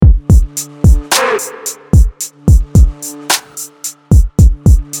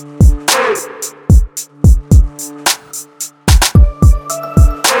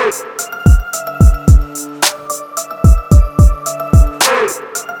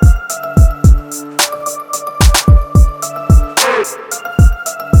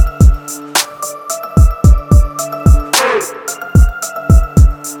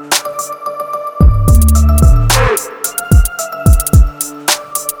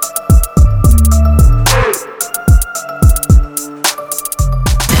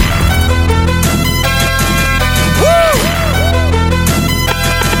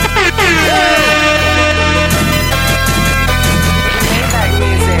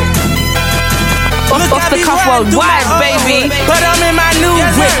the cuff worldwide, baby. But I'm in my new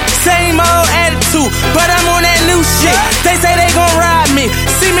whip. Same old attitude, but I'm on that new shit. They say they gon' ride me.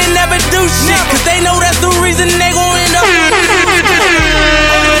 See me never do shit, cause they know that's the reason they gon' end up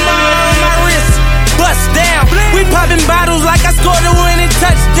on my wrist. Bust down. We popping bottles like I scored a winning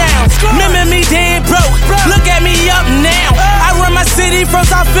touchdown. Remember me dead broke. Look at me up now. I run my city from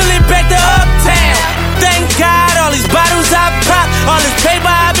South Philly back to Uptown. Thank God all these bottles I pop, all this paper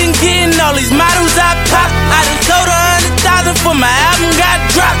I've been getting, all these models I pop. I done sold 100,000 for my album got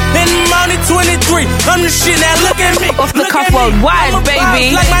dropped. And I'm only 23. I'm the shit, now look at me. Off the cuff worldwide,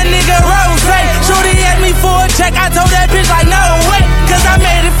 baby. Like my nigga Rose. Shorty asked me for a check. I told that bitch like no way. Cause I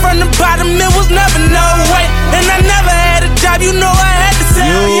made it from the bottom. It was never no way. And I never had a job. You know I had to sell.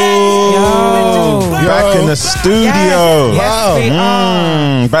 Yo, back in the studio. Yes,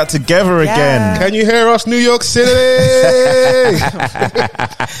 wow. Back together again. Can you hear us, New York City?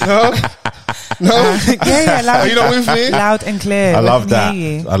 No? Yeah, Are you not with me? loud and clear. I love that.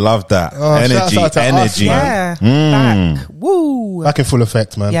 I love that. Shout out to Energy. Yeah, back. Woo. Back in full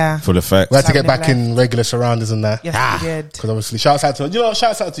effect, man. Yeah. Full effect. We had to get back in regular surroundings and that. Yes, we did. Because obviously, shouts out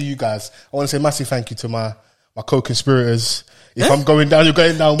to you guys. I want to say massive thank you to my co-conspirators. If I'm going down, you're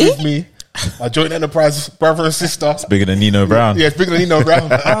going down with me. My joint enterprise brother and sister. It's bigger than Nino Brown. Yeah, it's bigger than Nino Brown.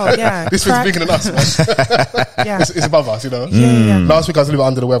 Oh, yeah. This one's bigger than us, man. Yeah. It's above us, you know. Yeah. Last week I was a little bit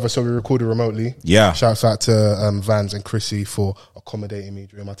under the weather, so we recorded remotely. Yeah. Shouts out to Vans and Chrissy for accommodating me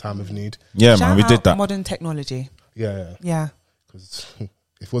during my time of need. Yeah, Shout man, we did out that. Modern technology. Yeah. Yeah. Because if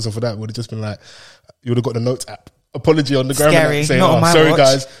it wasn't for that, it would have just been like, you would have got the notes app. Apology on the ground. Scary. Saying, Not on my sorry watch.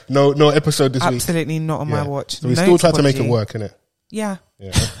 guys, no episode this week. Absolutely not on my watch. So we No still try to make apology. it work, innit? Yeah.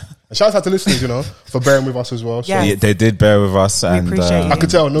 Yeah. And shout out to listeners, you know, for bearing with us as well. So Yeah. Yeah, they did bear with us. And appreciate you. I could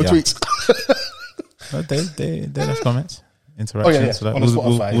tell, no Yeah. tweets. They left comments. Oh Interactions. yeah. So that On the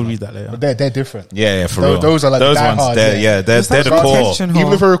we'll Spotify, read that later. But they're different. Yeah, for Those- real. those are like those die ones. hard, They're, yeah. they're Such the a core. attention Even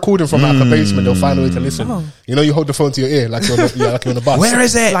whore. if we're recording from like a basement, they'll find a way to listen. Oh. You know, you hold the phone to your ear like you're on the bus. Where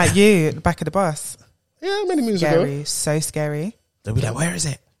is it? Like you at the back of the bus. Yeah, many moons Scary. ago. So scary. They'll be like, where is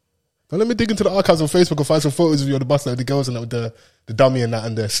it? Now let me dig into the archives on Facebook and find some photos of you on the bus, like the girls and that with the dummy and that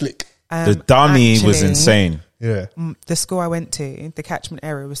and the slick. The dummy was Actually, insane. Yeah. The school I went to, the catchment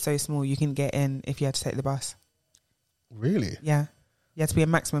area was so small you couldn't get in if you had to take the bus. Really? Yeah. You had to be a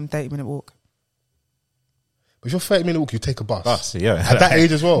maximum 30-minute walk. But if you're 30-minute walk, you take a bus. Bus, yeah. At that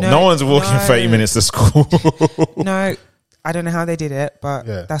age as well. No one's walking 30 minutes to school. No, I don't know how they did it, but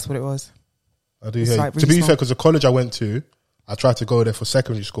Yeah. that's what it was. I do It's hear you. like To really be small. fair, because the college I went to, I tried to go there for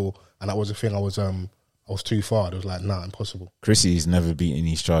secondary school, and that was the thing. I was too far. It was like, nah, impossible. Chrissy's never beaten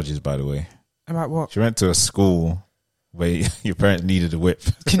these charges, by the way. About what? She went to a school where your parents needed a whip.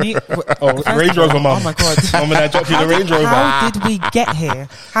 Can you? Range Rover, mum. Oh my god! Mum and I dropped you the Range Rover. How did we get here?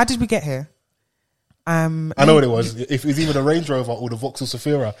 How did we get here? I know what it was. If it was either the Range Rover or the Vauxhall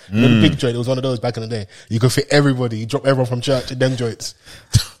Safira, you know, the big joint, it was one of those back in the day. You could fit everybody. You drop everyone from church in them joints.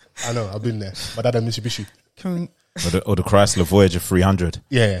 I know, I've been there. My dad had Mitsubishi. Can Or the Chrysler Voyager 300.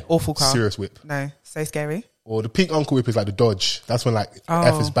 Yeah. Awful car. Serious whip. No, so scary. Or the pink uncle whip is like the Dodge. That's when like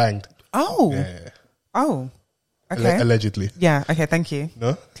F is banged. Oh, Yeah. oh, okay. Allegedly. Yeah, okay. Thank you.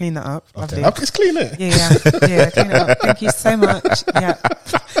 No? Clean that up. Okay. Lovely. It's clean, it. Yeah. Clean it up. Thank you so much. Yeah.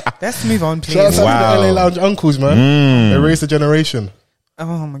 Let's move on, please. Shout out Wow. to the LA Lounge uncles, man. They raised the generation.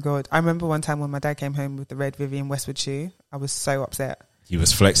 Oh my god! I remember one time when my dad came home with the red Vivian Westwood shoe. I was so upset. He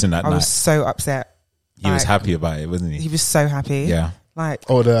was flexing that I night. was so upset. He was Like, happy about it, wasn't He he? was so happy. Yeah. Like,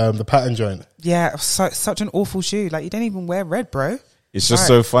 Oh, the pattern joint. yeah, such an awful shoe. Like, you don't even wear red, bro. It's just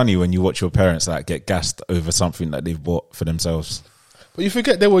so funny when you watch your parents like get gassed over something that they've bought for themselves. But you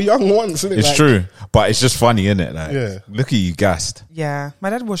forget they were young once, isn't it? It's Like, true, but it's just funny, isn't it? Like, Yeah. look at you gassed. Yeah. My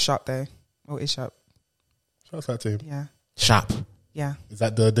dad was sharp, though. Or is sharp. Shout out to him. Yeah. Sharp. Yeah. Is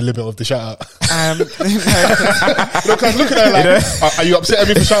that the limit of the shout out? No. Look at her like, are you upset at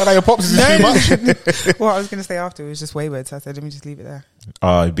me for shouting at your pops? Is this too much? What I was going to say after was just wayward. So I said, let me just leave it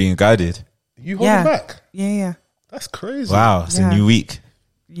there. Being guided. You holding back? Yeah. That's crazy. Wow, it's a new week.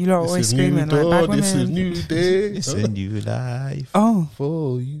 You lot are This always is new screaming dawn, like bad this is women. new day. It's a new life Oh,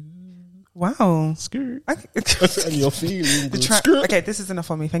 For you. wow. Skirt. And you're feeling good. Okay, this is enough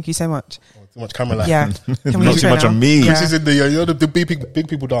on me. Thank you so much. Too much camera light. Yeah. Can we Not leave too it much now? on me. This is in the, you know, the big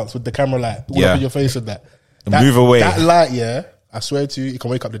people dance with the camera light all Yeah. up in your face and that. Move away. That light, yeah, I swear to you, it can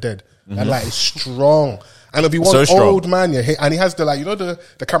wake up the dead. That light is strong. And it'll be one So strong. old man, yeah, and he has the, like, you know, the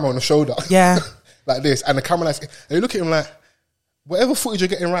camera on the shoulder. Yeah. Like this. And the camera lights, and you look at him like, whatever footage you're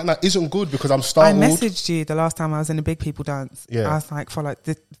getting right now isn't good because I'm I startled. messaged you the last time I was in a big people dance. Yeah. I was like, follow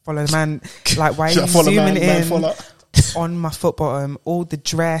the man. Like, why are Should I you follow zooming man in? follow? on my foot bottom, all the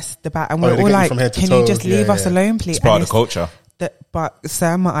dress, the back, and Oh, we're they all get you like, from head to can toe. you just leave us alone, please? It's part And of the culture. But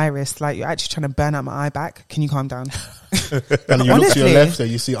sir, my iris, like, you're actually trying to burn out my eye back. Can you calm down? And you look to your Honestly. left there,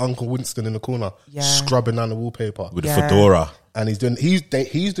 you see Uncle Winston in the corner, Yeah. scrubbing down the wallpaper. With Yeah. the fedora. And he's doing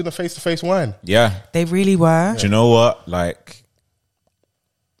a face-to-face wine. Yeah. They really were. Do you know what? Like,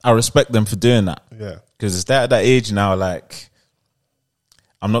 I respect them for doing that. Yeah. Because it's at that age now, like,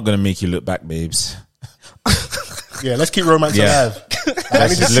 I'm not going to make you look back, babes. Yeah, let's keep romance Yeah. alive.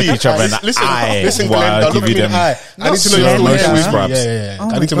 Let's just look each other in the eye Listen, while I Glenda, look give at you me in the them eye. I need to know slow you're still here motion with me. scrubs. Yeah. Oh I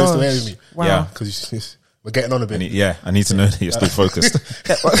my need to know you're still here gosh. with me. Wow. Yeah. Because we're getting on a bit. I need to know that you're still focused.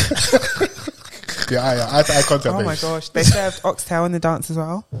 Yeah, eye to eye contact. Oh babe. my gosh. They served oxtail in the dance as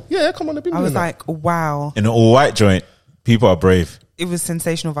well. Yeah, come on, they've been I was doing that. like, wow. In an all-white joint, people are brave. It was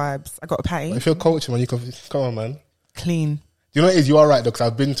sensational vibes. I got a patty. If you're coaching, man, you can come on, man. Clean. You know what it is? You are right though, because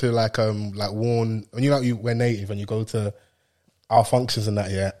I've been to like worn when you we're native and you go to our functions and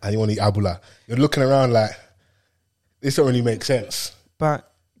that, yeah, and you want to eat abula. You're looking around like this don't really make sense. But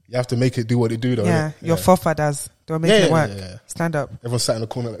You have to make it do what it do, though. yeah, innit? your fofa does. Do I make it work? Yeah. Stand up. Everyone's sat in the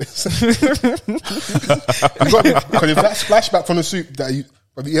corner like this. Because if that splashback from the soup that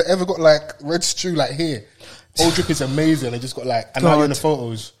have you ever got like red stew like here? Whole drip is amazing. They just got like, and now you're in the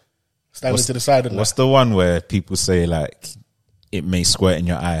photos standing to the side of What's that. the one where people say like it may squirt in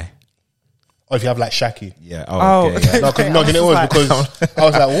your eye? Or if you have like Shaki. Yeah. Oh, Okay. Yeah. No, no, you know what? Because I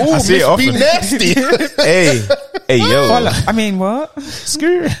was like, "Whoa, I see it Miss B often. nasty." hey, yo. Voila. I mean, what?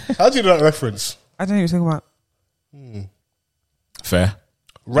 Screw. How do you know that reference? I don't know what you're talking about. Fair.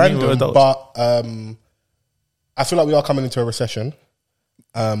 Random, we're adults. but I feel like we are coming into a recession.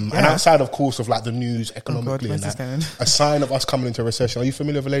 And outside, of course, of like the news economically where's and this that, going? a sign of us coming into a recession. Are you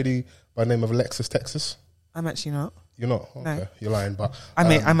familiar with a lady by the name of Alexis Texas? I'm actually not. You're not? Okay, No. you're lying. But I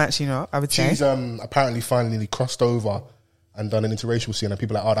mean, I'm actually not. I would say. she's apparently finally crossed over and done an interracial scene, and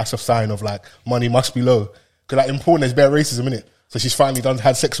people are like, oh, that's a sign of like money must be low. Because like in porn, there's bare racism in it. So she's finally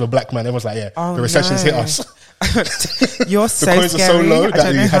had sex with a black man. Everyone's like, yeah, Oh, the recession's hit no. us. You're so coins are so scary. low I that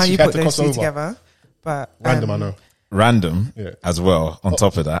don't know you how actually you had put to those cross two over. together. But Random, I know. Random Yeah. as well. On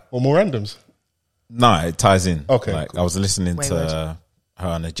top of that, Or more randoms. no, it ties in. Okay, Like cool. I was listening to Wayward. her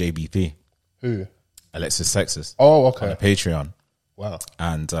on a JBP, Who? Alexis Texas, Oh, on okay. a Patreon, Wow.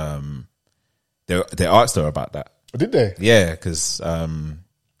 and they asked her about that. Did they? Yeah, because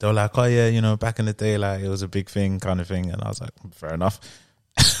they were like, oh yeah, you know, back in the day, like it was a big thing, kind of thing, and I was like, fair enough.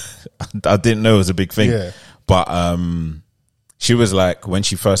 I didn't know it was a big thing, Yeah. but she was like, when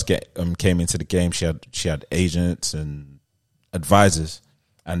she first came into the game, she had agents and advisors,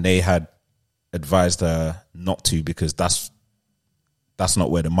 and they had advised her not to because that's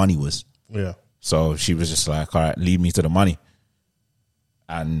not where the money was. Yeah. So she was just like, all right, lead me to the money.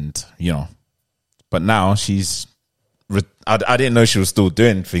 And, you know, but now she's, I didn't know she was still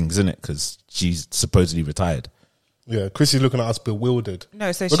doing things, innit? Because she's supposedly retired. Yeah. Chris is looking at us bewildered.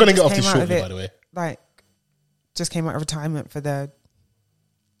 no, so We're she going to just get off this came out of shortly, it, by the way. like, just came out of retirement for the.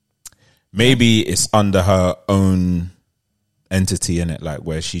 Maybe it's under her own entity, innit? Like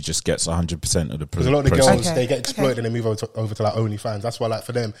where she just gets 100% of the Because a lot of the proceeds. girls, Okay. they get exploited and they move over to like OnlyFans. That's why, like,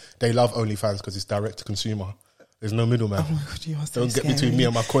 for them, they love OnlyFans because it's direct to consumer. There's no middleman. Oh my god, you're so Don't scary. get between me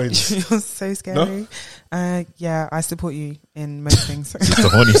and my coins. You're so scary. Yeah, I support you in most things. It's the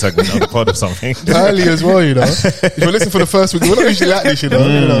horny segment of the pod or something. Early as well, you know. If you're listening for the first week, we're not usually like this, you know.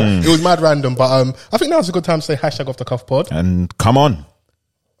 It was mad random, but I think now's a good time to say hashtag off the cuff pod. And come on.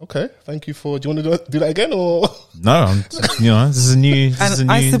 Okay, thank you for. Do you want to do that again or? No, you know, this is a new.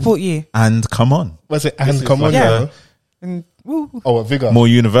 And I support you. And come on. What's it? And come on, like Yeah. yeah. And woo. Oh, Vigor. More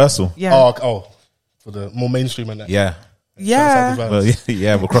universal. Yeah. Oh, for the more mainstream and that. Yeah. Yeah. Well,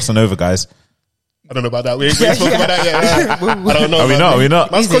 yeah, we're crossing over, guys. I don't know about that. We ain't spoken about that yet. I don't know. Are we not? Are we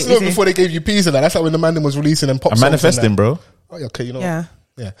not? Man's crossing over Easy. before they gave you peas and that. That's like when the man was releasing and pop I'm songs and manifesting, that. bro. Oh, yeah, okay, you know. Yeah.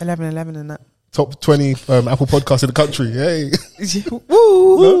 Yeah. 11 and that. Top 20 Apple podcasts in the country. Hey.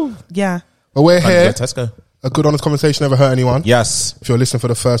 Woo. Yeah. But we're here. Let's go. A good honest conversation never hurt anyone. Yes. If you're listening for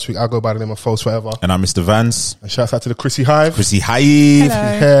the first week, I'll go by the name of False Forever. And I'm Mr. Vance. And shouts out to the Chrissy Hive. Chrissy Hive.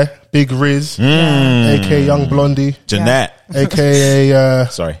 Hello. Hair, Big Riz, aka Young Blondie, Jeanette. aka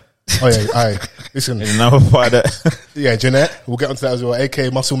Sorry. oh yeah, alright. Listen, Another part of yeah, Jeanette. We'll get onto that as well. aka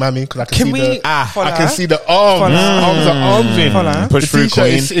Muscle Mami, because I can, Can see we the follow? I can see the arms. Follow. Arms are arming. Follow. push The through t-shirt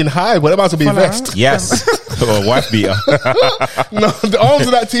queen. is in high. What about to be a Follow. vest? Yes. Or wife beater. No, the arms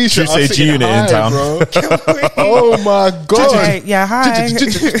of that t-shirt Should are say sitting G-Unit in high, town. bro. Oh my god. Okay, yeah, hi.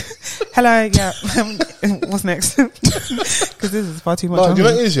 Hello, yeah. What's next? Because this is far too much. No, do you know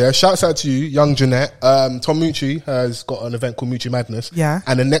on what me. it is, yeah? Shouts out to you, young Jeanette. Tom Mucci has got an event called Mucci Madness. Yeah.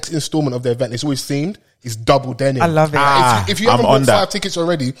 And the next installment of the event is always themed. is double denim. I love it. If you haven't bought 5 tickets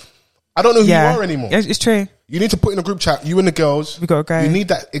already, I don't know who you are anymore. It's true. You need to put in a group chat, you and the girls. We gotta go. You need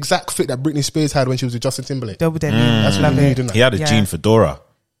that exact fit that Britney Spears had when she was with Justin Timberlake. Double denim. That's what you need, isn't it? He had a jean fedora.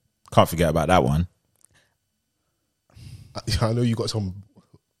 Can't forget about that one. I know you got some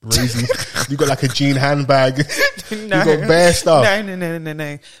crazy. You got like a jean handbag. No. You got bare stuff.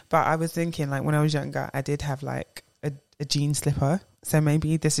 No. But I was thinking, like, when I was younger, I did have like a jean slipper. So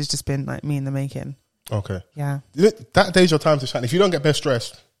maybe this has just been like me in the making. Okay. Yeah. That day's your time to shine. If you don't get best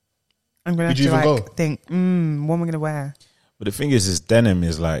dressed, I'm gonna have to like think, what am I gonna wear? But the thing is denim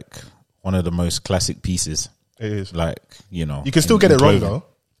is like one of the most classic pieces. It is. Like, you know, you can still get it wrong though.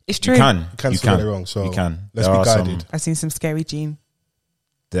 It's true. You can still get it wrong. So you can. Let's be guided. I've seen some scary jeans.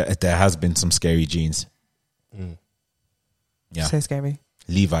 There has been some scary jeans. Yeah. So scary.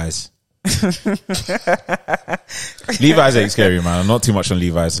 Levi's. Levi's ain't scary, man. I'm not too much on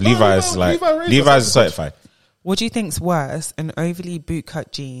Levi's. Levi's is certified. What do you think's worse, an overly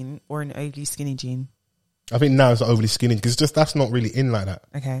bootcut jean or an overly skinny jean? I think now it's overly skinny because that's not really in like that.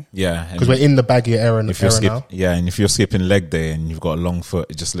 Okay. Yeah. Because we're in the baggy era now. Yeah, and if you're skipping leg day and you've got a long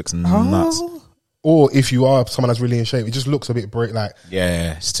foot, it just looks nuts. Or if you are someone that's really in shape, it just looks a bit like.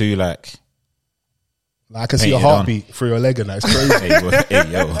 Yeah, it's too like I can see a heartbeat through your leg and that. It's crazy. Hey,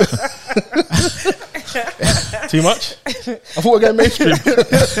 yo. Too much? I thought we were getting mainstream.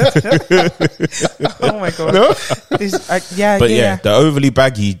 Oh my God. No? The overly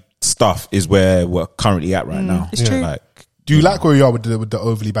baggy stuff is where we're currently at right now. It's true. Like, do you like where you are with the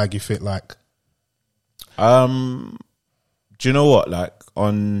overly baggy fit? Like, do you know what? Like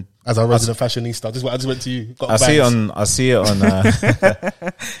as a resident fashionista, this is what I just went to you. I see it on. I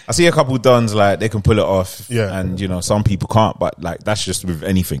see a couple dons like they can pull it off, and you know some people can't. But like that's just with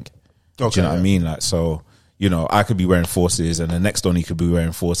anything. Okay, do you know what I mean? Like so, you know, I could be wearing forces, and the next Donny could be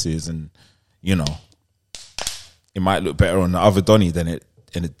wearing forces, and you know, it might look better on the other Donny than it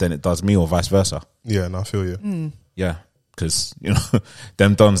does me, or vice versa. Yeah, no, I feel you. Yeah, because you know,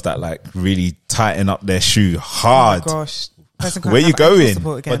 them dons that like really tighten up their shoe hard. Oh my gosh. Where you going?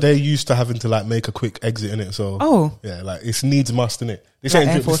 But they're used to having to like make a quick exit in it. So yeah, like it's needs must in it. This ain't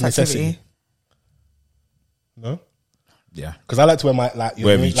drip, it's necessity. No. Yeah, because I like to wear my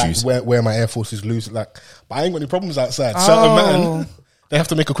wear my Air Forces loose, like, but I ain't got any problems outside. Certain man, they have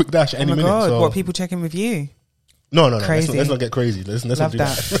to make a quick dash at any minute. So. What, people checking with you? No. Let's not get crazy. Let's not do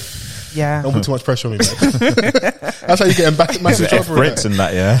that. Yeah, don't put too much pressure on me, man. That's how you get massive trouble. Prince and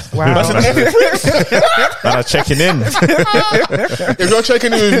that, yeah. Wow, man, I'm checking in. If you're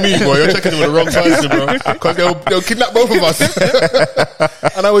checking in with me, boy, you're checking in with the wrong person, bro. Because they'll kidnap both of us,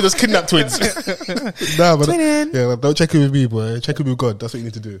 and I will just kidnap twins. Nah, but don't check in with me, boy. Check in with God. That's what you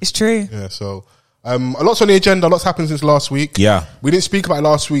need to do. It's true. Yeah. So, a lot's on the agenda. A lot's happened since last week. Yeah, we didn't speak about it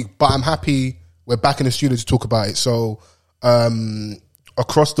last week, but I'm happy we're back in the studio to talk about it. So,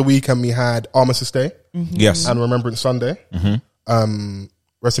 across the weekend we had Armistice Day, yes, and Remembrance Sunday.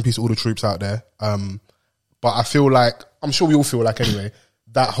 Rest in peace to all the troops out there. But I feel like, I'm sure we all feel like anyway,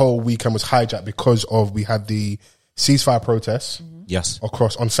 that whole weekend was hijacked because we had the ceasefire protests. Yes,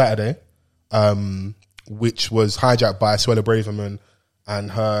 across on Saturday, which was hijacked by Suella Braverman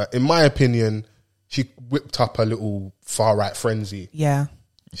and her. In my opinion, she whipped up a little far right frenzy. Yeah,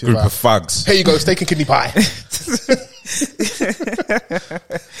 group of thugs. Here you go, steak and kidney pie.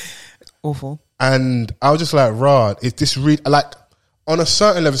 Awful. And I was just like, Rod, is this really, like, on a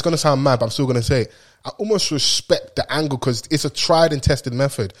certain level, it's going to sound mad, but I'm still going to say it. I almost respect the angle because it's a tried and tested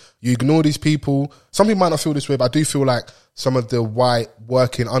method. You ignore these people. Some people might not feel this way, but I do feel like some of the white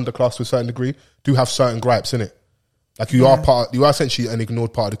working underclass to a certain degree do have certain gripes in it. Like you are essentially an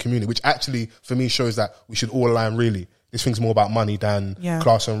ignored part of the community, which actually for me shows that we should all align really. This thing's more about money than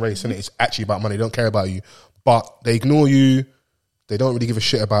class and race, and it's actually about money. They don't care about you. But they ignore you. They don't really give a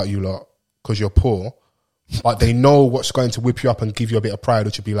shit about you lot because you're poor. But they know what's going to whip you up and give you a bit of pride,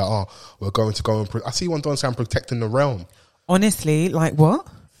 which would be like, oh, we're going to go and... I see one don't say I'm protecting the realm. Honestly, like what?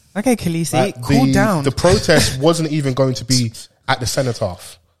 Okay, Khaleesi, like cool down. The protest wasn't even going to be at the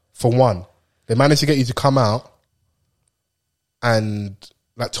cenotaph, for one. They managed to get you to come out and...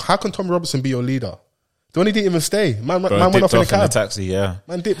 like, how can Tommy Robertson be your leader? Donny didn't even stay. Man went off in a cab. In the taxi, yeah.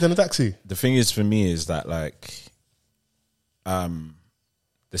 Man dipped in a taxi. The thing is, for me, is that like,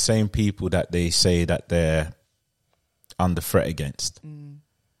 the same people that they say that they're under threat against,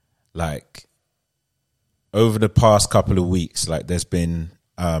 like, over the past couple of weeks, like, there's been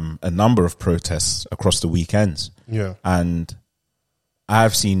a number of protests across the weekends. Yeah, and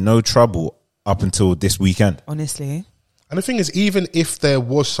I've seen no trouble up until this weekend. Honestly. And the thing is, even if there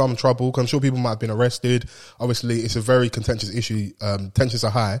was some trouble, because I'm sure people might have been arrested, obviously it's a very contentious issue, tensions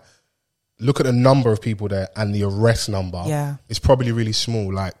are high, look at the number of people there and the arrest number. Yeah. It's probably really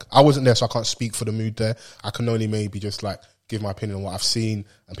small. Like, I wasn't there, so I can't speak for the mood there. I can only maybe just like give my opinion on what I've seen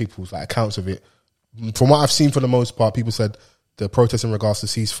and people's like accounts of it. From what I've seen, for the most part, people said the protests in regards to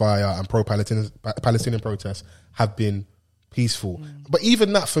ceasefire and pro-Palestinian protests have been peaceful. But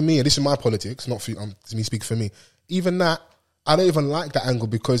even that, for me, and this is my politics, not for me speaking for me, even that, I don't even like that angle,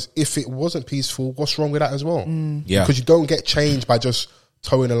 because if it wasn't peaceful, what's wrong with that as well? Yeah. Because you don't get change by just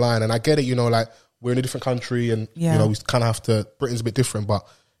towing a line. And I get it, you know, like, we're in a different country and, you know, we kind of have to, Britain's a bit different. But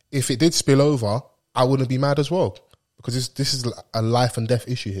if it did spill over, I wouldn't be mad as well, because this is a life and death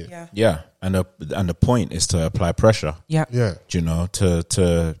issue here. Yeah. And the point is to apply pressure. Yeah. Yeah. You know,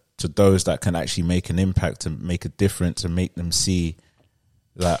 to those that can actually make an impact and make a difference and make them see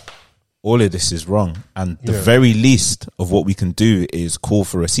that all of this is wrong. And the very least of what we can do is call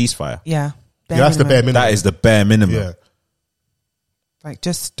for a ceasefire. Yeah. That's the bare minimum. That is the bare minimum. Yeah. Like,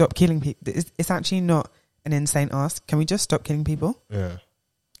 just stop killing people. It's actually not an insane ask. Can we just stop killing people? Yeah.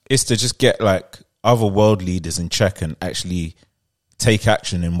 It's to just get like other world leaders in check and actually take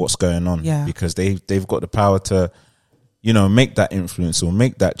action in what's going on. Yeah. Because they've got the power to, you know, make that influence or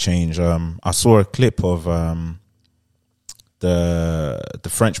make that change. I saw a clip of the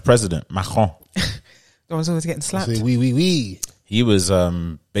French president, Macron. The one's always getting slapped. Say, oui. He was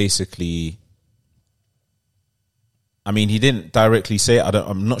basically, I mean, he didn't directly say it.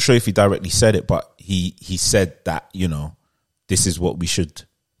 I'm not sure if he directly said it, but he said that, you know, this is what we should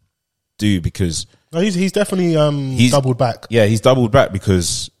do, because No, he's definitely doubled back. Yeah, he's doubled back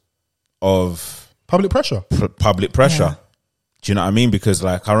because of Public pressure. public pressure. Yeah. Do you know what I mean? Because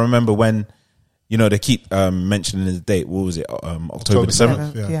like, I remember when, you know, they keep mentioning the date. What was it? October the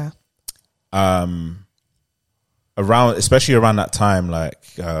 7th. Yeah. Around, especially around that time, like,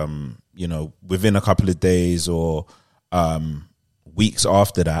 you know, within a couple of days or weeks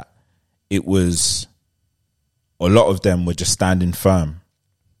after that, it was, a lot of them were just standing firm.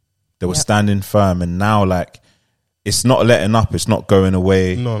 They were standing firm, and now, like, it's not letting up. It's not going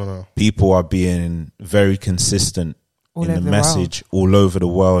away. No. People are being very consistent All in over the the message all over the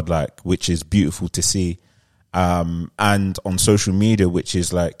world, like, which is beautiful to see. And on social media, which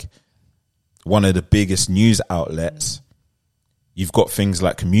is like one of the biggest news outlets, you've got things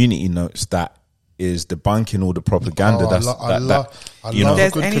like Community Notes that is debunking all the propaganda. I love If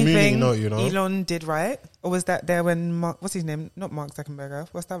there's a good community anything note, you know. Elon did right, or was that there when what's his name? Not Mark Zuckerberg.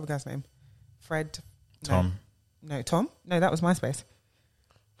 What's the other guy's name? Fred. Tom. No, Tom. No, that was MySpace.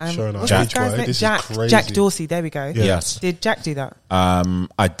 Sure, no. What's Jack. that guy's name? This is Jack. crazy. Jack Dorsey. There we go. Yeah. Yes. Did Jack do that?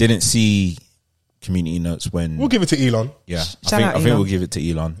 I didn't see Community Notes when. We'll give it to Elon. Yeah, Shout out I think Elon. we'll give it to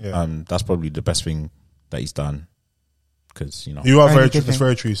Elon. Yeah. That's probably the best thing that he's done, because, you know, You are Only very good true. That's thing.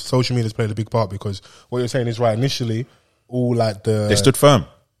 very true. Social media's played a big part, because what you're saying is right. Initially, all like they stood firm.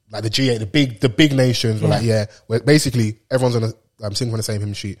 like the G8, the big nations were like, where basically everyone's on singing on the same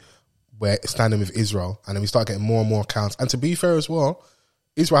hymn sheet. We're standing with Israel, and then we start getting more and more accounts. And to be fair as well,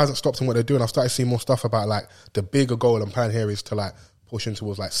 Israel hasn't stopped in what they're doing. I've started seeing more stuff about like the bigger goal and plan here is to like pushing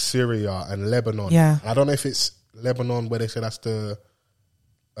towards like Syria and Lebanon. Yeah. And I don't know if it's Lebanon where they say that's the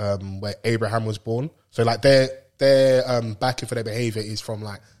where Abraham was born. So like their backing for their behavior is from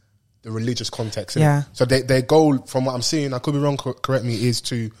like the religious context. innit? Yeah. So their goal, from what I'm seeing, I could be wrong, correct me, is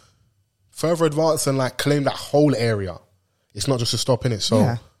to further advance and like claim that whole area. It's not just to stop in it. So,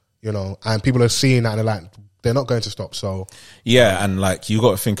 Yeah. you know, and people are seeing that and they're like, they're not going to stop. So Yeah, and like, you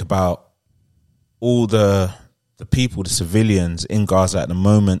got to think about all the people, the civilians in Gaza at the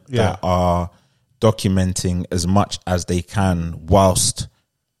moment that are documenting as much as they can whilst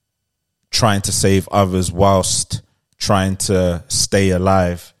trying to save others, whilst trying to stay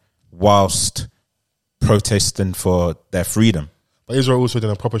alive, whilst protesting for their freedom. But Israel also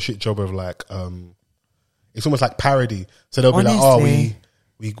done a proper shit job of like, it's almost like parody. So they'll be like, Honestly.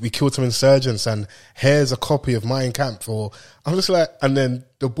 we killed some insurgents and here's a copy of Mein Kampf. Or I'm just like, and then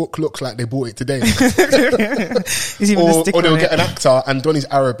the book looks like they bought it today. Is even a sticker or they'll on get it. an actor and Donnie's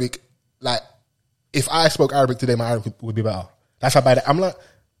Arabic. Like, if I spoke Arabic today, my Arabic would be better. That's how bad it, I'm like,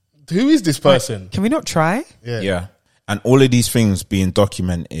 who is this person? Can we not try? Yeah. And all of these things being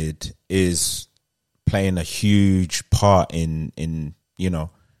documented is playing a huge part in you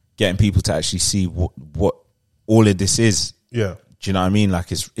know, getting people to actually see what all of this is. Yeah. Do you know what I mean?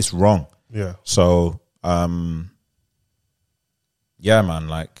 Like, it's wrong. Yeah. So, yeah, man,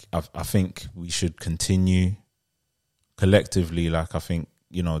 like, I think we should continue collectively. Like, I think,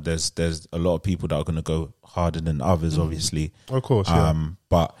 you know, there's a lot of people that are going to go harder than others, obviously. Of course, yeah.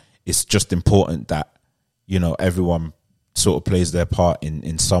 But it's just important that, you know, everyone sort of plays their part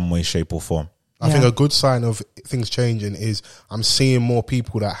in some way, shape or form. I think a good sign of things changing is I'm seeing more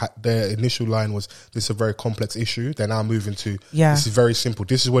people that their initial line was, this is a very complex issue. They're now moving to, this is very simple.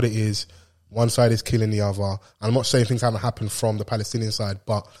 This is what it is. One side is killing the other. And I'm not saying things haven't happened from the Palestinian side,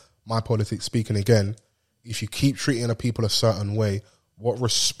 but my politics speaking again, if you keep treating the people a certain way, what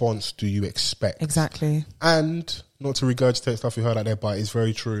response do you expect? Exactly. And not to regurgitate stuff you heard out there, but it's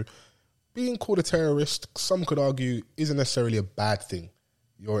very true. Being called a terrorist, some could argue, isn't necessarily a bad thing.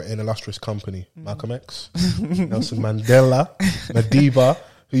 You're in illustrious company. Malcolm X, Nelson Mandela, Madiba,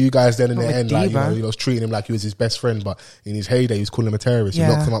 who you guys then in the end, like, you was treating him like he was his best friend, but in his heyday, he was calling him a terrorist. You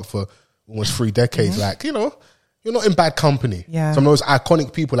locked him up for almost 3 decades. Like, you're not in bad company. Yeah. Some of those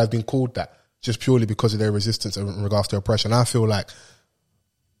iconic people have been called that just purely because of their resistance in regards to oppression. I feel like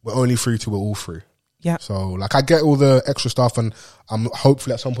we're only free till we're all free. Yeah. So, like, I get all the extra stuff, and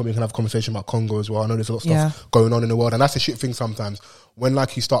hopefully at some point we can have a conversation about Congo as well. I know there's a lot of stuff going on in the world, and that's the shit thing sometimes. When,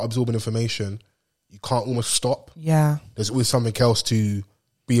 like, you start absorbing information, you can't almost stop. Yeah. There's always something else to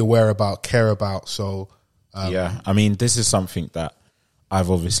be aware about, care about. So, I mean, this is something that I've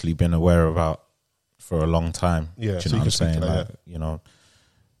obviously been aware about for a long time. Yeah. Do you know what I'm saying? Like, you know,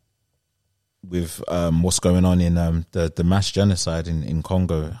 with what's going on in the mass genocide in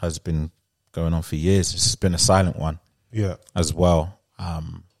Congo has been going on for years. It's been a silent one, as well.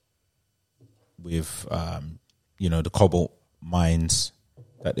 With you know, the cobalt mines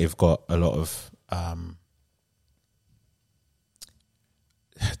that they've got, a lot of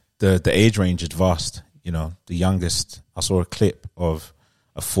the age range is vast. You know, the youngest, I saw a clip of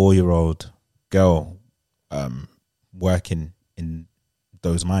a 4-year-old girl working in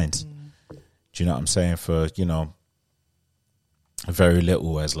those mines. Do you know what I'm saying? For, you know, very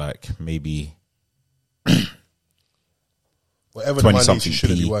little, as like maybe whatever the money is, you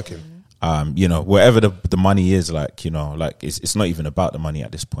shouldn't be working. You know, wherever the money is, like, you know, like it's not even about the money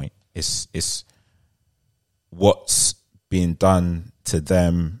at this point. It's what's being done to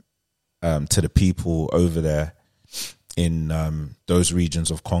them, to the people over there in those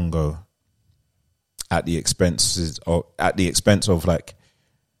regions of Congo at the expense of like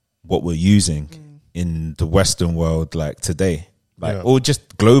what we're using in the Western world, like today, like, or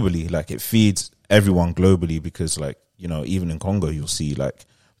just globally. Like, it feeds everyone globally, because, like, you know, even in Congo, you'll see like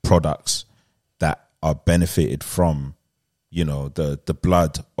products that are benefited from, you know, the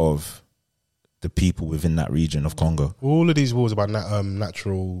blood of the people within that region of Congo. All of these wars about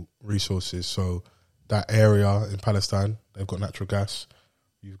natural resources. So that area in Palestine, they've got natural gas.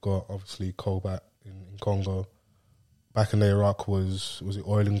 You've got obviously cobalt in Congo. Back in the Iraq was it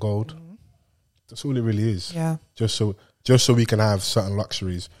oil and gold? That's all it really is. Yeah. Just so we can have certain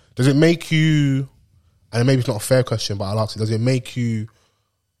luxuries. Does it make you, and maybe it's not a fair question, but I'll ask it, does it make you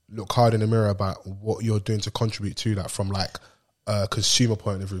look hard in the mirror about what you're doing to contribute to that from like a consumer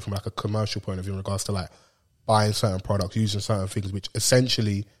point of view, from like a commercial point of view, in regards to like buying certain products, using certain things, which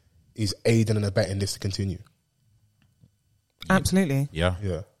essentially is aiding and abetting this to continue? Absolutely. Yeah.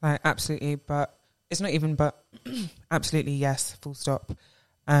 Like, absolutely. But it's not even, but absolutely, yes, full stop.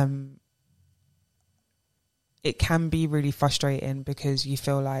 It can be really frustrating because you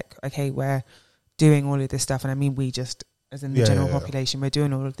feel like, okay, we're doing all of this stuff. And I mean, we just, as in the general population, we're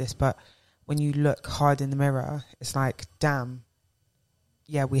doing all of this. But when you look hard in the mirror, it's like, damn,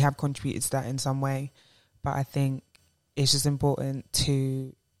 yeah, we have contributed to that in some way. But I think it's just important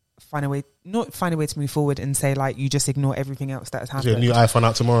to find a way, not find a way to move forward and say, like, you just ignore everything else that has happened. Is there a new iPhone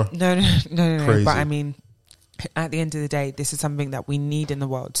out tomorrow? No. Crazy. But I mean, at the end of the day, this is something that we need in the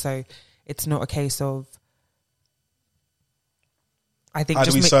world. So it's not a case of, I think, how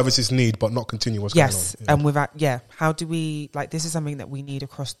do we service this need but not continue what's going on? Yes, and without, how do we, like, this is something that we need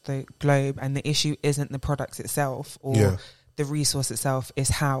across the globe, and the issue isn't the products itself or the resource itself, is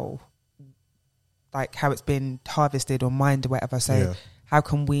how it's been harvested or mined or whatever. So how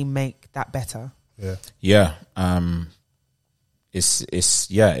can we make that better? Yeah.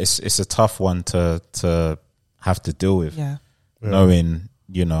 It's a tough one to have to deal with. Knowing,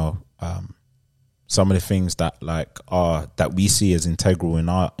 you know, some of the things that like are that we see as integral in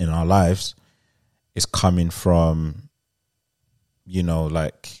our lives is coming from, you know,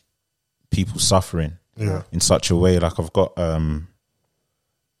 like people suffering in such a way. Like, I've got some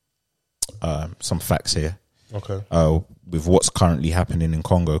facts here. Okay. With what's currently happening in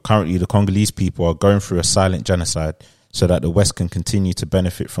Congo. Currently, the Congolese people are going through a silent genocide so that the West can continue to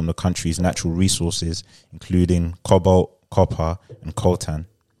benefit from the country's natural resources, including cobalt, copper, and coltan.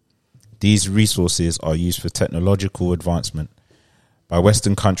 These resources are used for technological advancement by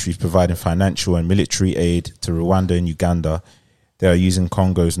Western countries providing financial and military aid to Rwanda and Uganda. They are using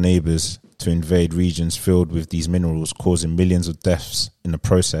Congo's neighbors to invade regions filled with these minerals, causing millions of deaths in the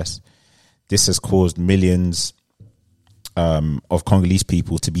process. this has caused millions of Congolese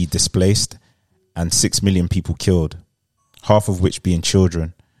people to be displaced and 6 million people killed, half of which being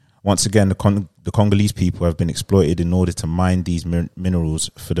children. Once again, the Congolese people have been exploited in order to mine these minerals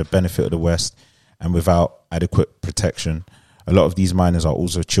for the benefit of the West and without adequate protection. A lot of these miners are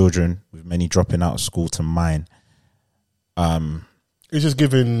also children, with many dropping out of school to mine. It's just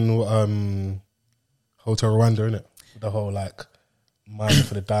giving Hotel Rwanda, isn't it? The whole like mine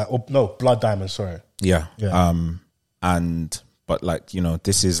for the blood diamonds. Sorry. Yeah. But like, you know,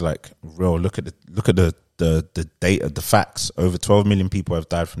 this is like real. Look at the data, the facts. Over 12 million people have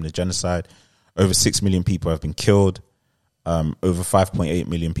died from the genocide. Over 6 million people have been killed. Over 5.8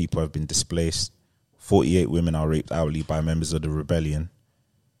 million people have been displaced. 48 women are raped hourly by members of the rebellion.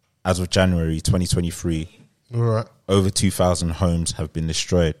 As of January 2023, right, over 2,000 homes have been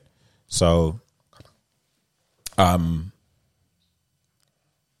destroyed. So, even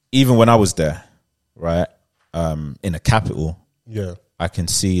when I was there, right, in the capital, yeah, I can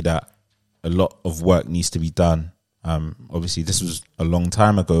see that a lot of work needs to be done. Obviously, this was a long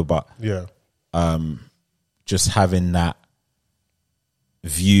time ago, but yeah, just having that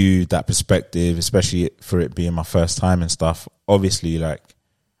view, that perspective, especially for it being my first time and stuff, obviously, like,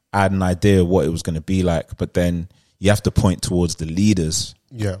 I had an idea of what it was going to be like, but then you have to point towards the leaders.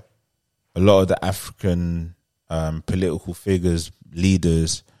 Yeah. A lot of the African political figures,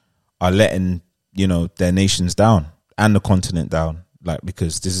 leaders, are letting, you know, their nations down and the continent down, like,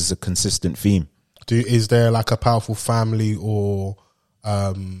 because this is a consistent theme. Is there like a powerful family or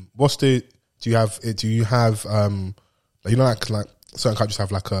do you have you know, like certain countries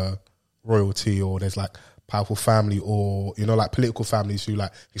have like a royalty, or there's like powerful family, or, you know, like political families who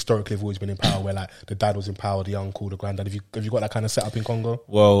like historically have always been in power, where like the dad was in power, the uncle, the granddad. Have you got that kind of setup in Congo?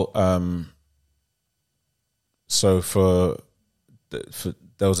 Well, so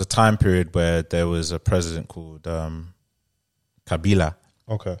there was a time period where there was a president called Kabila.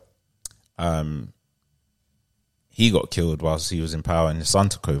 Okay. He got killed whilst he was in power, and his son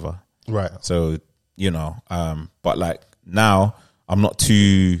took over. Right. So, you know, but like now I'm not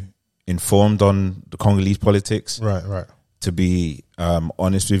too informed on the Congolese politics. Right. To be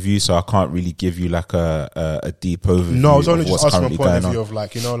honest with you, so I can't really give you like a deep overview. No, I was only just asking a point of on. view of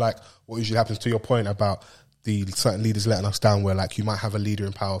like, you know, like what usually happens, to your point about the certain leaders letting us down, where like you might have a leader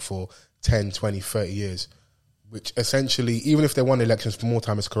in power for 10, 20, 30 years, which essentially, even if they won elections for more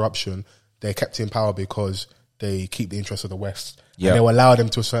time, it's corruption. They're kept in power because they keep the interests of the West. Yeah. And they will allow them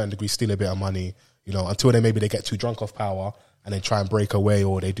to a certain degree steal a bit of money, you know, until maybe they get too drunk off power and then try and break away,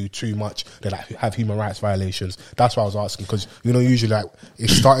 or they do too much. They like have human rights violations. That's why I was asking, because, you know, usually like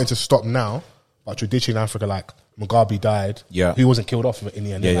it's starting to stop now, but traditionally in Africa, like Mugabe died. Yeah. He wasn't killed off in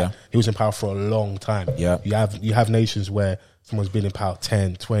the end. Yeah. He was in power for a long time. Yeah. You have nations where someone's been in power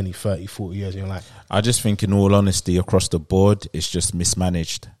 10, 20, 30, 40 years, and you're like, I just think, in all honesty, across the board, it's just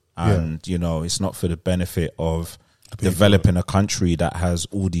mismanaged. And, you know, it's not for the benefit of developing a country that has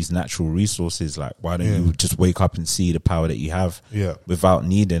all these natural resources. Like, why don't you just wake up and see the power that you have without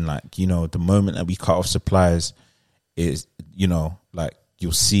needing, like, you know, the moment that we cut off supplies is, you know, like,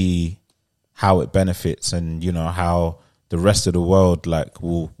 you'll see how it benefits, and, you know, how the rest of the world, like,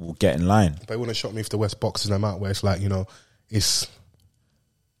 will get in line. But it wouldn't shock me if the West boxes them out, where it's like, you know,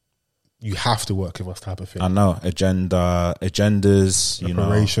 you have to work with us type of thing. I know, agendas,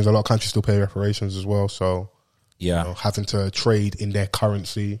 reparations. A lot of countries still pay reparations as well. So, yeah, you know, having to trade in their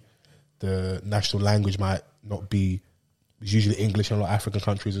currency, the national language might not be. It's usually English in a lot of African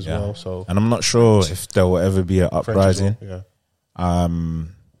countries as well. So, and I'm not sure if there will ever be an uprising. Well. Yeah.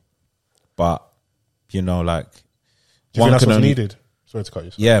 But, you know, like, do you think that's what's needed? Sorry to cut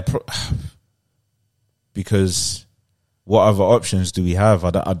you. Yeah, because what other options do we have?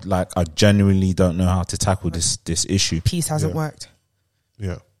 I genuinely don't know how to tackle this issue. Peace hasn't worked.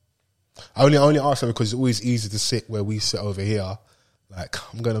 Yeah. I only ask that because it's always easy to sit where we sit over here. Like,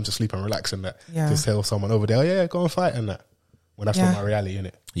 I'm going home to sleep and relax and that. Yeah. Just tell someone over there, oh yeah, go and fight and that. Well, that's not my reality,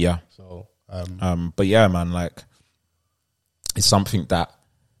 innit? Yeah. So, but yeah, man, like, it's something that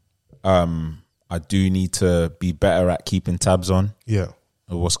I do need to be better at keeping tabs on. Yeah.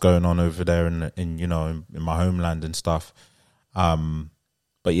 Of what's going on over there in you know, in my homeland and stuff.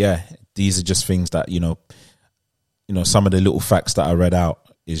 But yeah, these are just things that, you know, some of the little facts that I read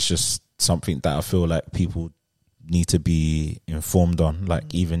out is just something that I feel like people need to be informed on,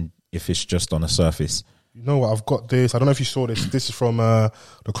 like, even if it's just on the surface. You know what? I've got this. I don't know if you saw this. This is from the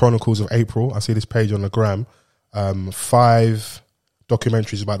Chronicles of April. I see this page on the gram. 5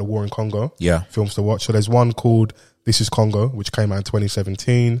 documentaries about the war in Congo. Yeah. Films to watch. So there's one called This is Congo, which came out in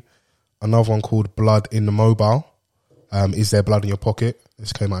 2017. Another one called Blood in the Mobile. Is There Blood in Your Pocket?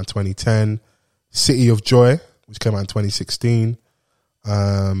 This came out in 2010. City of Joy, which came out in 2016.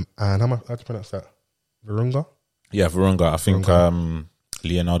 And how do you pronounce that? Virunga? Yeah, Virunga. I think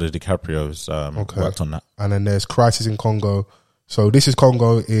Leonardo DiCaprio's worked on that. And then there's Crisis in Congo. So This is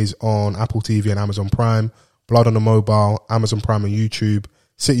Congo is on Apple TV and Amazon Prime. Blood on the Mobile, Amazon Prime and YouTube.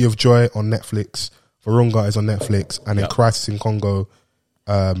 City of Joy on Netflix. Virunga is on Netflix. And then Crisis in Congo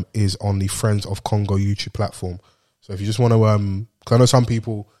is on the Friends of Congo YouTube platform. So if you just want to, because I know some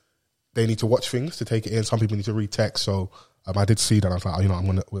people, they need to watch things to take it in. Some people need to read text. So I did see that. I was like, I'm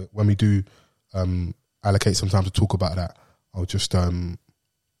gonna, when we do allocate some time to talk about that, I'll just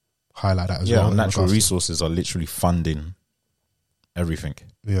highlight that as well. Yeah, natural resources are literally funding everything.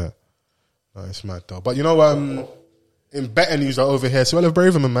 Yeah, no, it's mad though. But in better news over here, Suella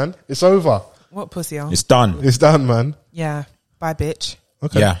Braverman, man, it's over. What pussy on? It's done. It's done, man. Yeah, bye, bitch.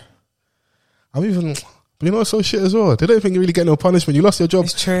 Okay. Yeah. But you know what's so shit as well? They don't think you really get no punishment. You lost your job.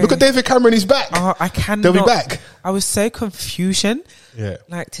 It's true. Look at David Cameron, he's back. I cannot. They'll be back. I was so confusion. Yeah.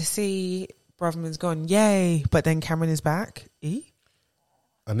 Like to see Braverman's gone, yay, but then Cameron is back.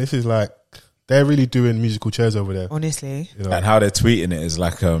 And this is like, they're really doing musical chairs over there. Honestly. You know? And how they're tweeting it is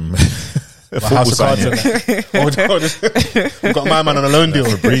like a House of Cards and that. We've got my man on a loan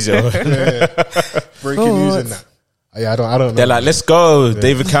deal. Breezy. Breaking news and that. Yeah, I don't know. They're like, let's go.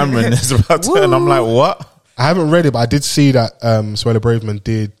 David Cameron is about to, and I'm like, what? I haven't read it, but I did see that Suella Braverman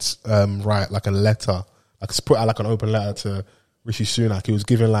did write like a letter, like put out like an open letter to Rishi Sunak. He was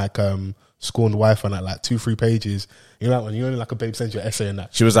giving like scorned wife on that like 2-3 pages. You know, like when you only like a babe sends you an essay and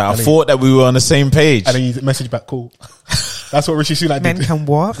that. She was like, I thought that we were on the same page, and then you message back, cool. That's what Rishi Sunak did. Men can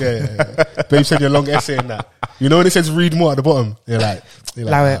what? Yeah. Babe sent you a long essay and that. You know when it says read more at the bottom? You're like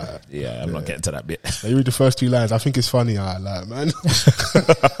allow it. Yeah, I'm not getting to that bit. You read the first 2 lines. I think it's funny how, like, man.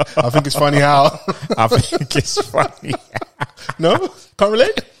 I think it's funny how. I think it's funny. No? Can't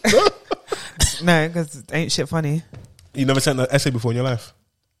relate? No, because ain't shit funny. You never sent an essay before in your life?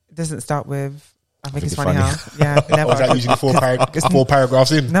 It doesn't start with, I think it's funny how. Yeah, never. Or is that usually 4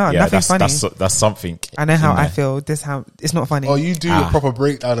 paragraphs in? No, Yeah, nothing's funny. That's something. I know how I feel. How it's not funny. Oh, you do a proper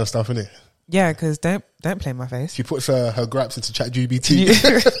breakdown and stuff, innit? Yeah, because don't play in my face. She puts her graps into ChatGPT.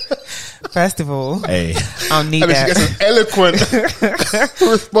 First of all, Hey, I'll need and then that. she gets an eloquent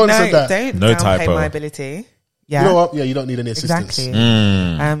response to that. Don't No downplay typo. my ability. Yeah, You know what? Yeah, you don't need any assistance.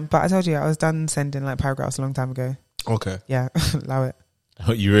 exactly. But I told you I was done sending like paragraphs a long time ago. Okay. Yeah, allow it.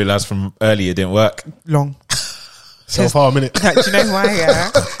 you realised from earlier it didn't work. Long. Self-harm, innit? Do you know why?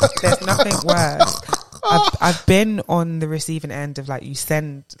 Yeah, there's nothing worse. I've been on the receiving end of like you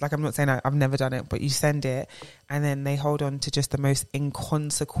send, like I'm not saying I've never done it, but you send it and then they hold on to just the most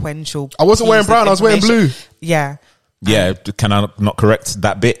inconsequential. I wasn't wearing brown, I was wearing blue. Yeah. Yeah, can I not correct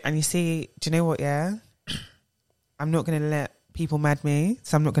that bit? And you see, do you know what? Yeah, I'm not going to let people mad me,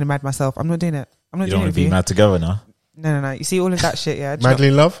 so I'm not going to mad myself. I'm not doing it. I'm not You doing don't it want with to be you. mad together now. No. You see all of that shit, yeah? Madly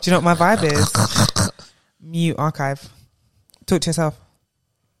in love? Do you know what my vibe is? Mute archive. Talk to yourself.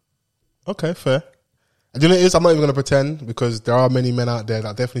 Okay, fair. And you know what it is? I'm not even going to pretend because there are many men out there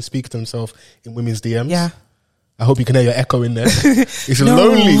that definitely speak to themselves in women's DMs. Yeah. I hope you can hear your echo in there. It's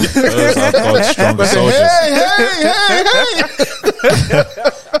lonely. Those are God's stronger soldiers. Hey.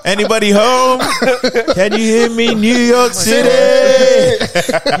 Anybody home? Can you hear me? New York City.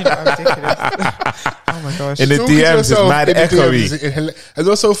 You know, I'm ridiculous. Oh my gosh. In the Talking to DMs is yourself mad in the DMs echoey. and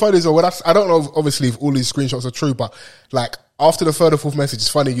what's so funny is, I don't know obviously if all these screenshots are true, but like after the third or fourth message, it's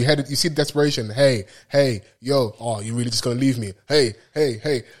funny. You see the desperation. Hey, yo, oh, you really just gonna leave me? Hey,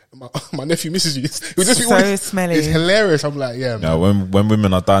 my nephew misses you. It was just So smelly. It's hilarious. I'm like, yeah, man. No, when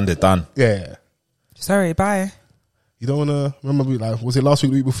women are done, they're done. Yeah. Sorry, bye. You don't want to remember, like, was it last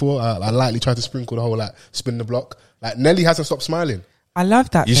week, the week before? I lightly tried to sprinkle the whole, like, spin the block. Like, Nelly hasn't stopped smiling. I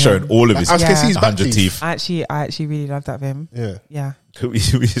love that. He's for showing him. all of his I can see his back 100 teeth. I actually really love that for him. Yeah. Yeah. Who you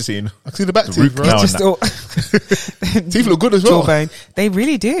seen? I can see the back The teeth, root bro. canal. Just no. all Teeth look good as well. jawbone. They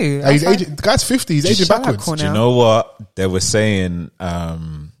really do. He's aging, the guy's 50, he's aging Shut up, backwards. Cornell. Do you know what they were saying?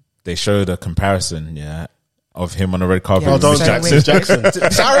 They showed a comparison, of him on a red carpet Yeah, with Oh, Miss don't, so Jackson. Miss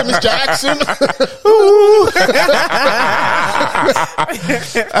Jackson. Sorry, Miss Jackson.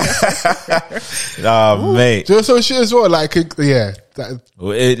 Mate. Just so shit as well, like, yeah.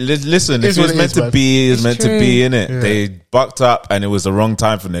 Listen, Is if it what was it meant is, to man. be, it was It's meant true. to be, innit? Yeah. They bucked up and it was the wrong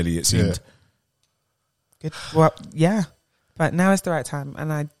time for Nelly, it seemed. Good. Well, yeah. But now is the right time,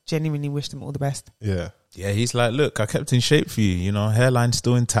 and I genuinely wish them all the best. Yeah. Yeah, he's like, look, I kept in shape for you, hairline's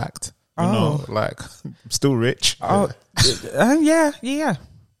still intact. You know, like, I'm still rich. Oh, yeah. Go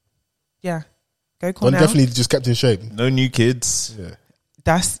Don Cornell. definitely just kept in shape. No new kids. Yeah.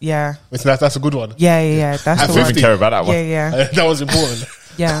 That's That's a good one. Yeah. That's At the 50. one. Care about that one. Yeah. That was important.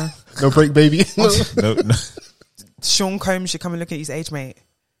 Yeah. No break, baby. No. Sean Combs should come and look at his age mate.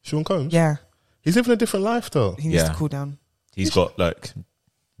 Sean Combs? Yeah. He's living a different life, though. He needs to cool down. He's got like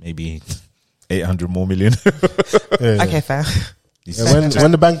maybe 800 more million. Yeah. Okay, fair.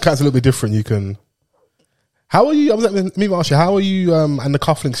 When the bank account's a little bit different, you can... How are you? Let me ask you. How are you and the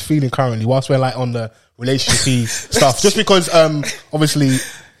cufflinks feeling currently? Whilst we're like on the relationship stuff, just because obviously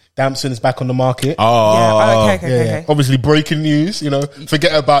Damson's back on the market. Oh, Okay. Obviously breaking news.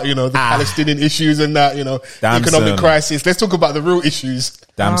 Forget about the Palestinian issues and that. Damson. Economic crisis. Let's talk about the real issues.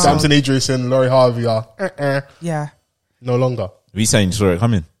 Damson Idris and Laurie Harvey are no longer. We saying you saw it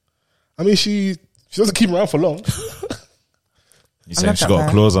coming? I mean, she doesn't keep him around for long. You saying she got a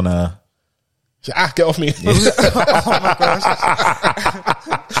clause on her? Get off me. Oh my gosh.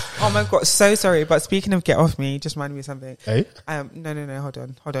 Oh my god, so sorry. But speaking of get off me, just reminded me of something. Hey? No, hold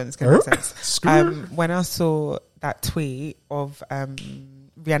on. It's gonna make sense. When I saw that tweet of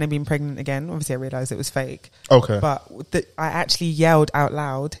Rihanna being pregnant again, obviously I realised it was fake. Okay. But I actually yelled out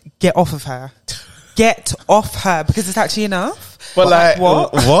loud, "Get off of her! Get off her!" Because it's actually enough. But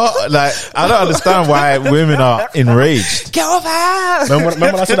what? Like, I don't understand why women are enraged. Get off her! Remember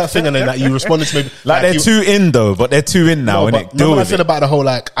when I said that thing and then you responded to me They're too in though, but they're too in now. Remember I said about the whole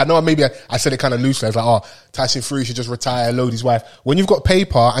I know maybe I said it kind of loosely. I was like, Tyson Fury should just retire, load his wife. When you've got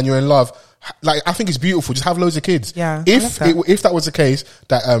paper and you're in love, I think it's beautiful. Just have loads of kids. Yeah. If that was the case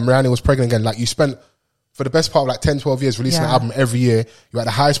that Rihanna was pregnant again, you spent for the best part of 10, 12 years releasing an album every year, you're at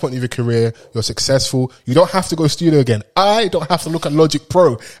the highest point of your career, you're successful, you don't have to go studio again. I don't have to look at Logic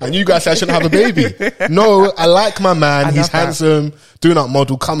Pro, and you guys say I shouldn't have a baby. No, I like my man, he's handsome, do not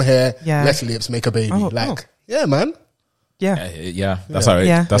model, come here, let's lips, make a baby. Yeah, man. Yeah, that's how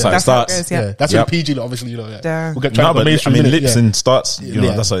it starts. That's when PG, obviously, we'll get Lipson starts,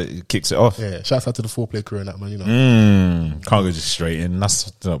 that's how it kicks it off. Yeah, shouts out to the foreplay crew and that, man, Can't go just straight in,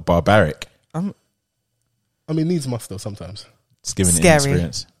 that's barbaric. I mean, needs must though sometimes. It's giving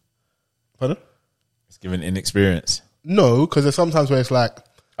inexperience. Pardon? It's giving inexperience. No, because there's sometimes where it's like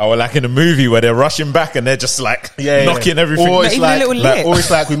in a movie where they're rushing back and they're just knocking everything. Or it's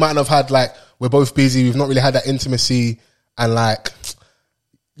like we might not have had we're both busy, we've not really had that intimacy and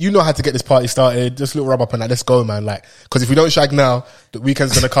you know how to get this party started, just a little rub up and let's go, man. Because if we don't shag now, the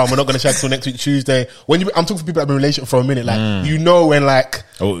weekend's gonna come. We're not gonna shag till next week Tuesday. I'm talking to people that have been in a relationship for a minute.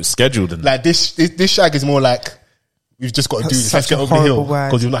 When it's scheduled and this shag is more we've just got to do this. Let's get over the hill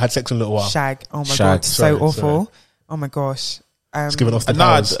because we've not had sex in a little while. Shag. Oh my god, so awful. Sorry. Oh my gosh. It's giving off the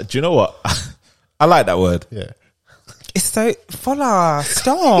powers. Do you know what? I like that word. Yeah. It's so fuller.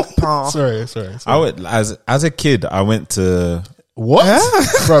 Stop. Sorry. I went as a kid. I went to.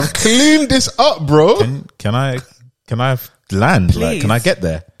 What? Bro, clean this up, bro. Can I land? Please. Can I get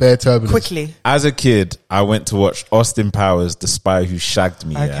there? Bare turbulence. Quickly. As a kid, I went to watch Austin Powers, The Spy Who Shagged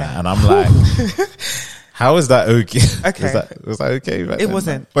Me. Okay. Yeah, and I'm like, how is that okay? Okay. Was that okay? It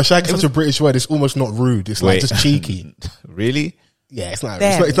wasn't. But shag is such a British word. It's almost not rude. It's just cheeky. Really? Yeah, it's not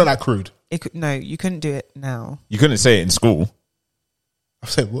that crude. No, you couldn't do it now. You couldn't say it in school. I've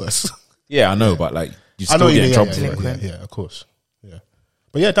said worse. Yeah, I know, but you still get in trouble for it. Yeah, of course. Yeah.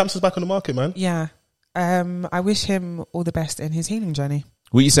 But yeah, Damson's back on the market, man. Yeah. I wish him all the best in his healing journey.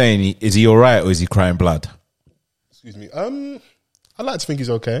 What are you saying? Is he all right or is he crying blood? Excuse me. I like to think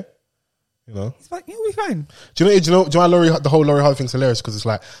he's okay. He'll be fine. Do you know the whole Laurie Harvey thing's hilarious because it's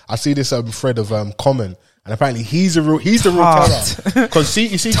I see this thread of Common and apparently he's the real terror because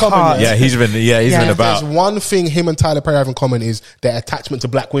you see Common. Yeah, he's been about. There's one thing him and Tyler Perry have in common is their attachment to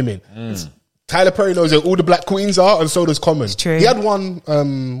black women. Tyler Perry knows where all the black queens are, and so does Common. It's true. He had one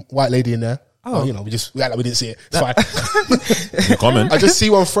white lady in there. Oh, we act like we didn't see it. It's fine. Common. I just see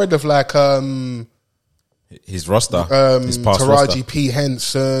one thread of his roster, his past Taraji roster. P.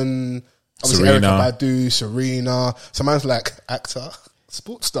 Henson, Serena. Erykah Badu, Serena. Some man's actor,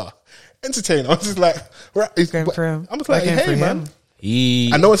 sports star, entertainer. I'm just going for him. I'm just hey man.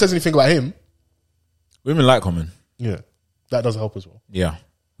 And no one says anything about him. Women like Common. Yeah, that does help as well. Yeah,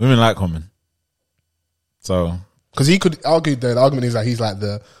 women like Common. So, because he could argue the argument is he's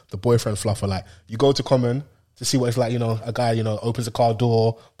the boyfriend fluffer. You go to Common to see what it's like. A guy opens a car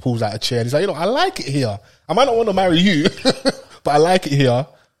door, pulls out a chair. And he's I like it here. I might not want to marry you, but I like it here.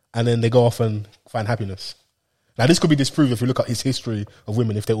 And then they go off and find happiness. Now, this could be disproved if we look at his history of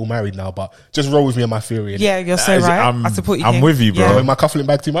women, if they're all married now, but just roll with me on my theory. Yeah, you're so right. I support you. I'm King. with you, bro. Yeah. Am I cuffling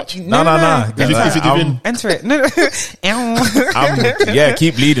back too much? No. Enter it. No.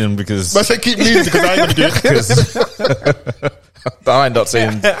 Keep leading because. I say keep leading because I ain't going to do it. I end up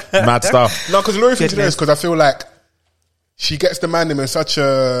saying mad stuff. No, because Laurie thinks today is because I feel she gets the man in such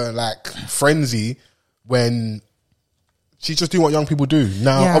a like frenzy when she's just doing what young people do.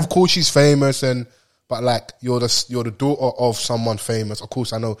 Now, of course, she's famous but like you're the daughter of someone famous. Of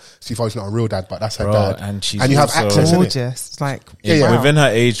course, I know Sifa's not a real dad, but that's her dad, and you have access. Gorgeous, like within her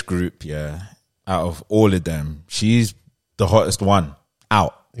age group. Yeah, out of all of them, she's the hottest one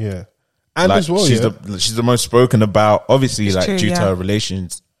out. Yeah, and like, as well, she's the most spoken about. Obviously, it's like true, due to her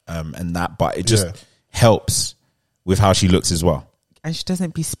relations and that, but it just helps with how she looks as well. And she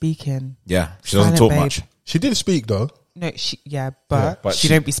doesn't be speaking. Yeah, she doesn't talk much. She did speak though. No, but she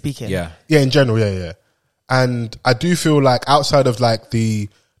don't be speaking. Yeah, in general, yeah. And I do feel like outside of like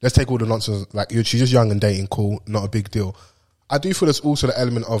let's take all the nonsense, like she's just young and dating, cool, not a big deal. I do feel there's also the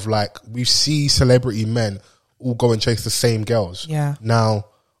element of like we see celebrity men all go and chase the same girls. Yeah. Now,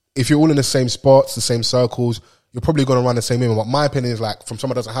 if you're all in the same spots, the same circles, you're probably going to run the same women. But my opinion is like, from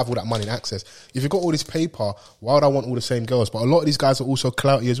someone who doesn't have all that money and access, if you've got all this paper, why would I want all the same girls? But a lot of these guys are also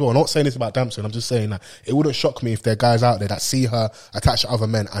clouty as well. I'm not saying this about Damson. I'm just saying that it wouldn't shock me if there are guys out there that see her attached to other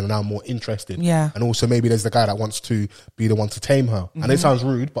men and are now more interested. Yeah. And also maybe there's the guy that wants to be the one to tame her. Mm-hmm. And it sounds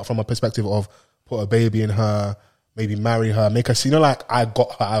rude, but from a perspective of put a baby in her, maybe marry her, make her see, like I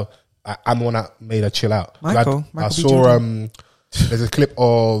got her. I'm the one that made her chill out. Michael I saw there's a clip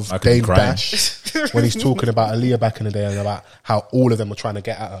of Dame Dash when he's talking about Aaliyah back in the day and about how all of them were trying to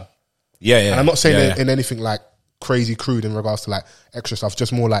get at her. Yeah. And I'm not saying in anything like crazy crude in regards to like extra stuff,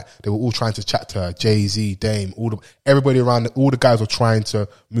 just more like they were all trying to chat to her. Jay-Z, Dame, everybody around, all the guys were trying to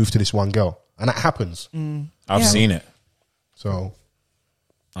move to this one girl. And that happens. I've seen it. So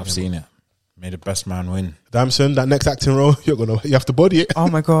I've seen it. May the best man win. Damson, that next acting role, you have to body it. Oh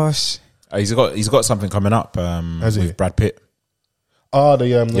my gosh. He's got something coming up with Brad Pitt. Oh, the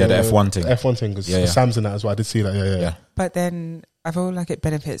F1 thing. F1 thing, because Sam's in that as well. I did see that. Yeah. But then I feel like it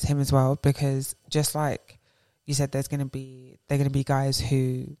benefits him as well, because just like you said, they're gonna be guys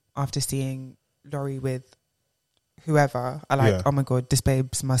who, after seeing Laurie with whoever, are like, oh my god, this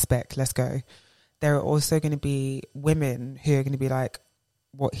babe's my spec. Let's go. There are also going to be women who are going to be like,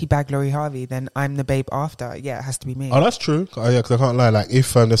 what, he bagged Laurie Harvey, then I'm the babe after. Yeah, it has to be me. Oh, that's true. Because I can't lie. Like,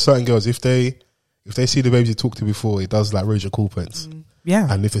 if there's certain girls, if they see the babes you talked to before, it does like raise your cool points.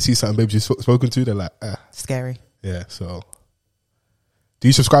 Yeah. And if they see certain babes you've spoken to, they're like, scary. Yeah. So, do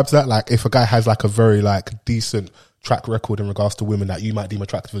you subscribe to that? Like, if a guy has like a very like decent track record in regards to women that you might deem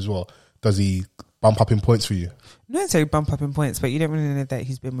attractive as well, does he bump up in points for you? Not necessarily bump up in points, but you don't really know that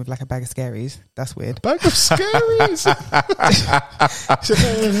he's been with like a bag of scaries. That's weird. Bag of scaries?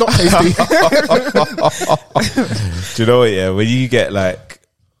 Not tasty. Do you know what? Yeah, when you get like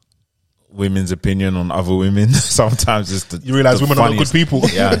women's opinion on other women, sometimes it's you realize women are not good people.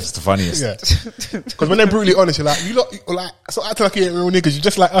 Yeah, it's the funniest. Because when they're brutally honest, you're like, you're like, so acting like you ain't real niggas. You're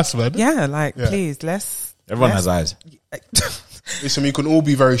just like us, man. Yeah, like please, Everyone has eyes. Listen, you can all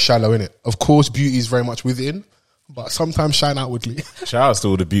be very shallow, innit? Of course, beauty is very much within, but sometimes shine outwardly. Shout out to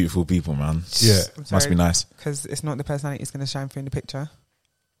all the beautiful people, man. Yeah, must be nice, because it's not the personality that's going to shine through in the picture.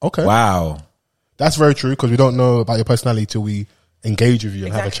 Okay, wow, that's very true. Because we don't know about your personality till we engage with you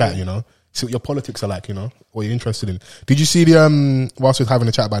and have a chat. You know, see what your politics are like. You know, what you're interested in. Did you see the whilst we were having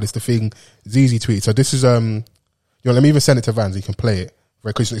a chat about this, the thing ZZ tweeted? So this is let me even send it to Vans. You can play it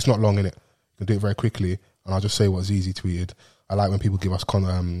because it's not long, innit? You can do it very quickly, and I'll just say what ZZ tweeted. I like when people give us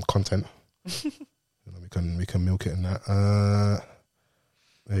content. We can milk it in that.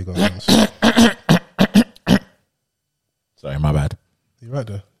 There you go. Sorry, my bad. You right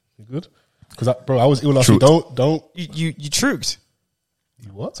there? You good? Because I was ill last week. Don't you trucked?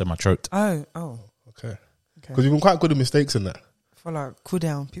 You what? Said my throat. Oh. Okay. Because you've been quite good at mistakes in that. For like cool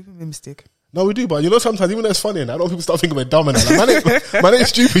down, people make mistake. No, we do, but sometimes even though it's funny, and I don't people start thinking we're dumb and that. Like, man ain't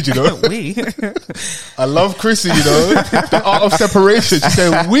stupid, We. I love Chrissy, the art of separation. She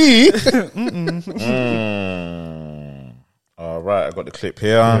said we. All right, I got the clip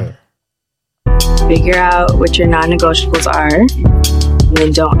here. Figure out what your non-negotiables are, and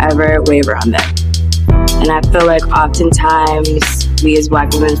then don't ever waver on them. And I feel like oftentimes we as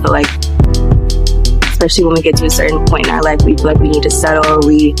Black women feel like, especially when we get to a certain point in our life, we feel like we need to settle, or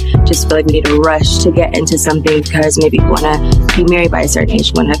we just feel like we need to rush to get into something because maybe we want to be married by a certain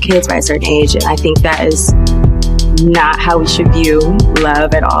age, we want to have kids by a certain age. And I think that is not how we should view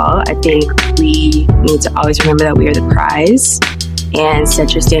love at all. I think we need to always remember that we are the prize and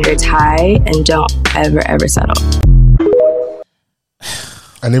set your standards high and don't ever settle.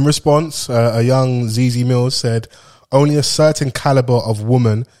 And in response, a young ZZ Mills said, only a certain caliber of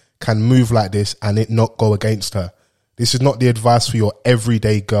woman can move like this and it not go against her. This is not the advice for your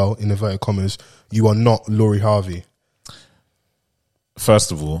everyday girl, in inverted commas. You are not Laurie Harvey.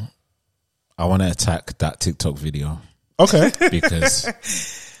 First of all, I want to attack that TikTok video. Okay. Because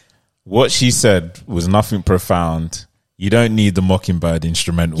what she said was nothing profound. You don't need the Mockingbird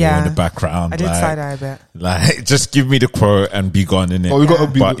instrumental in the background. I did side eye a bit. Like, just give me the quote and be gone, innit? Well, we got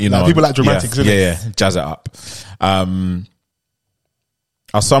to be, but, you know, people like dramatics, innit? Yeah, jazz it up. I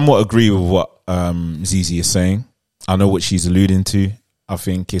somewhat agree with what Zizi is saying. I know what she's alluding to. I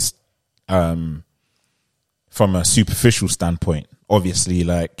think it's from a superficial standpoint. Obviously,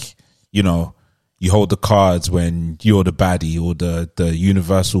 like, you know, you hold the cards when you're the baddie or the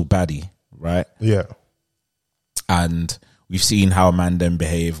universal baddie, right? Yeah. And we've seen how man them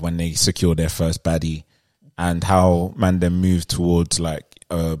behave when they secure their first baddie, and how man them move towards like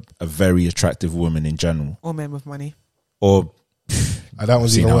a very attractive woman in general, or men with money, or that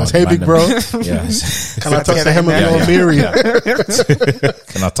was even worse. Hey, big bro. Yes. Can I touch the hem of your Miri?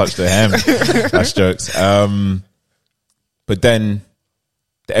 Can I touch the hem? That's jokes. But then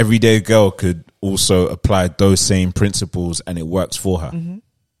the everyday girl could also apply those same principles, and it works for her. Mm-hmm.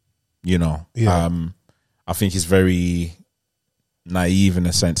 You know. Yeah. I think it's very naive in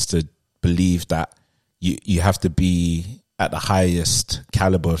a sense to believe that you have to be at the highest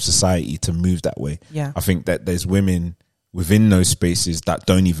caliber of society to move that way. Yeah. I think that there's women within those spaces that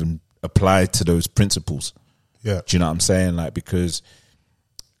don't even apply to those principles. Yeah. Do you know what I'm saying? Like, because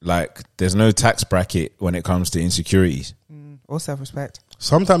like there's no tax bracket when it comes to insecurities. Or self-respect.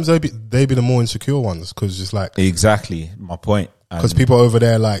 Sometimes they be the more insecure ones, because it's like, Exactly my point. because people over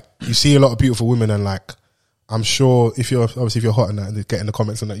there, like, you see a lot of beautiful women, and like, I'm sure if you're hot and that, and get in the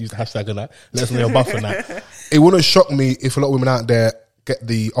comments and that, use the hashtag and that, let us know you're buff and that. It wouldn't shock me if a lot of women out there get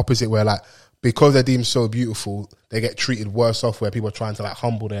the opposite, where like, because they're deemed so beautiful, they get treated worse off, where people are trying to like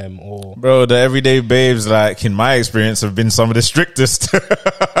humble them, or Bro, the everyday babes, like in my experience, have been some of the strictest.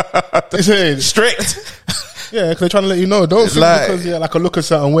 Strict. Yeah, because they're trying to let you know. Don't think like, because like I look a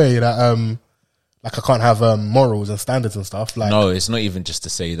certain way that like I can't have morals and standards and stuff. Like, no, it's not even just to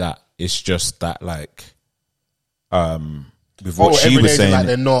say that. It's just that like with what she was saying, like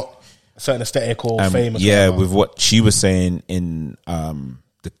they're not a certain aesthetic or famous. Yeah, with what she was saying in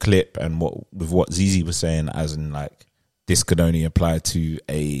the clip, and with what Zizi was saying, as in like this could only apply to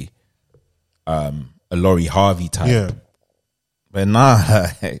a Laurie Harvey type. Yeah. But nah,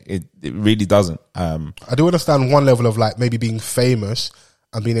 it really doesn't. I do understand one level of like maybe being famous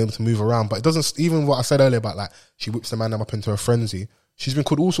and being able to move around, but it doesn't. Even what I said earlier about like she whips the man up into a frenzy. She's been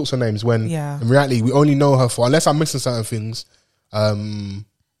called all sorts of names when in reality we only know her for, unless I'm missing certain things,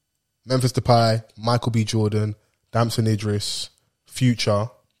 Memphis Depay, Michael B. Jordan, Damson Idris, Future,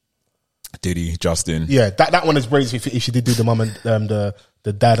 Diddy, Justin. Yeah, that one is crazy if she did do the mum and the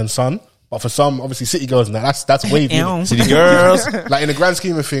dad and son. But for some, obviously, city girls and that's wavy. City girls. Like in the grand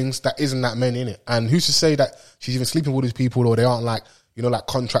scheme of things, that isn't that many in it. And who's to say that she's even sleeping with all these people, or they aren't like, you know, like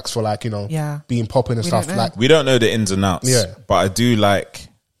contracts for like, you know, being popping and stuff. Like, we don't know the ins and outs. Yeah. But I do like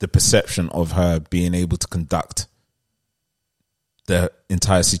the perception of her being able to conduct the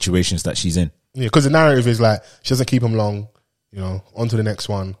entire situations that she's in. Yeah, because the narrative is like she doesn't keep them long, you know, on to the next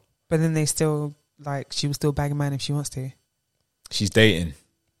one. But then they still, like, she will still bag a man if she wants to. She's dating.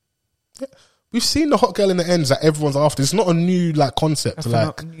 Yeah. We've seen the hot girl in the ends that everyone's after. It's not a new like concept.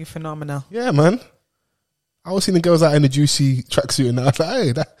 A new phenomena. Yeah, man. I was seeing the girls out in the juicy tracksuit and I was like,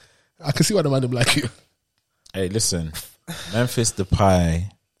 hey, I can see why the man didn't like you. Hey, listen, Memphis Depay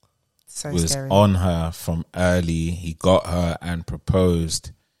was scary. On her from early. He got her and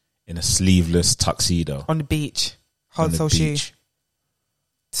proposed in a sleeveless tuxedo on the beach. Hot sole shoe.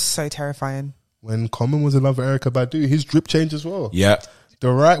 So terrifying. When Common was in love with Erykah Badu, his drip changed as well. Yeah.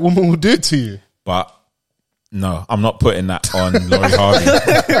 The right woman will do it to you. But no, I'm not putting that on Laurie Harvey.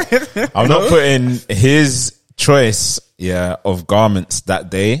 I'm not putting his choice, of garments that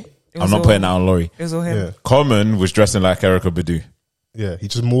day. I'm not putting that on Laurie. It was all him. Yeah. Common was dressing like Erykah Badu. Yeah, he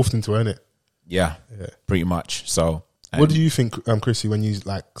just morphed into her, innit? Yeah, pretty much. So, what do you think, Chrissy, when you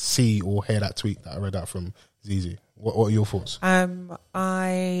like see or hear that tweet that I read out from Zizi? What are your thoughts?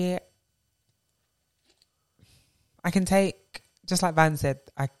 I can take, just like Van said,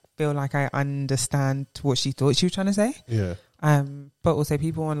 I feel like I understand what she thought she was trying to say. Yeah. But also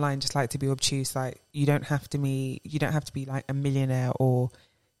people online just like to be obtuse. Like you don't have to be like a millionaire or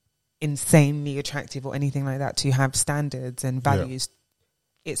insanely attractive or anything like that to have standards and values.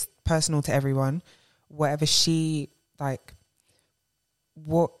 Yeah. It's personal to everyone. Whatever she like,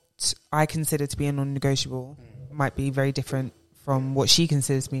 what I consider to be a non-negotiable might be very different from what she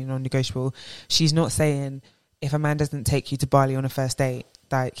considers to be non-negotiable. She's not saying if a man doesn't take you to Bali on a first date,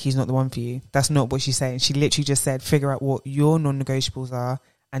 like he's not the one for you. That's not what she's saying. She literally just said, figure out what your non-negotiables are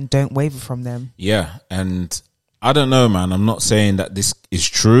and don't waver from them. Yeah. And I don't know, man. I'm not saying that this is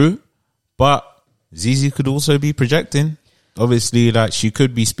true, but Zizi could also be projecting. Obviously, like, she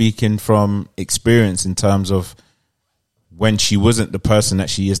could be speaking from experience in terms of when she wasn't the person that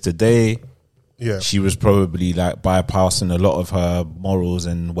she is today. Yeah. She was probably like bypassing a lot of her morals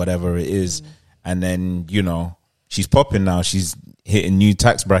and whatever it is. And then, you know, she's popping now. She's hitting new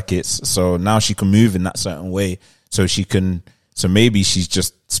tax brackets. So now she can move in that certain way. So maybe she's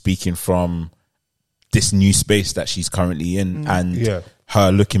just speaking from this new space that she's currently in, and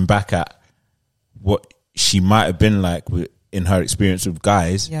her looking back at what she might have been like in her experience with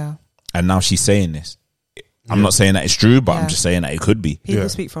guys. Yeah. And now she's saying this. I'm not saying that it's true, but I'm just saying that it could be. People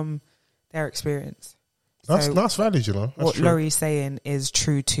speak from their experience. That's valid, you know. What Laurie's saying is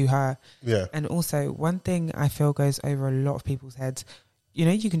true to her. Yeah. And also, one thing I feel goes over a lot of people's heads, you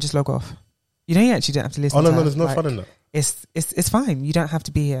know, you can just log off. You know, you actually don't have to listen to no, there's no fun in that. It's fine. You don't have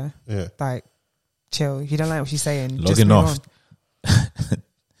to be here. Yeah. Like, chill. If you don't like what she's saying, Logging just move off. on.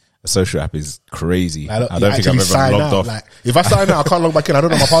 A social app is crazy. I don't think I've ever logged off. Like, if I sign out, I can't log back in. I don't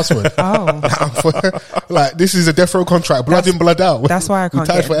know my password. Like, this is a death row contract. Blood in, blood out. That's why I can't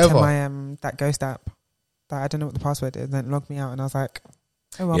get forever. into my that Ghost app. Like, I don't know what the password is. Then it logged me out, and I was like,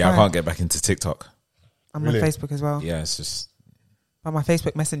 oh, well, I can't get back into TikTok. I'm on Facebook as well. Yeah, it's just... But my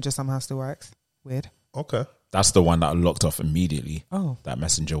Facebook Messenger somehow still works. Weird. Okay. That's the one that I locked off immediately. Oh. That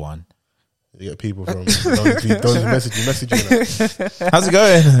Messenger one. You get people from don't message you. How's it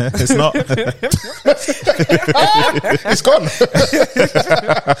going? It's not. It's gone. I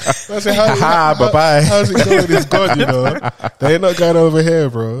say, bye-bye. How's it going? It's gone, you know. They ain't not going over here,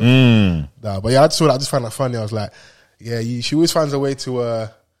 bro. Nah, but yeah, I just found that funny. I was like, yeah, she always finds a way to,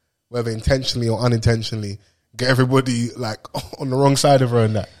 whether intentionally or unintentionally, get everybody like on the wrong side of her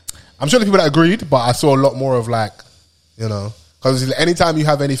and that. I'm sure the people that agreed, but I saw a lot more of like, you know, because anytime you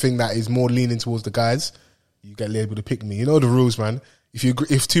have anything that is more leaning towards the guys, you get labeled to pick me. You know the rules, man.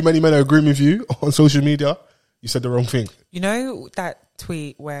 If too many men are agreeing with you on social media, you said the wrong thing. You know that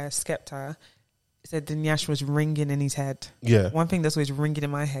tweet where Skepta said the Nyash was ringing in his head? Yeah. One thing that's always ringing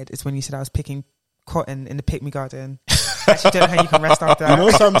in my head is when you said I was picking cotton in the Pick Me Garden. I actually don't know how you can rest after that. You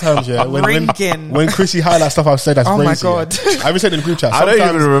know, sometimes, yeah, when Chrissy highlights stuff I've said, that's crazy. Oh my God. Yeah. I haven't said in the group chat. I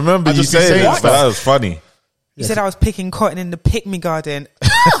don't even remember you saying that, but that was funny. You said I was picking cotton in the Pick Me Garden. You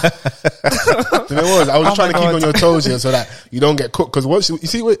know what? I was just trying to keep on your toes here so that you don't get cooked. Because you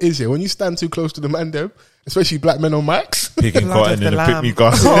see what it is here? When you stand too close to the man, them, especially black men on mics, picking cotton in a Pick Me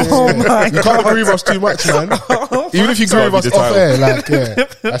Garden. Oh my you can't agree with us too much, man. Even if you agree with us off air, like, yeah,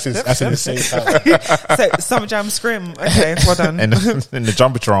 that's in the same time. So, Summer Jam Scrim. Okay, well done. In the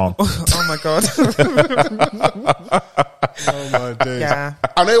Jumbotron. Oh my God. Oh my days. Yeah.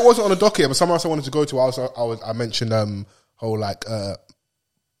 I know it wasn't on the docket, but somewhere else I wanted to go to. I mentioned whole like black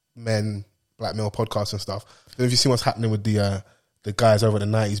male podcasts and stuff. Then if you see what's happening with the guys over at the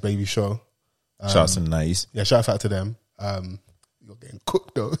 90s Baby Show. Shout out to the 90s. Yeah, shout out to them. You're getting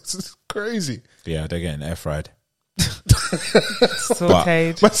cooked though. This is crazy. Yeah, they're getting air fried.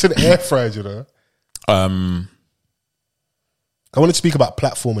 Sauteed. That's an air fried, you know. I wanted to speak about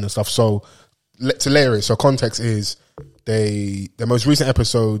platforming and stuff. So to layer it, so context is their most recent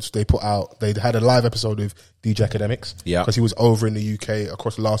episodes they put out. They had a live episode with DJ Academics, because he was over in the UK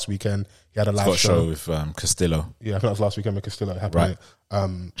across last weekend. He had a live show with Castillo. Yeah, I think that was last weekend with Castillo. It happened,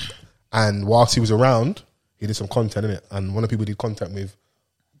 right? And whilst he was around, he did some content in it. And one of the people he did content with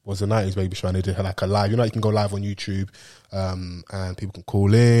was the 90s Baby Show, and they did like a live. You know, you can go live on YouTube, and people can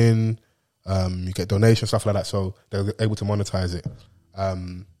call in. You get donations, stuff like that. So they're able to monetize it.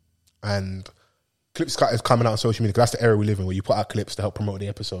 And clips is coming out on social media, because that's the era we live in, where you put out clips to help promote the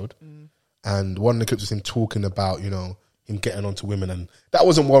episode. And one of the clips was him talking about, you know, him getting onto women, and that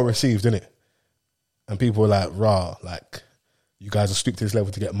wasn't well received, innit? And people were like, rah, like, you guys are stooped to this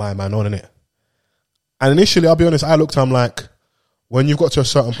level to get my man on, innit? And initially, I'll be honest, I looked, I'm like, when you've got to a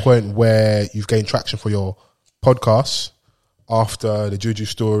certain point where you've gained traction for your podcasts, after the Juju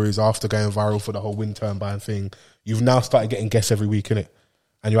stories, after going viral for the whole wind turbine thing, you've now started getting guests every week, innit?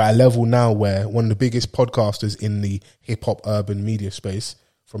 And you're at a level now where one of the biggest podcasters in the hip-hop urban media space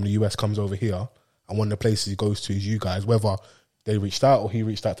from the US comes over here, and one of the places he goes to is you guys. Whether they reached out or he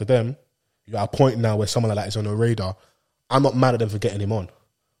reached out to them, you're at a point now where someone like that is on the radar. I'm not mad at them for getting him on,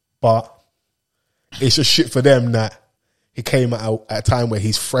 but it's just shit for them that he came out at a time where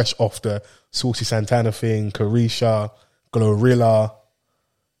he's fresh off the Saucy Santana thing, Carisha, Glorilla.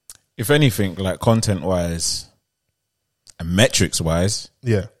 If anything, like content-wise and metrics-wise,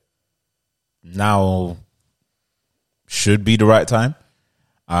 yeah, now should be the right time.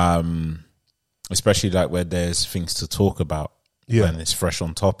 Especially like where there's things to talk about, and it's fresh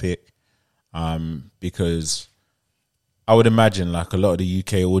on topic. Because I would imagine like a lot of the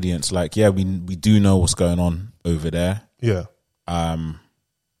UK audience, like, yeah, we do know what's going on over there. Yeah.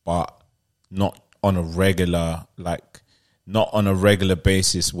 But not on a regular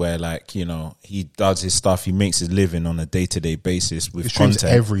basis where, like, you know, he does his stuff, he makes his living on a day-to-day basis with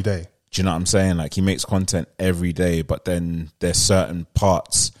content every day. Do you know what I'm saying? Like, he makes content every day, but then there's certain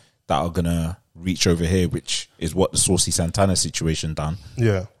parts that are gonna reach over here, which is what the Saucy Santana situation done.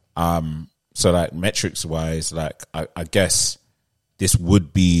 Yeah. So like metrics wise, like I guess this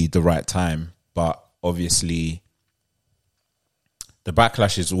would be the right time, but obviously the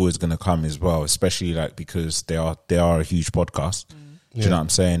backlash is always going to come as well, especially like because they are a huge podcast. Do you know what I'm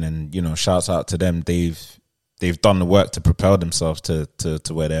saying? And, you know, shouts out to them. They've done the work to propel themselves to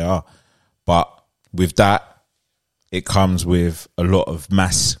where they are. But with that, it comes with a lot of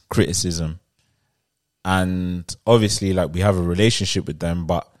mass criticism. And obviously, like, we have a relationship with them,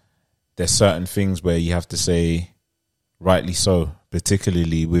 but there's certain things where you have to say, rightly so,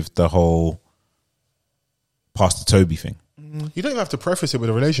 particularly with the whole Pastor Toby thing. You don't even have to preface it with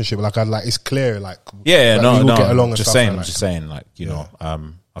a relationship. Like, it's clear. Like, yeah, like no, get along. just saying, like, you know,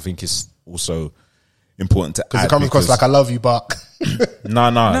 I think it's also important to add it comes across like I love you, but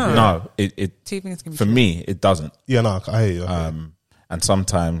no. It Two things can be for true. me, it doesn't. Yeah, no, I hear you. And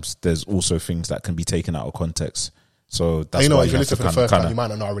sometimes there's also things that can be taken out of context. So that's you know, why if you have listen to for the first time, you might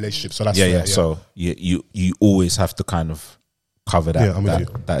not know our relationship. So that's fair, yeah. So you always have to kind of cover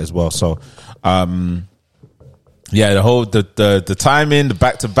that as well. So yeah, the whole the timing, the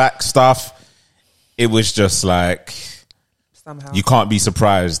back to back stuff, it was just like Somehow. you can't be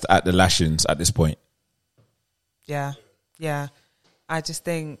surprised at the lashings at this point. Yeah. I just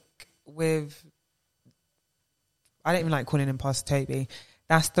think I don't even like calling him Pastor Toby.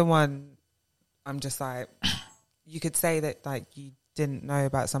 That's the one I'm just like, you could say that like you didn't know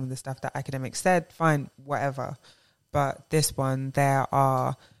about some of the stuff that academics said, fine, whatever. But this one, there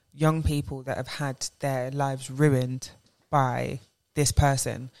are young people that have had their lives ruined by this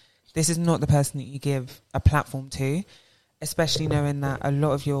person. This is not the person that you give a platform to, especially knowing that a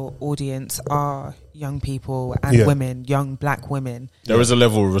lot of your audience are young people and women, young black women. There is a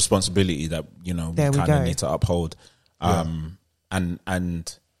level of responsibility that, you know, we kind of need to uphold.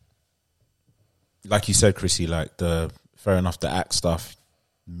 And like you said, Chrissy, like fair enough, the act stuff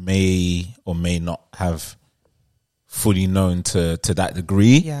may or may not have fully known to that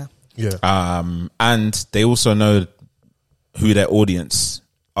degree. Yeah. And they also know who their audience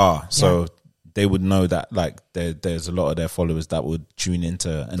are. So they would know that like there's a lot of their followers that would tune into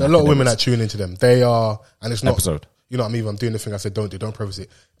a lot of women that tune into them. They are, and it's not episode. You know what I mean? I'm doing the thing I said don't preface it.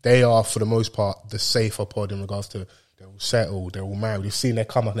 They are, for the most part, the safer pod in regards to they're all settled, they're all married. You've seen their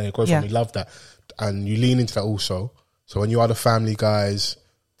come up and their growth, and we love that. And you lean into that also. So when you are the family guys,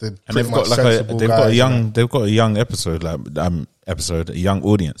 they've got a young episode, a young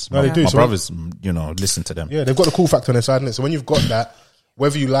audience. No, they do. My so brothers, you know, listen to them. Yeah, they've got the cool factor on their side, innit? So when you've got that,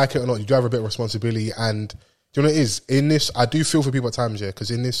 whether you like it or not, you do have a bit of responsibility. And do you know what it is? In this, I do feel for people at times,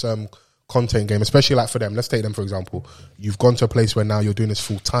 because in this content game, especially like for them, let's take them for example, you've gone to a place where now you're doing this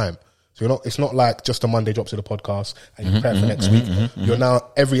full time. So it's not like just a Monday drops of the podcast and you prepare for next week. You're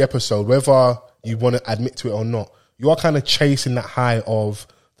now every episode, whether you want to admit to it or not, you are kind of chasing that high of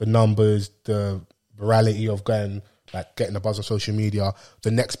the numbers, the virality of getting the buzz on social media,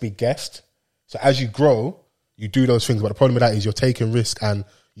 the next big guest. So as you grow, you do those things. But the problem with that is you're taking risk and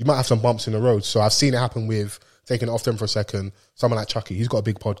you might have some bumps in the road. So I've seen it happen with, taking it off them for a second, someone like Chucky, he's got a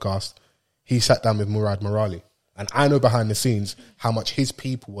big podcast. He sat down with Murad Morali. And I know behind the scenes how much his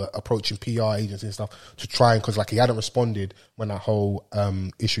people were approaching PR agents and stuff to try and, because like he hadn't responded when that whole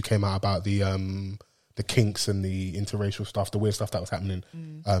issue came out about the kinks and the interracial stuff, the weird stuff that was happening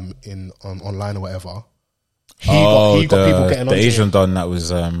online or whatever. He got people getting on the Asian don that was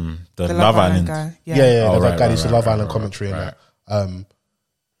the Love Island guy. The guy used to Love Island commentary and that.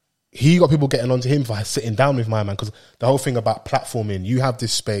 He got people getting onto him for sitting down with my man, because the whole thing about platforming, you have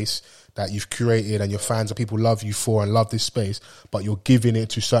this space that you've curated and your fans and people love you for and love this space, but you're giving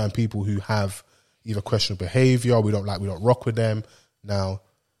it to certain people who have either questionable behavior, we don't rock with them. Now,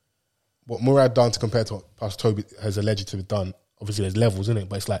 what Murad done to compare to what Pastor Toby has alleged to have done, obviously there's levels in it,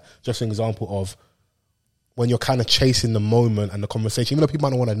 but it's like just an example of when you're kind of chasing the moment and the conversation, even though people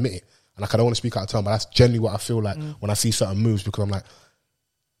might not want to admit it, and like I don't want to speak out of turn, but that's generally what I feel like when I see certain moves, because I'm like,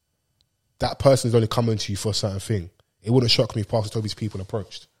 that person is only coming to you for a certain thing. It wouldn't shock me if Pastor Toby's people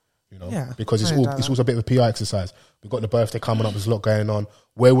approached. You know, because it's all a bit of a PR exercise. We've got the birthday coming up, there's a lot going on.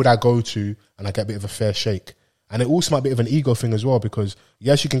 Where would I go to and I get a bit of a fair shake? And it also might be a bit of an ego thing as well, because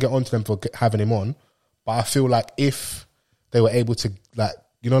yes, you can get onto them for having him on, but I feel like if they were able to, like,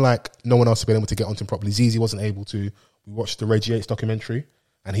 you know, like no one else has been able to get onto him properly. Zizi wasn't able to, we watched the Reggie Yates documentary,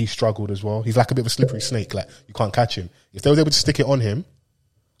 and he struggled as well. He's like a bit of a slippery snake. Like, you can't catch him. If they was able to stick it on him,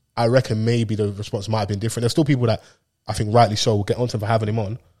 I reckon maybe the response might have been different. There's still people that I think rightly so will get onto him for having him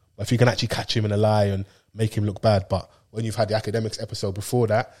on. But if you can actually catch him in a lie and make him look bad, but when you've had the academics episode before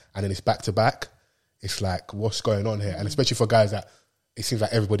that and then it's back to back, it's like, what's going on here? And especially for guys that it seems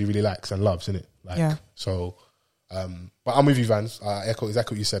like everybody really likes and loves, innit? Like, yeah. So, but I'm with you, Vans. I echo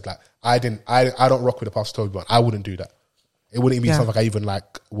exactly what you said. Like, I don't rock with the Pastor Toby one. I wouldn't do that. It wouldn't even be something I even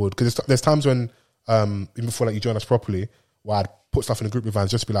like would. Because there's times when, even before like you join us properly, where I'd put stuff in the group with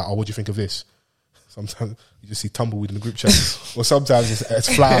Vans just to be like, oh, what do you think of this? Sometimes you just see tumbleweed in the group chat. Or sometimes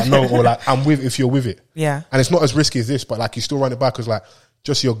it's flat out no, or like, I'm with if you're with it. Yeah. And it's not as risky as this, but like you still run it back because like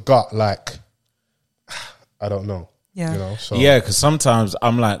just your gut, like, I don't know. Yeah. You know, so. Yeah, because sometimes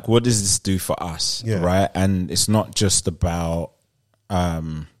I'm like, what does this do for us? Yeah. Right? And it's not just about,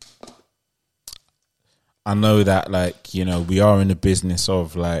 I know that like, you know, we are in the business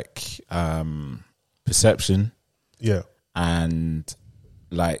of like perception. Yeah. And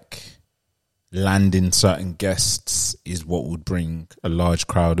like landing certain guests is what would bring a large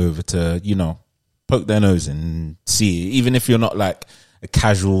crowd over to, you know, poke their nose in and see it. Even if you're not like a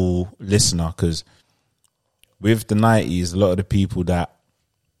casual listener, because with the 90s, a lot of the people that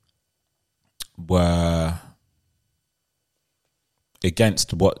were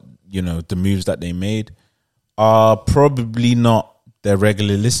against what, you know, the moves that they made are probably not their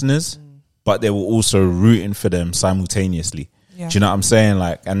regular listeners, but they were also rooting for them simultaneously. Yeah. Do you know what I'm saying?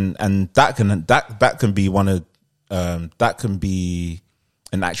 Like, and that can be one of, that can be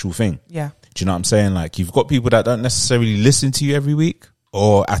an actual thing. Yeah. Do you know what I'm saying? Like, you've got people that don't necessarily listen to you every week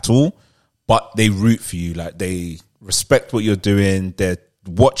or at all, but they root for you. Like, they respect what you're doing. They're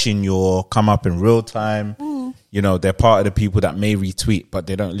watching your come up in real time. You know, they're part of the people that may retweet, but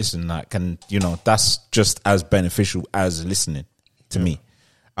they don't listen. Like, and you know, that's just as beneficial as listening to me.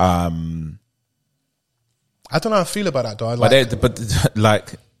 I don't know how I feel about that though. But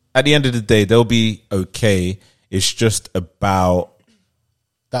like at the end of the day, they'll be okay. It's just about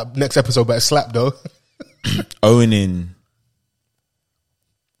that next episode better slap though. owning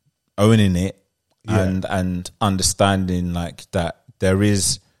it and understanding like that there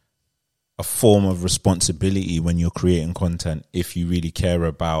is a form of responsibility when you're creating content if you really care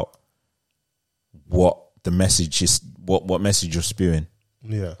about what the message is, what message you're spewing.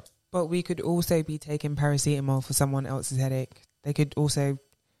 Yeah. But we could also be taking paracetamol for someone else's headache. They could also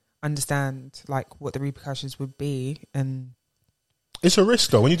understand like what the repercussions would be, and it's a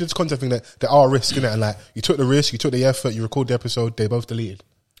risk though. When you do this content thing, there are risks in it, and like you took the risk, you took the effort, you record the episode, they both deleted.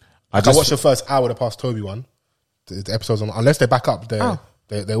 I watched the first hour of the past Toby one. The episodes on, unless they back up, they're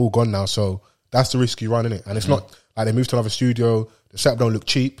all gone now. So that's the risk you run in it, and it's not like they moved to another studio. The setup don't look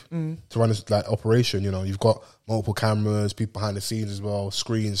cheap to run this like operation. You know, you've got multiple cameras, people behind the scenes as well,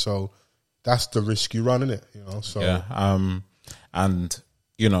 screens. So that's the risk you run in it. You know, so yeah. And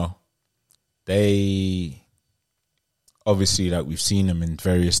you know, they obviously like we've seen them in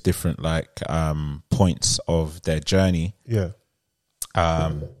various different like points of their journey. Yeah.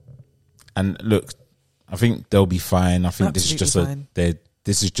 And look, I think they'll be fine. I think Absolutely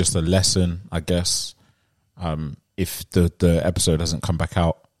this is just a lesson, I guess. If the episode doesn't come back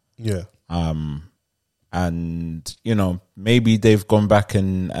out. Yeah. And you know, maybe they've gone back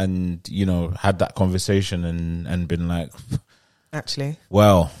and you know, had that conversation and been like, actually,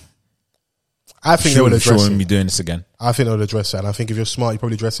 well, I think they will address shouldn't it. be doing this again. I think they'll address it, and I think if you're smart, you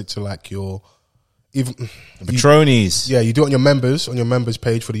probably address it to like your even patronies. Yeah, you do it on your members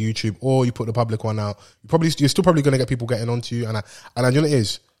page for the YouTube, or you put the public one out. You're still probably going to get people getting onto you, and you know what it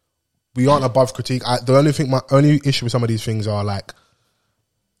is. We aren't above critique. My only issue with some of these things are like,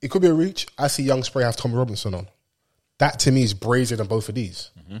 it could be a reach. I see Young Spray have Tommy Robinson on. That to me is brazier than both of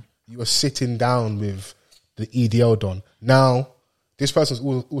these. Mm-hmm. You are sitting down with the EDL Don. Now, this person's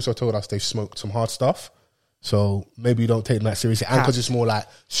also told us they've smoked some hard stuff. So maybe you don't take them that seriously. And because it's more like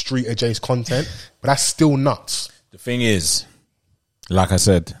street adjacent content. But that's still nuts. The thing is, like I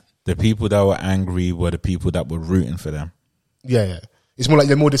said, the people that were angry were the people that were rooting for them. Yeah. It's more like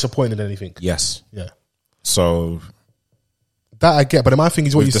they're more disappointed than anything. Yes. Yeah. So that I get, but my thing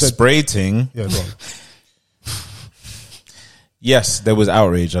is what you said. The spray thing. Yeah, go on. Yes, there was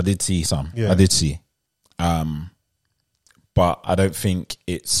outrage. I did see some. Yeah. I did see. But I don't think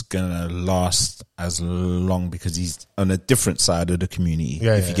it's gonna last as long because he's on a different side of the community.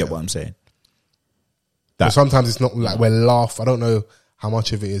 If you get what I'm saying. But sometimes it's not like we're I don't know how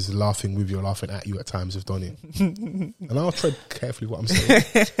much of it is laughing with you or laughing at you at times with Donnie. And I'll tread carefully what I'm saying.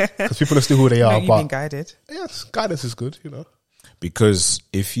 Because people are still who they are. You've been guided. Yes, guidance is good, you know. Because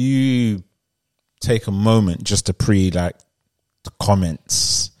if you take a moment just to the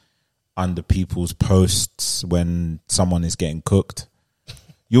comments under people's posts when someone is getting cooked,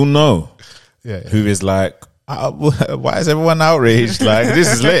 you'll know who is like, why is everyone outraged? Like,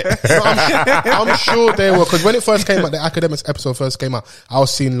 this is lit. I'm sure they were, because when it first came out, the academics episode first came out, I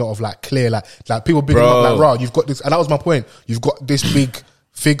was seeing a lot of like clear, like people being like, "Rah, you've got this," and that was my point. You've got this big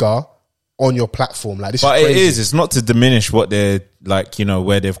figure on your platform, like this. But is crazy. It's not to diminish what they're like, you know,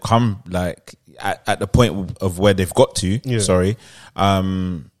 where they've come, like at the point of where they've got to. Yeah. Sorry,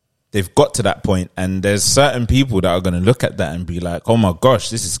 they've got to that point, and there's certain people that are going to look at that and be like, oh my gosh,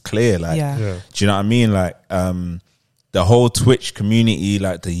 this is clear. Like, do you know what I mean? Like, the whole Twitch community,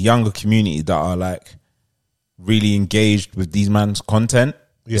 like the younger community that are like really engaged with these man's content,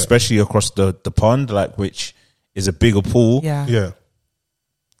 especially across the pond, like, which is a bigger pool. Yeah.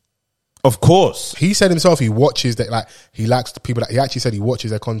 Of course. He said himself he watches that, like, he likes the people that, he actually said he watches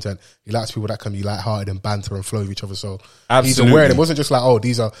their content. He likes people that can be lighthearted and banter and flow with each other. So he's aware. It wasn't just like, oh,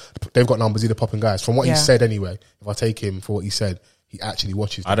 they've got numbers, these are popping guys. From what he said anyway, if I take him for what he said, he actually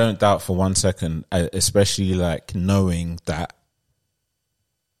watches them. I don't doubt for 1 second, especially like knowing that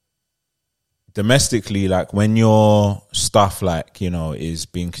domestically, like when your stuff, like, you know, is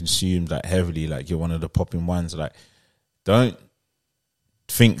being consumed like heavily, like you're one of the popping ones, like, don't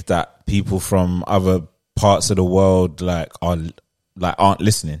think that people from other parts of the world like aren't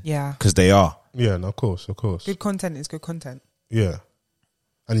listening. Yeah, because they are. Yeah, no, of course. Good content is good content. Yeah,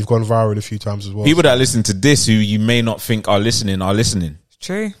 and you've gone viral a few times as well. People that listen to this who you may not think are listening are listening. It's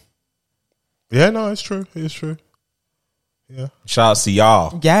true. Yeah, no, it's true. It's true. Yeah. Shout out to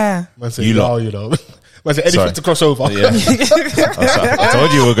y'all. Yeah. Man said y'all, you know. Man said anything to cross over. Yeah. I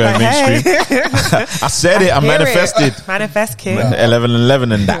told you we were going mainstream. I said it. I manifested. Manifest, kid.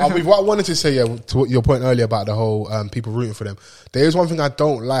 11 and that. What I wanted to say, to your point earlier about the whole people rooting for them. There is one thing I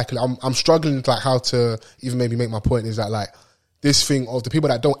don't like. I'm struggling like how to even maybe make my point is that like this thing of the people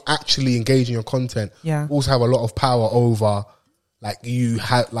that don't actually engage in your content also have a lot of power over like you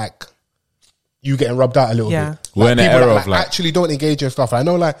getting rubbed out a little bit. We're in an era of like actually don't engage in stuff. I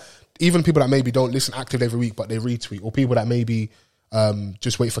know like even people that maybe don't listen actively every week but they retweet, or people that maybe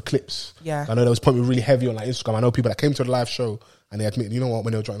just wait for clips. Yeah. I know there was probably really heavy on like Instagram. I know people that came to the live show and they admit, you know what,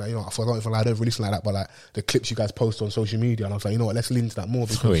 when they were trying, like, you know, I forgot if I don't really listen like that, but like the clips you guys post on social media, and I was like, you know what, let's lean into that more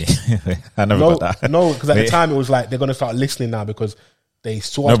because I never got that. No, because at the time it was like they're gonna start listening now because they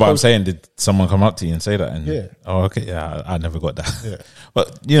saw. No, but I'm saying, did someone come up to you and say that? And yeah. Oh, okay. Yeah, I never got that. Yeah.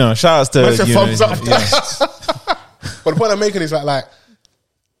 But you know, shout outs to thumbs up. But the point I'm making is like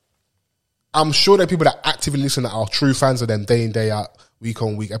I'm sure there are people that actively listen that are true fans of them day in, day out, week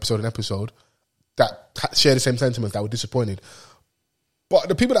on week, episode on episode, that share the same sentiments that were disappointed. But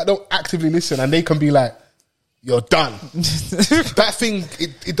the people that don't actively listen and they can be like, you're done. That thing,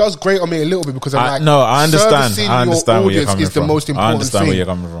 it does grate on me a little bit because I'm like, no, I understand. I understand where you're coming is the from. most important I understand thing. where you're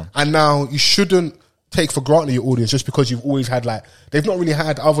coming from. And now you shouldn't take for granted your audience just because you've always had like, they've not really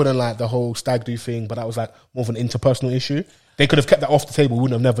had other than like the whole stag do thing, but that was like more of an interpersonal issue. They could have kept that off the table. We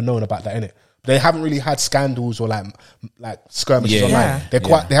wouldn't have never known about that, innit? They haven't really had scandals or like skirmishes online.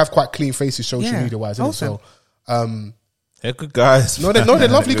 They have quite clean faces social media wise, innit? Awesome. So, they're good guys. No, they're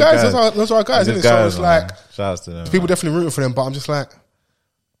lovely guys. Those are our guys, isn't it? So it's like, shout out to them. People definitely rooting for them, but I'm just like,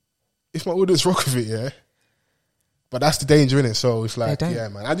 if my audience rock with it, yeah. But that's the danger, innit? So it's like, yeah,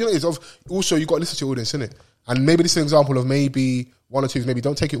 man. And you know, it's also you got to listen to your audience, innit? And maybe this is an example of maybe one or two. Maybe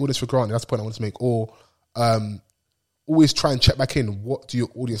don't take your audience for granted. That's the point I want to make. Or always try and check back in. What do your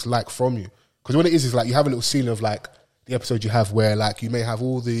audience like from you? Because what it is like you have a little ceiling of like the episode you have where like you may have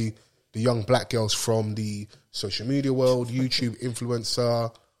all the young black girls from the social media world, YouTube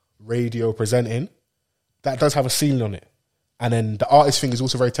influencer, radio presenting. That does have a ceiling on it. And then the artist thing is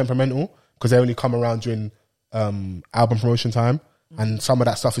also very temperamental because they only come around during album promotion time. And some of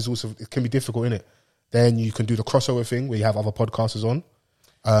that stuff is also, it can be difficult, innit? Then you can do the crossover thing where you have other podcasters on.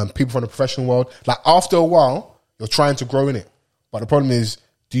 People from the professional world. Like after a while, you're trying to grow in it. But the problem is,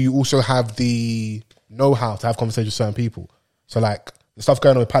 do you also have the know-how to have conversations with certain people? So like the stuff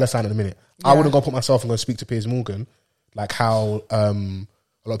going on with Palestine in a minute. Yeah. I wouldn't go put myself and go speak to Piers Morgan, like how a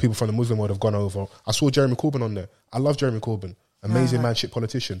lot of people from the Muslim world have gone over. I saw Jeremy Corbyn on there. I love Jeremy Corbyn. Amazing man, shit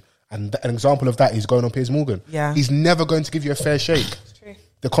politician. And an example of that is going on Piers Morgan. Yeah. He's never going to give you a fair shake. It's true.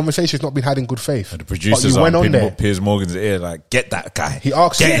 The conversation's not been had in good faith. And the producers went on there. Piers Morgan's ear, like, get that guy. He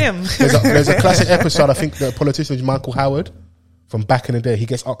asked him. There's a classic episode, I think the politician is Michael Howard from back in the day. He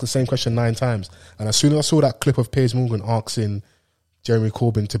gets asked the same question 9 times. And as soon as I saw that clip of Piers Morgan asking Jeremy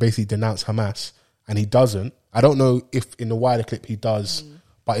Corbyn to basically denounce Hamas, and he doesn't, I don't know if in the wider clip he does,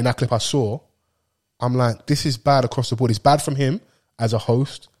 but in that clip I saw, I'm like, this is bad across the board. It's bad from him as a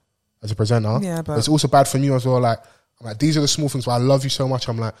host, as a presenter. Yeah, but it's also bad for you as well. Like, I'm like, these are the small things where I love you so much.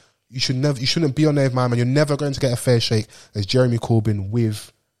 I'm like, you shouldn't be on there, man. You're never going to get a fair shake as Jeremy Corbyn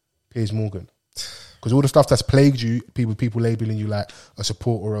with Piers Morgan. Because all the stuff that's plagued you, people labeling you like a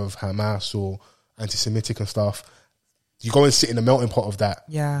supporter of Hamas or anti-Semitic and stuff, you go and sit in the melting pot of that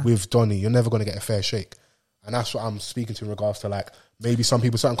with Donny. You're never going to get a fair shake. And that's what I'm speaking to in regards to, like, maybe some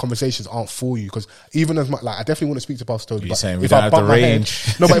people, certain conversations aren't for you. Because even as much, like, I definitely want to speak to Pastor Toby. You're saying we don't have the range.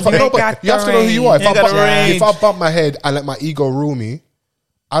 Head, no, but you have to know who you are. If I bump my head and let my ego rule me,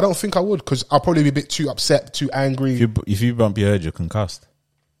 I don't think I would, because I'll probably be a bit too upset, too angry. If you bump your head, you're concussed.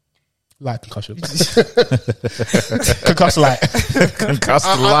 Like concussion. Concussed light. Concussed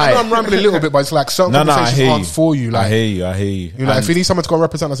I light. know I'm rambling a little bit, but it's like certain conversations aren't for you. Like, I hear you. You know, if you need someone to go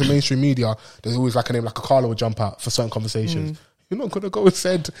represent us in mainstream media, there's always like a name like a Carla will jump out for certain conversations. You're not going to go and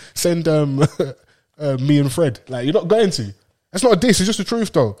send me and Fred. Like, you're not going to. That's not a diss. It's just the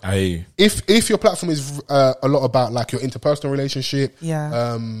truth, though. I hear you. If your platform is a lot about like your interpersonal relationship,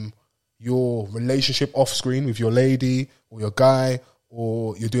 your relationship off screen with your lady or your guy,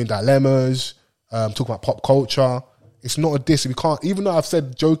 or you're doing dilemmas, talking about pop culture, it's not a diss. We can't, even though I've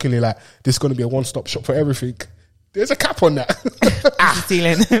said jokingly like this is going to be a one-stop shop for everything, there's a cap on that.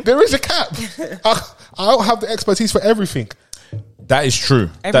 There is a cap. I don't have the expertise for everything. That is true.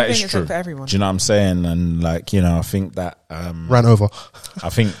 Everything that is true for everyone. Do you know what I'm saying? And like, you know, I think that ran over. I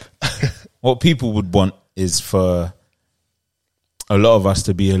think what people would want is for a lot of us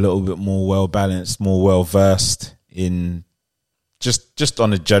to be a little bit more well balanced, more well versed in just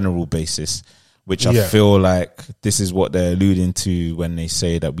on a general basis, which I feel like this is what they're alluding to when they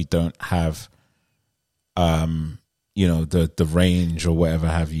say that we don't have you know, the range or whatever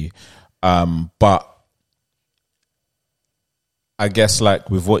have you. But I guess like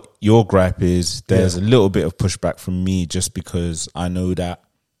with what your gripe is, there's a little bit of pushback from me, just because I know that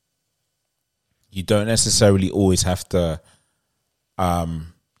you don't necessarily always have to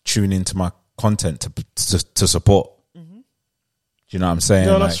tune into my content to support. Do you know what I'm saying?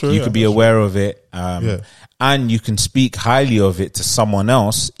 No, like, true, you could be aware of it, and you can speak highly of it to someone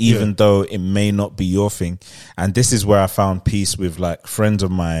else, even though it may not be your thing. And this is where I found peace with like friends of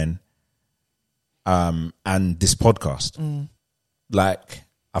mine, and this podcast. Like,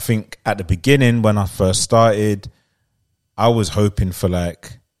 I think at the beginning when I first started, I was hoping for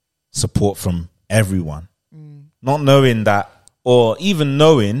like support from everyone, not knowing that, or even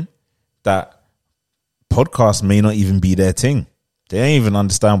knowing that podcasts may not even be their thing. They don't even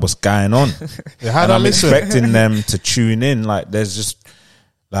understand what's going on. And I'm expecting them to tune in. Like, there's just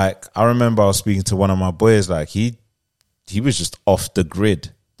like, I remember I was speaking to one of my boys, like he was just off the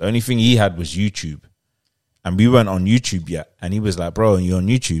grid. The only thing he had was YouTube. And we weren't on YouTube yet. And he was like, bro, you're on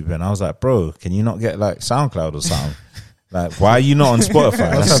YouTube. And I was like, bro, can you not get like SoundCloud or something? Like, why are you not on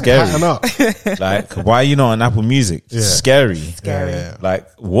Spotify? That's scary. Like, why are you not on Apple Music? It's scary. Like,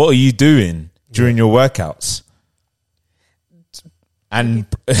 what are you doing during your workouts? And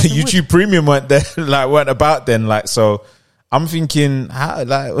YouTube Premium weren't about then. Like, so I'm thinking, how,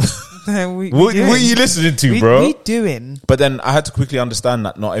 like, what are you listening to, bro? We doing. But then I had to quickly understand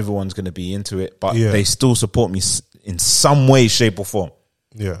that not everyone's going to be into it, but they still support me in some way, shape, or form.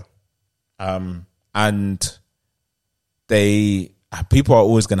 Yeah. And people are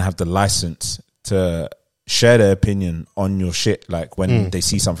always going to have the license to share their opinion on your shit, like when they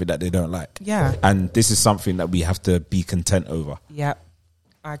see something that they don't like. Yeah. And this is something that we have to be content over. Yeah.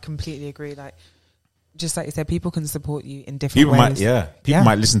 I completely agree. Like, just like you said, people can support you in different ways. People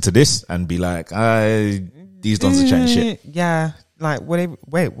might listen to this and be like, these dons are chatting shit. Yeah. Like, wait,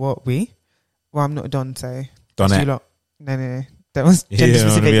 what? Well, I'm not a don, so. Donette. No. That was gender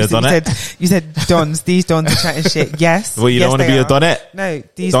specific. You said dons. These dons are chatting shit. Yes. Well, you don't want to be a donette? No.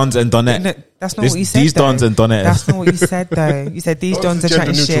 These dons and donette. No, that's not what you said. These dons and donette. That's not what you said, though. You said these dons are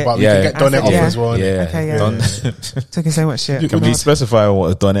chatting shit. But we can get donette off as well. Yeah. Okay, yeah. Talking so much shit. Can we specify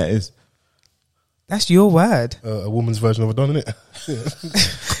what a donette is? That's your word. A woman's version of a don, innit?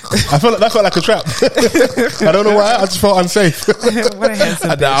 I felt like that felt like a trap. I don't know why. I just felt unsafe.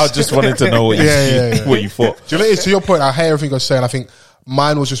 I just wanted to know what you thought. Do you know what it is? To your point, I hear everything you're saying. I think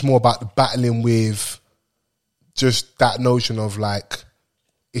mine was just more about battling with just that notion of like,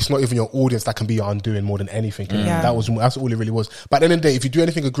 it's not even your audience that can be your undoing more than anything. Yeah. That's all it really was. But at the end of the day, if you do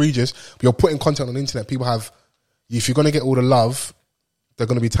anything egregious, you're putting content on the internet, people have, if you're going to get all the love, there are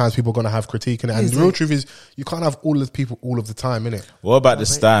going to be times people are going to have critique in it. And the real truth is, you can't have all of the people all of the time, innit? What about the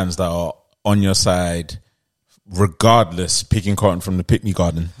stands that are on your side regardless, picking cotton from the pick-me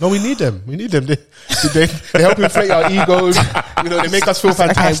garden. No, we need them. We need them. They help inflate our egos. You know, they make us feel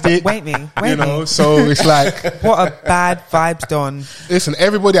fantastic. Wait me. So it's like, what a bad vibes, Don. Listen,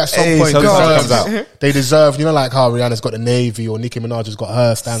 everybody at some point they deserve. You know, like how Rihanna's got the Navy or Nicki Minaj has got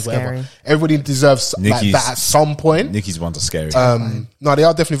her stands, whatever. Everybody deserves like that at some point. Nicki's ones are scary. No, they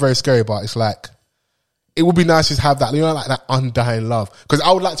are definitely very scary, but it's like, it would be nice to have that, you know, like that undying love. Because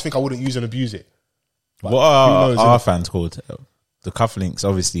I would like to think I wouldn't use and abuse it. But what are our fans called? The cufflinks,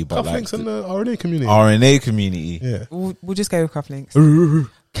 obviously, but cufflinks in the RNA community. RNA community. Yeah, we'll just go with cufflinks.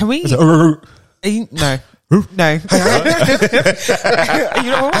 Can we? No. No. You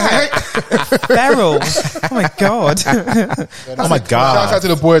know what? Feral. Oh my God. Oh my God. Shout out to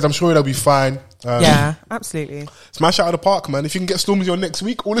the boys. I'm sure they'll be fine. Yeah, absolutely. Smash out of the park, man. If you can get Stormzy on next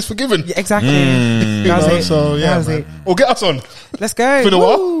week, all is forgiven. Yeah, exactly. So yeah, man. Or get us on. Let's go. It's been a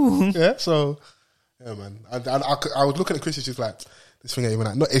while. Yeah, so yeah, man. I was looking at Chris, it's just like, this thing ain't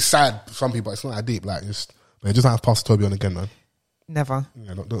even like, it's sad for some people, but it's not that deep. Like, just have Pastor Toby on again, man. Never.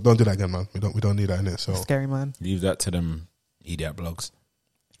 Yeah, don't do that again, man. We don't need that in it. So scary, man. Leave that to them idiot blogs.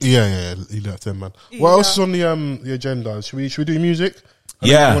 Yeah. Leave that to them, man. Yeah. What else is on the agenda? Should we do music?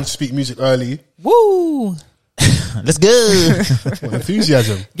 I want to speak music early. Woo! Let's go. What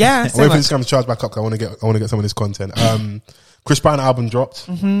enthusiasm? Yeah. I'm waiting for this to charge back up. I want to get some of this content. Chris Brown album dropped.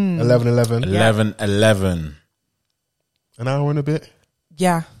 11/11. 11/11. An hour and a bit.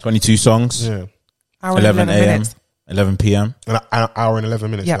 Yeah. 22 songs. Yeah. Hour 11 a.m. 11 p.m. An hour and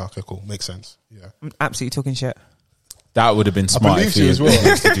 11 minutes. Yeah. Yeah. Okay, cool. Makes sense. Yeah. I'm absolutely talking shit. That would have been smart. I believe you as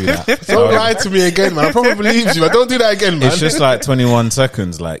well. To do that. Don't lie to me again, man. I probably believe you. But don't do that again, man. It's just like 21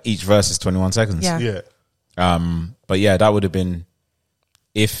 seconds. Like each verse is 21 seconds. Yeah. But yeah, that would have been,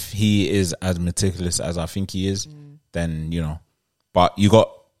 if he is as meticulous as I think he is, then, you know. But you got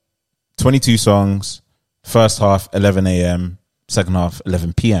 22 songs, first half 11 a.m., second half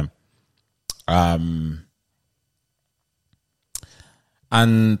 11 p.m.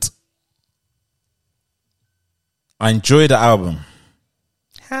 And I enjoy the album.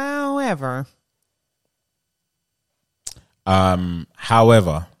 However, I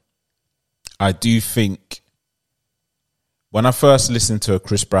do think when I first listened to a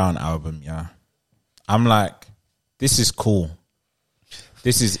Chris Brown album, I'm like, this is cool.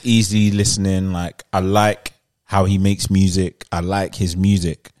 This is easy listening. Like, I like how he makes music. I like his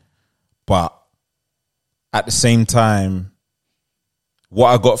music. But at the same time, what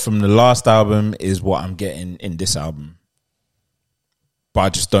I got from the last album is what I'm getting in this album. But I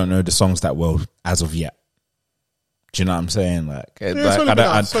just don't know the songs that well as of yet. Do you know what I'm saying? Like,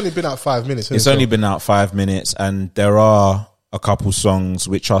 it's only been out 5 minutes. It's only been out 5 minutes, and there are a couple songs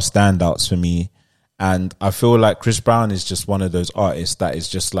which are standouts for me. And I feel like Chris Brown is just one of those artists that is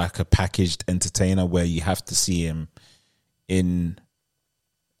just like a packaged entertainer where you have to see him in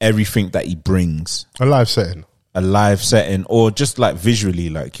everything that he brings. A live setting, or just like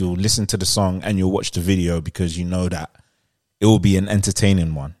visually, like you'll listen to the song and you'll watch the video because you know that it will be an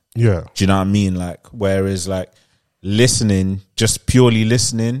entertaining one. Yeah. Do you know what I mean? Like, whereas like listening, just purely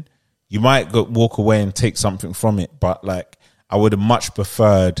listening, you might walk away and take something from it. But like, I would have much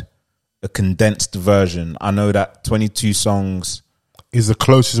preferred a condensed version. I know that 22 songs is the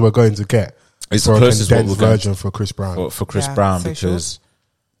closest we're going to get. It's the closest version for Chris Brown. For Chris Brown, so because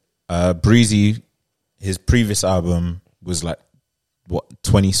Breezy, his previous album was like,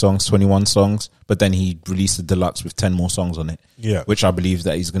 20 songs, 21 songs, but then he released the deluxe with 10 more songs on it. Yeah. Which I believe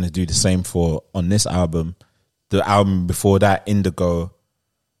that he's going to do the same for on this album. The album before that, Indigo,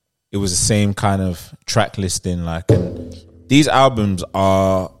 it was the same kind of track listing. Like, and these albums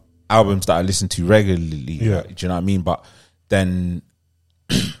are albums that I listen to regularly. Yeah. Like, do you know what I mean? But then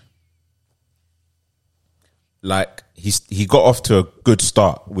like he got off to a good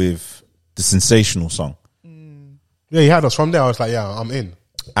start with the Sensational song. Yeah, he had us from there. I was like, yeah, I'm in.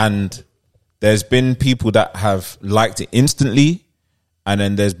 And there's been people that have liked it instantly, and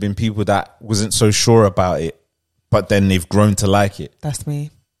then there's been people that wasn't so sure about it, but then they've grown to like it. That's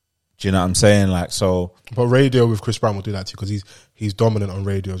me. Do you know what I'm saying? Like, so. But radio with Chris Brown will do that too, because he's dominant on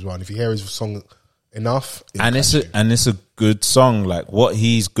radio as well. And if you hear his song enough, it's a good song. Like, what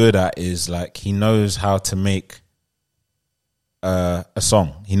he's good at is like he knows how to make a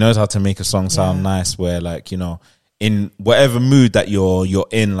song. He knows how to make a song sound nice. Where like, you know, in whatever mood that you're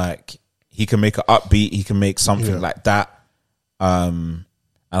in, like he can make an upbeat, he can make something like that. And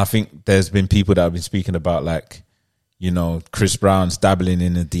I think there's been people that have been speaking about like, you know, Chris Brown's dabbling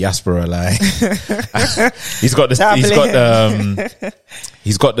in the diaspora, like he's got the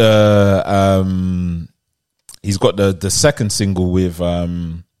second single with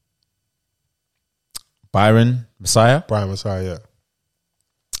Brian Messiah. Yeah.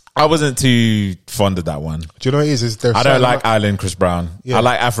 I wasn't too fond of that one. Do you know what it is? I don't like Island Chris Brown. Yeah. I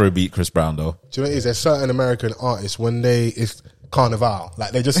like Afrobeat Chris Brown though. Do you know what it is? There's certain American artists when it's Carnival,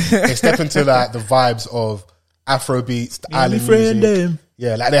 like they step into like the vibes of Afrobeats, the island music.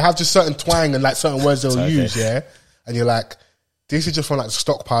 Yeah, like they have just certain twang and like certain words they'll use. Yeah, and you're like, this is just from like the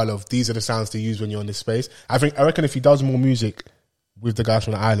stockpile of these are the sounds to use when you're in this space. I reckon if he does more music with the guys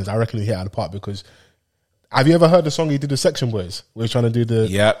from the islands, I reckon he'll hit out of the park because. Have you ever heard the song he did with Section Boys? Where he's trying to do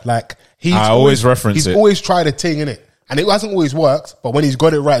like I always reference it. He's always tried a thing in it, and it hasn't always worked. But when he's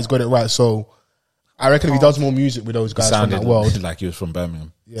got it right, he's got it right. So I reckon if he does more music with those guys from that world, like he was from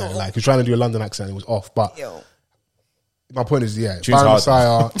Birmingham. Yeah, like he's trying to do a London accent, it was off. But my point is, Baron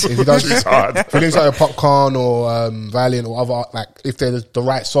Messiah, if he does, if he links like a Popcorn or Valiant or other, like if there's the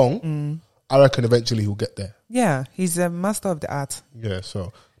right song, I reckon eventually he'll get there. Yeah, he's a master of the art. Yeah,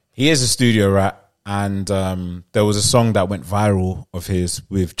 so he is a studio rat. And there was a song that went viral of his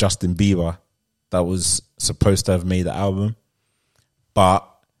with Justin Bieber that was supposed to have made the album.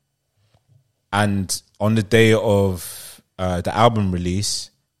 And on the day of the album release,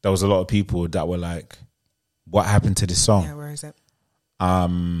 there was a lot of people that were like, what happened to this song? Yeah, where is it?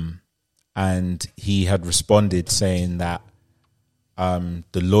 And he had responded saying that the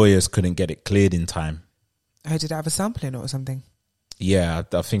lawyers couldn't get it cleared in time. Oh, did it have a sample in it or something? Yeah,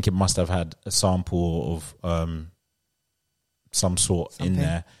 I think it must have had a sample of some sort in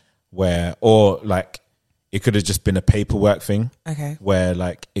there or like it could have just been a paperwork thing. Okay. Where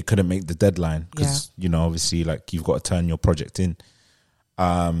like it couldn't make the deadline because, you know, obviously like you've got to turn your project in.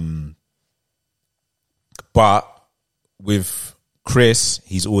 But with Chris,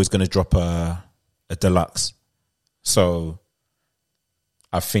 he's always going to drop a deluxe. So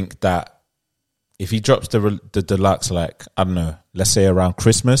I think that if he drops the deluxe, like, I don't know, let's say around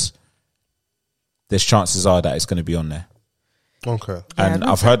Christmas, there's chances are that it's going to be on there. Okay. And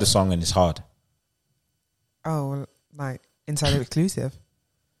I've heard the song and it's hard. Oh, like Insider exclusive?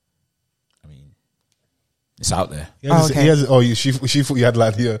 I mean, it's out there. Okay. She thought you had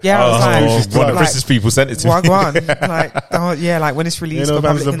like the... Yeah, I was one of Chris's people sent it to me. Like, like when it's released for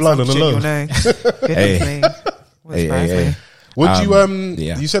public consumption, you'll know. Hey. Would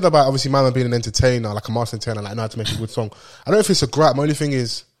you said about obviously Mama being an entertainer, like a master entertainer, like know how to make a good song. I don't know if it's a gripe. My only thing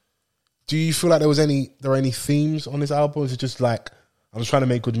is, do you feel like there are any themes on this album? Or is it just like I'm just trying to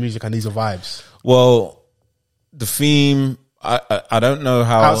make good music and these are vibes? Well, the theme, I don't know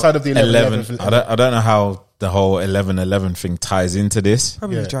how outside of the 11. I don't know how the whole 11/11 thing ties into this.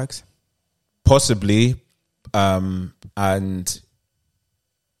 Probably drugs, possibly, and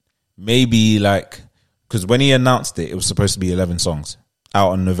maybe like. Because when he announced it was supposed to be 11 songs out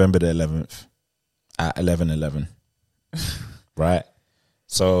on November the 11th at 11:11, right?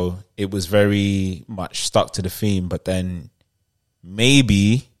 So it was very much stuck to the theme, but then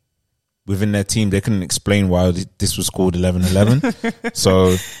maybe within their team, they couldn't explain why this was called 11/11.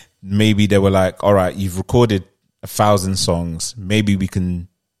 So maybe they were like, all right, you've recorded 1,000 songs. Maybe we can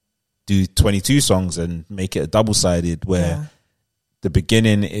do 22 songs and make it a double-sided where the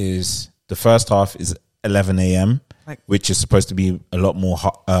beginning is, the first half is 11 a.m., which is supposed to be a lot more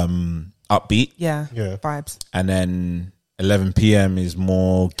upbeat. Yeah. Vibes. And then 11 p.m. is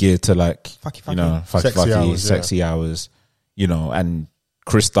more geared to like, fucky. You know, sexy hours, you know, and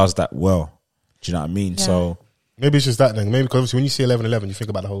Chris does that well. Do you know what I mean? Yeah. So maybe it's just that thing. Maybe because obviously when you see 11/11, you think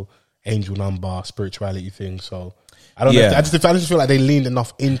about the whole angel number, spirituality thing. So I don't know. I just feel like they leaned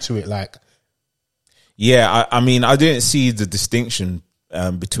enough into it. Like, yeah, I mean, I didn't see the distinction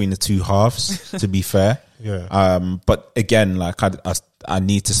between the two halves, to be fair. But again, like I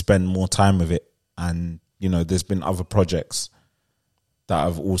need to spend more time with it, and you know, there's been other projects that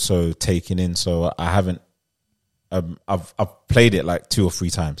I've also taken in, so I haven't. I've played it like 2 or 3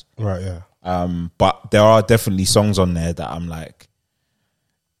 times. Right. Yeah. But there are definitely songs on there that I'm like,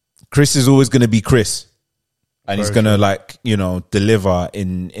 Chris is always going to be Chris, and he's going to like, you know, deliver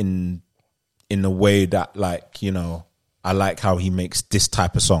in a way that like, you know, I like how he makes this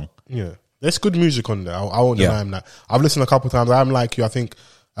type of song. Yeah. There's good music on there. I won't deny him that. I've listened a couple of times. I'm like you. I think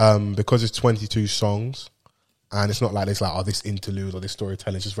because it's 22 songs and it's not like it's like, oh, this interlude or this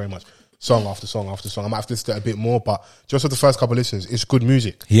storytelling. It's just very much song after song after song. I might have to listen to it a bit more, but just for the first couple of listens, it's good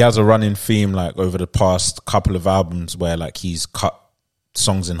music. He has a running theme like over the past couple of albums where like he's cut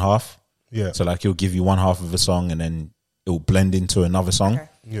songs in half. Yeah. So like he'll give you one half of a song and then it will blend into another song. Okay.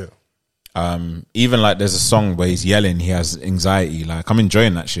 Yeah. Even like there's a song where he's yelling, he has anxiety. Like I'm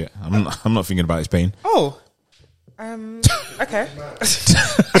enjoying that shit. I'm not thinking about his pain. Oh, okay.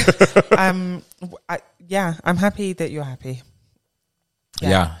 I'm happy that you're happy.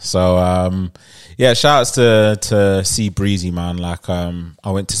 Yeah. So shout outs to C Breezy, man. Like I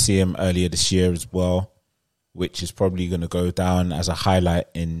went to see him earlier this year as well, which is probably gonna go down as a highlight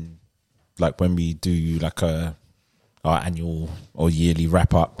in like when we do like our annual or yearly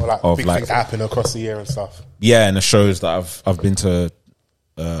wrap up or like of big like things happen across the year and stuff. Yeah, and the shows that I've been to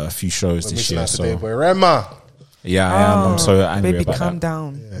a few shows this year. So boy Rema. Yeah, I am. I'm so angry baby, about calm that.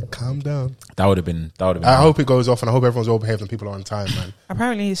 down. Yeah, calm down. That would have been. I hope it goes off, and I hope everyone's well behaved and people are on time, man.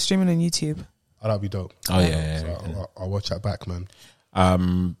 Apparently, he's streaming on YouTube. Oh, that'd be dope. Oh yeah. So I'll watch that back, man.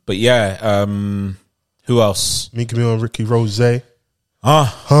 But yeah, who else? Meek Mill and Ricky Rose.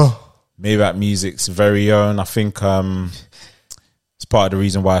 Maybach Music's very own. I think it's part of the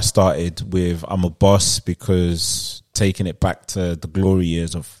reason why I started with I'm a Boss, because taking it back to the glory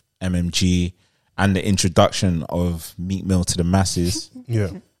years of MMG and the introduction of Meek Mill to the masses. Yeah.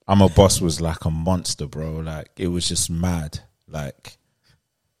 I'm a Boss was like a monster, bro. Like it was just mad. Like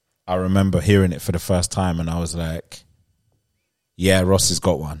I remember hearing it for the first time and I was like, yeah, Ross has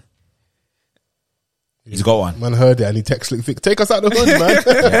got one. He's got one. Man heard it and he texted Slick Vic, take us out the hood, man.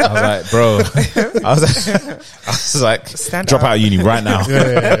 Yeah, I was like, bro. I was like, drop out of uni right now.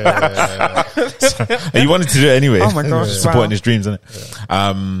 Yeah. So, and you wanted to do it anyway. Oh my gosh, supporting wow. his dreams, isn't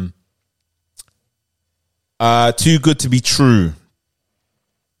it? Too Good to Be True.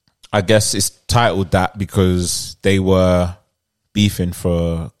 I guess it's titled that because they were beefing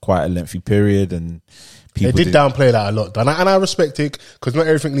for quite a lengthy period, and people They did downplay that a lot, and I respect it because not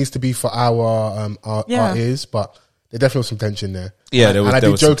everything needs to be for our ears, but there definitely was some tension there. Yeah, and, there was. And I there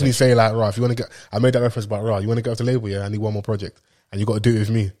did was some jokingly say like, right, if you want to get, I made that reference about, right, you want to get off the label, yeah, I need one more project, and you got to do it with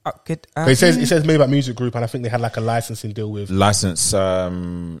me. Good. It says Maybach Music Group, and I think they had like a licensing deal with license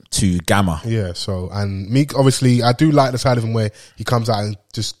to Gamma. Yeah, so, and Meek, obviously, I do like the side of him where he comes out and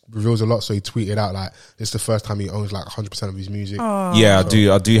just reveals a lot. So he tweeted out like, this is the first time he owns like 100% of his music. Yeah,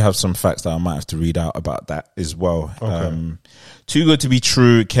 I do have some facts that I might have to read out about that as well. Okay. Too Good to Be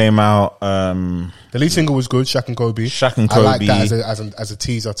True came out. The lead single was good, Shaq and Kobe. Shaq and I Kobe. like that as a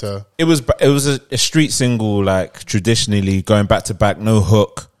teaser to... It was a street single, like traditionally going back to back, no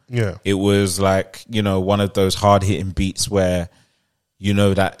hook. Yeah. It was like, you know, one of those hard hitting beats where, you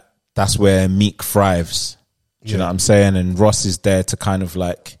know, that's where Meek thrives. Do you know what I'm saying? And Ross is there to kind of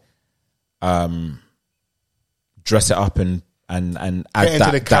like dress it up and add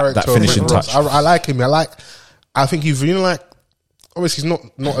that finishing touch. I like him. I think he's, you know, like, obviously he's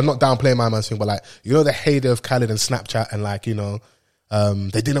not downplaying my man's thing, but like, you know, the heyday of Khaled and Snapchat and like, you know,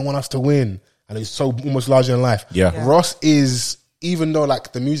 they didn't want us to win and it's so almost larger than life. Yeah. Ross is, even though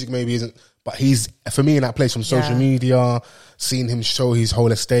like the music maybe isn't, but he's, for me, in that place from social media, seeing him show his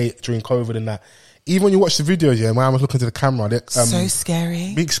whole estate during COVID and that. Even when you watch the videos, yeah, when I was looking to the camera, so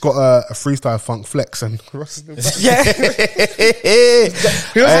scary. Meek's got a freestyle funk flex and Ross is in the back. Yeah.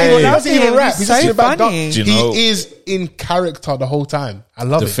 He doesn't even rap. He's so just in the back. funny. Do you know- He is in character the whole time. I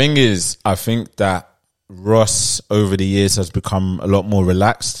love The it. thing is, I think that Ross over the years has become a lot more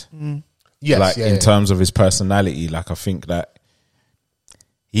relaxed. Yes, like yeah, in yeah. terms of his personality. Like I think that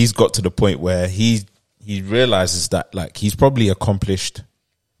he's got to the point where he realizes that like he's probably accomplished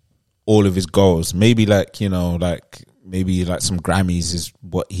all of his goals. Maybe like, you know, like maybe like some Grammys is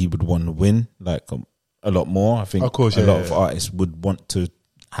what he would want to win, like a lot more. I think Of course, a lot of artists would want to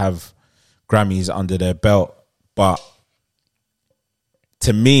have Grammys under their belt. But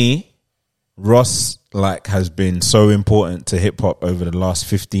to me, Ross like has been so important to hip hop over the last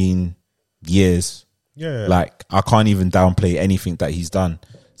 15 years. Yeah. Like I can't even downplay anything that he's done.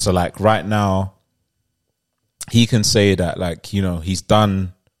 So like right now, he can say that like, you know, he's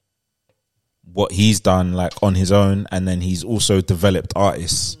done what he's done like on his own, and then he's also developed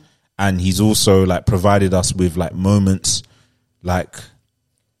artists, and he's also like provided us with like moments like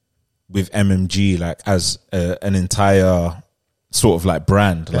with MMG like as an entire sort of like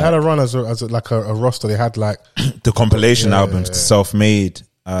brand. They had a run as a roster. They had like the compilation albums, the self-made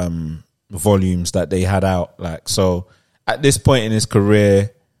volumes that they had out. Like, so at this point in his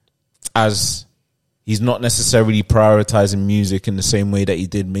career, as he's not necessarily prioritizing music in the same way that he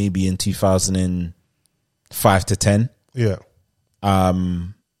did maybe in 2005 to 10. Yeah.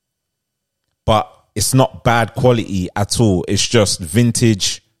 But it's not bad quality at all. It's just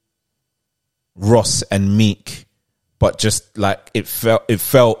vintage Ross and Meek. But just like it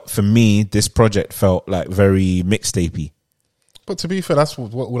felt for me, this project felt like very mixtapey. But to be fair, that's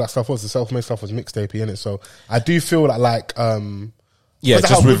what all that stuff was. The self-made stuff was mixtapey, innit? So I do feel like yeah,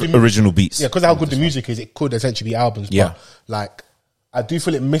 just with original beats. Yeah, because of how good the music is, it could essentially be albums. Yeah. But like, I do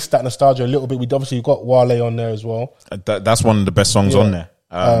feel it missed that nostalgia a little bit. We obviously got Wale on there as well. That's one of the best songs on there.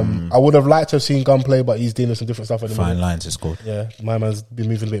 I would have liked to have seen Gunplay, but he's dealing with some different stuff at the Fine moment. Lines is called. Yeah, my man's been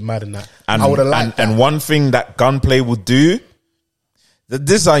moving a bit mad in that. And I would have liked that. And one thing that Gunplay will do,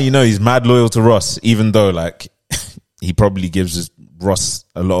 this is how you know he's mad loyal to Ross, even though like he probably gives Ross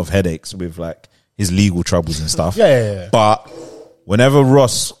a lot of headaches with like his legal troubles and stuff. Yeah. But whenever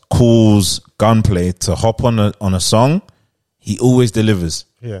Ross calls Gunplay to hop on a song, he always delivers.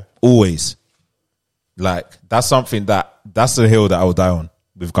 Yeah. Always. Like, that's a hill that I will die on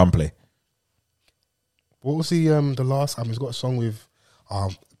with Gunplay. What was the last album? He's got a song with,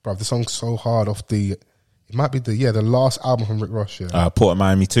 bruv, the song's so hard off it might be the last album from Rick Ross, yeah. Port of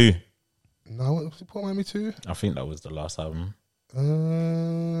Miami 2. No, was it Port Miami 2? I think that was the last album.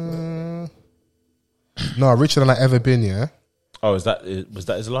 No, Richer Than I Ever Been, yeah. Oh, was that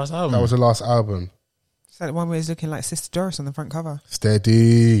his last album? That was the last album. Is that the one where he's looking like Sister Doris on the front cover?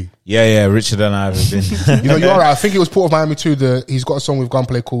 Steady. Yeah, Richer Than I Ever Been. You're right. I think it was Port of Miami 2. He's got a song with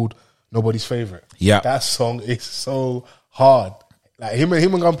Gunplay called Nobody's Favorite. Yeah. That song is so hard. Like him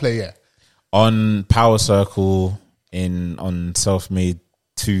and Gunplay, yeah. On Power Circle, on Self-Made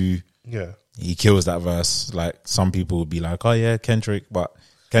 2, yeah, he kills that verse. Like, some people would be like, oh yeah, Kendrick, but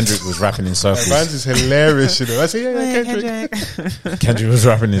Kendrick was rapping in circles. Vans is hilarious, you know. I say, yeah, Kendrick. Kendrick was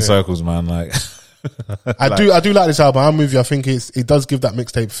rapping in circles, man. Like, I do like this album. I'm with you. I think it does give that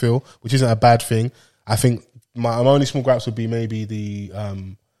mixtape feel, which isn't a bad thing. I think my only small gripes would be maybe I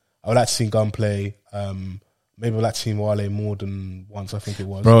would like to see Gunplay. Maybe I'd like to see Wale more than once. I think it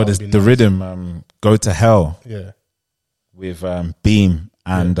was. Bro, the rhythm, Go to Hell. Yeah. With Beam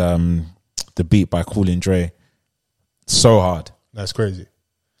and the beat by Cool and Dre. So hard. That's crazy.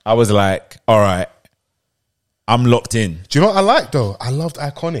 I was like, all right, I'm locked in. Do you know what I like though? I loved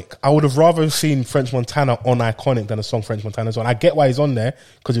Iconic. I would have rather seen French Montana on Iconic than a song French Montana's on. I get why he's on there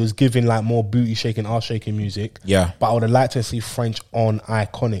because it was giving like more booty shaking, ass shaking music. Yeah. But I would have liked to see French on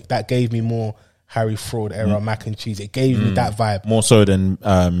Iconic. That gave me more Harry Fraud era mac and cheese. It gave me that vibe. More so than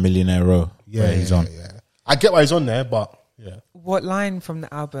Millionaire Row. Yeah, he's on. Yeah. I get why he's on there, but yeah. What line from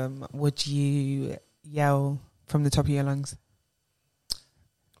the album would you yell from the top of your lungs?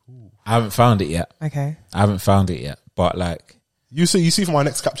 I haven't found it yet. Okay. I haven't found it yet. But like, you see for my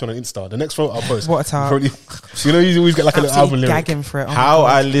next capture on Insta, the next photo I'll post. What a time. Probably, you know, you always get like a little album lyric. Gagging for it. Oh how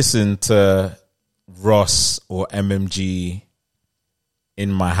I listen to Ross or MMG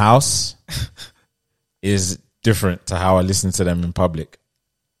in my house is different to how I listen to them in public.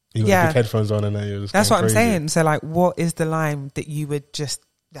 You got big headphones on and then you're just That's what crazy. I'm saying. So like, what is the line that you would just...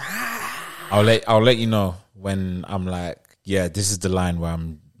 I'll let you know when I'm like, yeah, this is the line where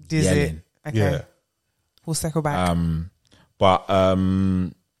I'm yelling. Okay. Yeah. We'll circle back.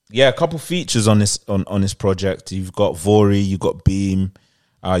 Yeah, a couple features on this project. You've got Vori, you got Beam,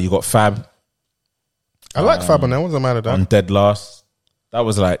 you got Fab. I like Fab on there. What's the matter with that? On Dead Last. That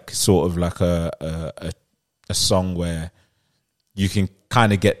was like sort of like a song where you can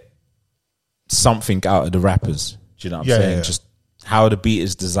kind of get something out of the rappers. Do you know what I'm saying? Yeah. Just how the beat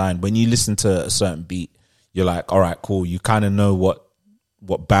is designed. When you listen to a certain beat, you're like, all right, cool. You kind of know what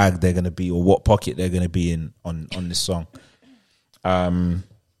bag they're going to be or what pocket they're going to be in on this song.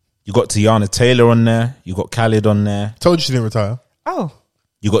 You got Tiana Taylor on there. You got Khaled on there. Told you she didn't retire. Oh.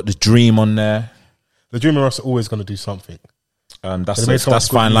 You got The Dream on there. The Dream of Us are always going to do something. That's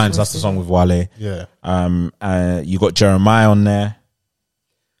Fine Lines. That's the song with Wale. Yeah. You got Jeremiah on there.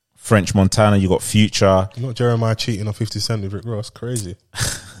 French Montana. You got Future. Not Jeremiah cheating on 50 Cent with Rick Ross. Crazy.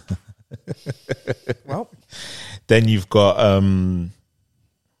 Well. Then you've got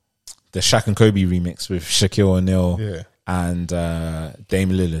the Shaq and Kobe remix with Shaquille O'Neal and Dame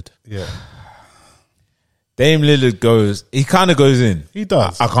Lillard. Yeah. Dame Lillard he kind of goes in. He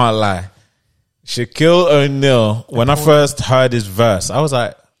does. I can't lie. Shaquille O'Neal, when I first heard his verse, I was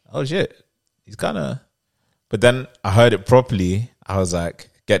like, oh shit, he's kind of... But then I heard it properly. I was like,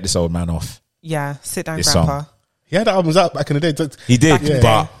 get this old man off. Yeah, sit down, This grandpa. song. He had albums out back in the day. He did, Back in the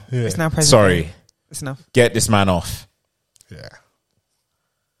but... day. It's now present. Sorry. day. It's enough. Get this man off. Yeah.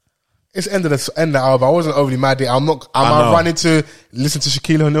 It's the end of the album. I wasn't overly mad at it. Am I running to listen to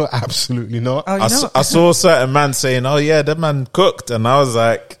Shaquille O'Neal? Absolutely not. Oh, I saw a certain man saying, oh yeah, that man cooked. And I was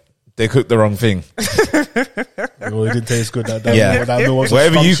like, they cooked the wrong thing. Oh, it didn't taste good. That meal was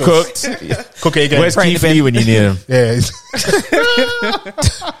Whatever you scrumptious. cooked, Cook it again. where's Keith Lee when you need him? Yeah.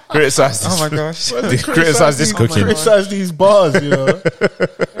 Criticize this. Oh my gosh. Criticize this cooking. Criticize these bars, you know.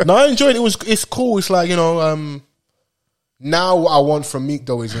 No, I enjoyed it. It's cool. It's like, you know, now what I want from Meek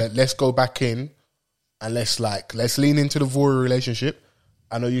though is let's go back in and let's lean into the Vori relationship.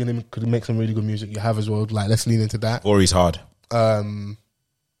 I know you could make some really good music. You have as well. Like, let's lean into that. Vori's hard.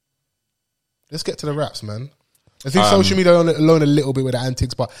 Let's get to the raps, man. I think social media alone a little bit with the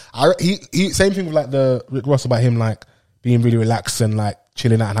antics, but he same thing with like the Rick Ross about him like being really relaxed and like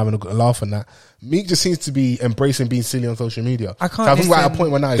chilling out and having a good laugh and that. Meek just seems to be embracing being silly on social media. I can't. So I think we're at a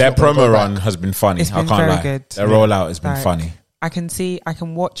point where now their promo run has been funny. It's been I can't very lie. good. Their rollout has been Like, funny. I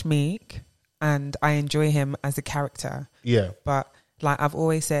can watch Meek and I enjoy him as a character. Yeah. But like I've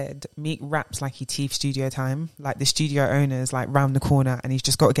always said, Meek raps like he teeth studio time. Like the studio owner's like round the corner and he's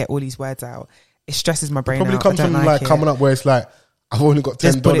just got to get all these words out. It stresses my brain Probably out. comes from like coming up where it's like, I've only got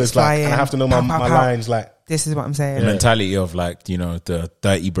 $10, like, and I have to know my lines. Like, this is what I'm saying. The mentality of like, you know, the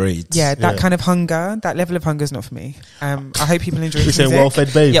dirty braids. Yeah, that kind of hunger, that level of hunger is not for me. I hope people enjoy You're saying music.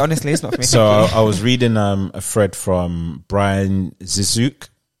 well-fed babe. Yeah, honestly, it's not for me. So I was reading a thread from Brian Zizuk.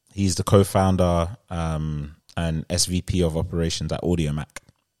 He's the co-founder and SVP of operations at AudioMac.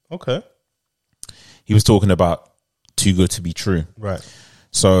 Okay. He was talking about Too Good to Be True. Right.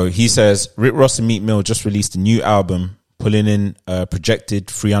 So he says Rick Ross and Meek Mill just released a new album, pulling in projected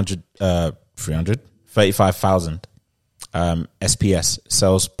 35,000 SPS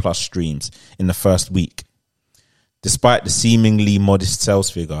sales plus streams in the first week. Despite the seemingly modest sales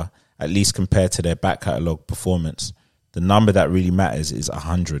figure, at least compared to their back catalogue performance, the number that really matters is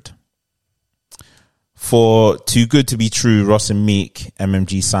 100. For Too Good to Be True, Ross and Meek,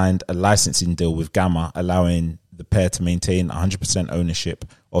 MMG signed a licensing deal with Gamma, allowing the pair to maintain 100% ownership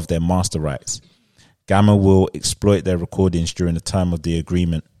of their master rights. Gamma will exploit their recordings during the term of the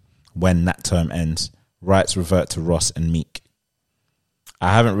agreement. When that term ends, rights revert to Ross and Meek.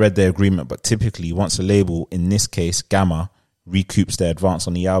 I haven't read their agreement, but typically once a label, in this case Gamma, recoups their advance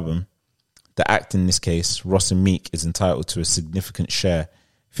on the album, the act in this case, Ross and Meek, is entitled to a significant share,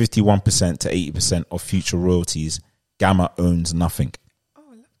 51% to 80% of future royalties. Gamma owns nothing. Oh,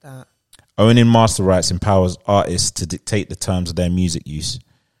 I love that. Owning master rights empowers artists to dictate the terms of their music use,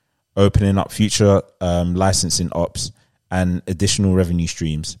 opening up future licensing ops and additional revenue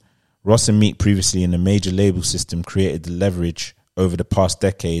streams. Ross and Meek, previously in a major label system, created the leverage over the past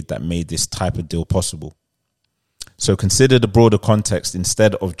decade that made this type of deal possible. So consider the broader context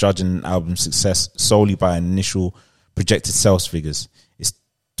instead of judging an album's success solely by initial projected sales figures. It's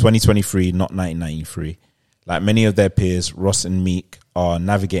 2023, not 1993. Like many of their peers, Ross and Meek are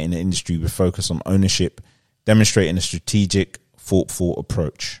navigating the industry with focus on ownership, demonstrating a strategic, thoughtful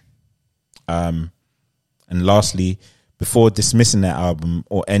approach. And lastly, before dismissing their album,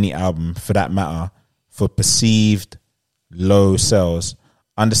 or any album for that matter, for perceived low sales,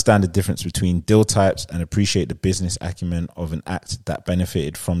 understand the difference between deal types and appreciate the business acumen of an act that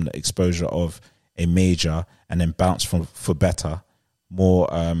benefited from the exposure of a major and then bounced for better, more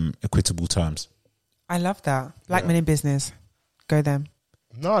equitable terms. I love that. Black men in business. Go them.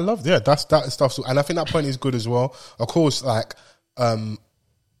 No, I love that stuff. And I think that point is good as well. Of course, like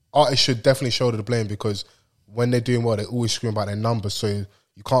artists should definitely shoulder the blame, because when they're doing well, they always scream about their numbers. So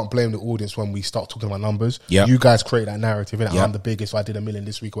you can't blame the audience when we start talking about numbers. Yep. You guys create that narrative, innit? Yep. I'm the biggest, so I did 1 million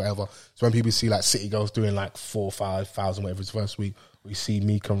this week or whatever. So when people see like City Girls doing like 4,000 or 5,000, whatever it's first week, we see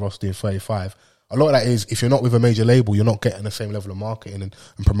Meek and Ross doing 35. A lot of that is, if you're not with a major label, you're not getting the same level of marketing and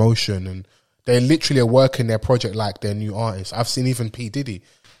promotion, and they literally are working their project like they're new artists. I've seen even P. Diddy.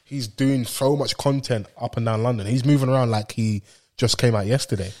 He's doing so much content up and down London. He's moving around like he just came out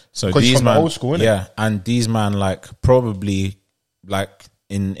yesterday. So these man, old school, innit? Yeah, and these man like probably like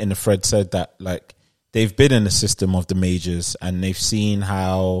in the thread said that like they've been in the system of the majors and they've seen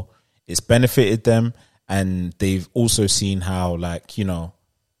how it's benefited them, and they've also seen how, like, you know,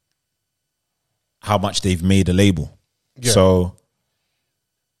 how much they've made a label. Yeah. So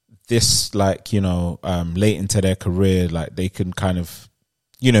this, like, you know, late into their career, like they can kind of,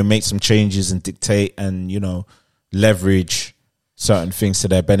 you know, make some changes and dictate and, you know, leverage certain things to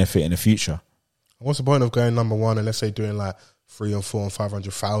their benefit in the future. What's the point of going number one and let's say doing like 3 and 4 and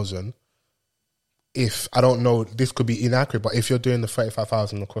 500,000? If, I don't know, this could be inaccurate, but if you're doing the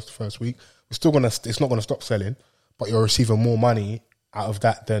 35,000 across the first week, it's not gonna stop selling, but you're receiving more money out of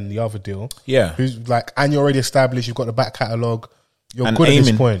that than the other deal. Yeah. Who's like, and you're already established, you've got the back catalogue, you're and good at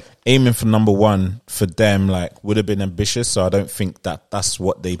this point. Aiming for number one for them, like, would have been ambitious, so I don't think that's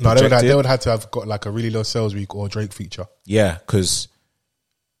what they projected. No, they would have to have got like a really low sales week or a Drake feature. Yeah, because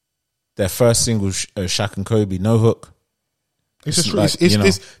their first single, Shaq and Kobe, no hook. It's just like,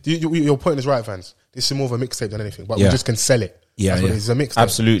 your point is right, fans. This is more of a mixtape than anything, but we just can sell it. Yeah, it's a mixtape.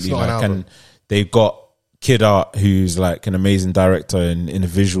 Absolutely. Like, and they've got Kid Art, who's like an amazing director in the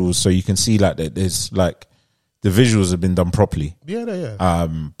visuals, so you can see like that there's like the visuals have been done properly. Yeah.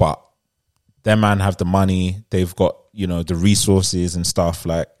 But them man have the money, they've got, you know, the resources and stuff,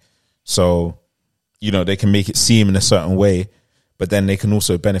 like, so, you know, they can make it seem in a certain way. but then they can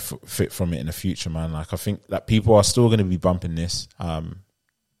also benefit from it in the future, man. Like I think that people are still going to be bumping this,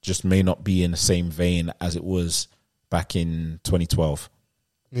 just may not be in the same vein as it was back in 2012.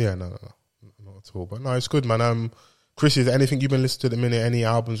 Yeah, no, not at all. But no, it's good, man. Chris, is there anything you've been listening to at the minute? Any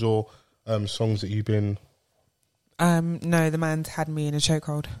albums or songs that you've been? No, the man's had me in a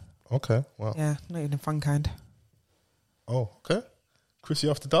chokehold. Okay, wow. Yeah, not even a fun kind. Oh, okay. Chrissy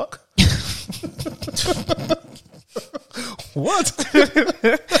After Dark? What?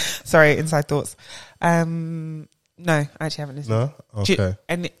 Sorry, inside thoughts. No, I actually haven't listened. No? Okay.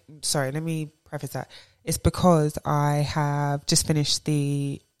 Sorry, let me preface that. It's because I have just finished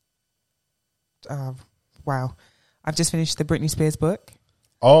I've just finished the Britney Spears book.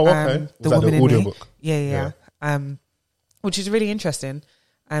 Oh, okay. The Was that Woman the in audio Me. book? Yeah. Which is really interesting.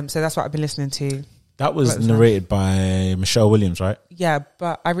 So that's what I've been listening to. That was narrated by Michelle Williams, right? Yeah,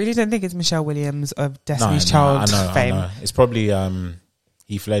 but I really don't think it's Michelle Williams of Destiny's Child fame. I know. It's probably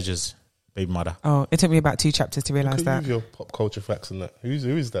Heath Ledger's baby mother. Oh, it took me about 2 chapters to realise that. Use your pop culture facts and that. Who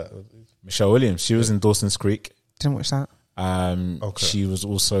is that? Michelle Williams. She was in Dawson's Creek. Didn't watch that. Okay. She was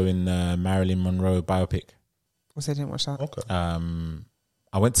also in Marilyn Monroe biopic. Also didn't watch that. Okay.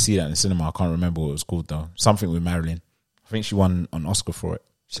 I went to see that in the cinema. I can't remember what it was called though. Something with Marilyn. I think she won an Oscar for it.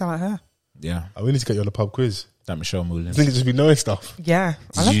 Sound like her. Yeah. We need to get you on the pub quiz. That Michelle Williams. I think it just be knowing stuff. Yeah,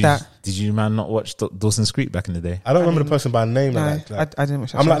 I love that. Did you, man, not watch Dawson's Creek back in the day? I don't remember the person by name. No, like that. I didn't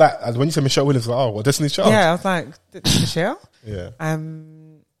watch that. I'm like that. When you say Michelle Williams, like, oh, what, Destiny's Child? Yeah, I was like, Michelle? Yeah.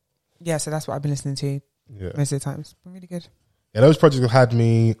 Yeah, so that's what I've been listening to most of the time. It's been really good. Yeah, those projects have had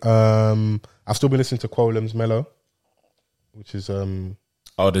me. I've still been listening to Quolam's Mellow, which is the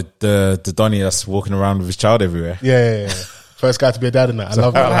Donny that's walking around with his child everywhere. Yeah. First guy to be a dad in that. I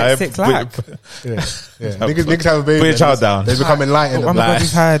love that. Like 6 lakh. Yeah. Niggas have a baby. Put your child down. They become enlightened. Oh my God,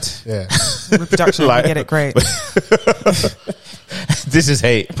 we've heard Yeah. reproduction. Like- We get it great. This is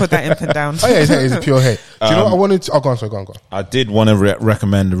hate. Put that infant down. Oh yeah, it's pure hate. Do you know what I wanted to? Oh, go on. I did want to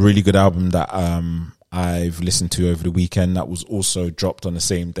recommend a really good album that I've listened to over the weekend that was also dropped on the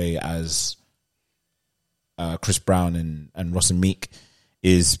same day as Chris Brown and Ross and Meek.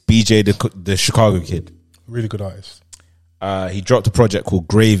 Is BJ the Chicago Kid. Really good artist. He dropped a project called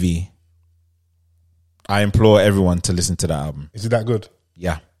Gravy. I implore everyone to listen to that album. Is it that good?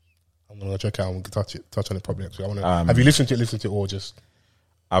 Yeah. I'm gonna check it out and touch on it probably next week. Have you listened to it or just?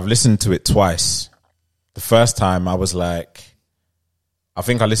 I've listened to it twice. The first time I was like, I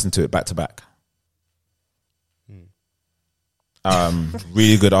think I listened to it back to back.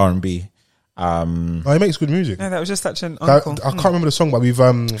 Really good R&B. He makes good music. No, that was just such an I uncle. can't remember the song, but we've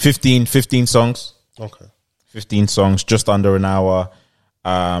 15 songs. Okay. 15 songs, just under an hour.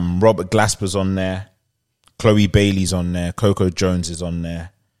 Robert Glasper's on there. Chloe Bailey's on there. Coco Jones is on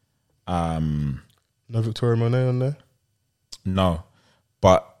there. No Victoria Monet on there? No.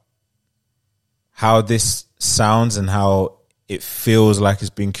 But how this sounds and how it feels like it's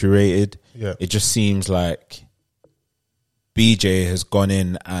been curated, it just seems like BJ has gone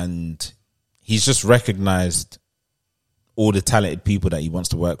in and he's just recognized all the talented people that he wants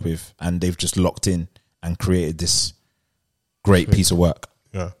to work with, and they've just locked in and created this great piece of work.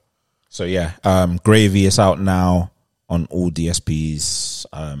 Yeah. So Gravy is out now on all DSPs.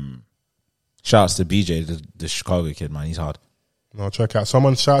 Shouts to BJ, the Chicago Kid, man. He's hard. No, check out.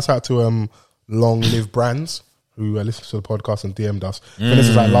 Someone shouts out to Long Live Brands, who listened to the podcast and DM'd us. And this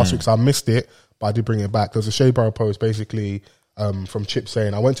is like last week, so I missed it, but I did bring it back. There was a Shea Barrow post basically from Chip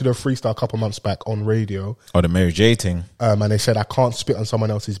saying, I went to the freestyle a couple months back on radio. Oh, the Mary J thing. And they said, I can't spit on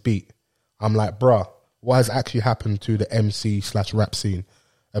someone else's beat. I'm like, bruh, what has actually happened to the MC/rap scene?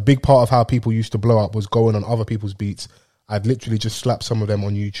 A big part of how people used to blow up was going on other people's beats. I'd literally just slap some of them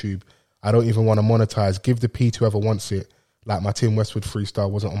on YouTube. I don't even want to monetize. Give the P to whoever wants it. Like my Tim Westwood freestyle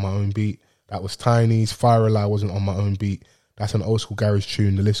wasn't on my own beat. That was Tiny's. Fire Ally wasn't on my own beat. That's an old school garage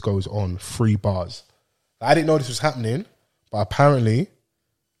tune. The list goes on. 3 bars. I didn't know this was happening, but apparently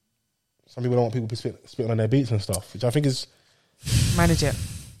some people don't want people spitting on their beats and stuff, which I think is... Manage it.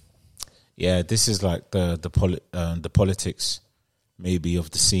 Yeah, this is like the politics maybe of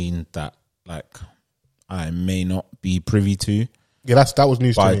the scene that like I may not be privy to. Yeah, that was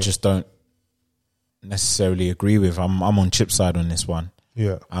news to me. But I just don't necessarily agree with. I'm on Chip's side on this one.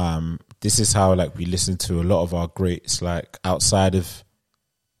 Yeah. This is how like we listen to a lot of our greats like outside of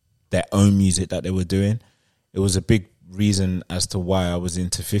their own music that they were doing. It was a big reason as to why I was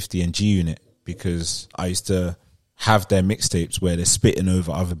into 50 and G Unit, because I used to have their mixtapes where they're spitting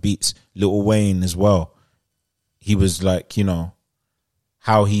over other beats. Lil Wayne as well. He was like, you know,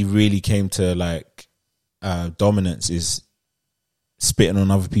 how he really came to like dominance is spitting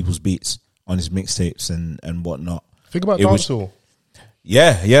on other people's beats on his mixtapes and whatnot. Think about dancehall.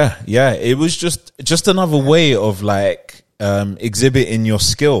 Yeah. It was just another way of like exhibiting your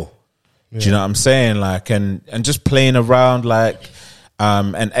skill. Yeah. Do you know what I'm saying? Like, and just playing around, like,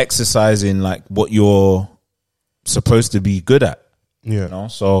 and exercising like what you're supposed to be good at. Yeah. You know,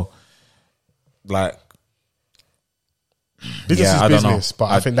 so like, business is business,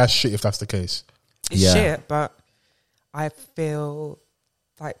 but I think that's shit if that's the case. It's shit, but I feel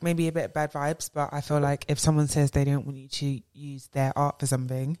like maybe a bit bad vibes, but I feel like if someone says they don't want you to use their art for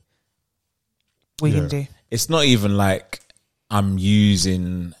something, what are you going to do? It's not even like I'm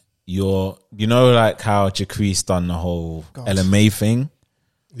using your, you know, like how Jacquees done the whole LMA thing.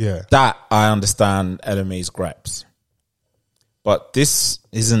 Yeah. That I understand LMA's gripes. But this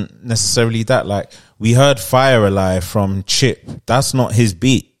isn't necessarily that. Like, we heard Fire Alive from Chip. That's not his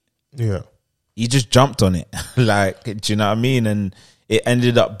beat. Yeah. He just jumped on it. Like, do you know what I mean? And it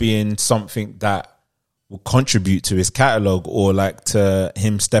ended up being something that will contribute to his catalogue or like to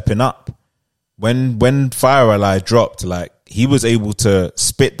him stepping up. When Fire Alive dropped, like, he was able to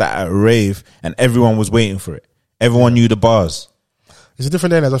spit that at a rave and everyone was waiting for it. Everyone knew the bars. It's a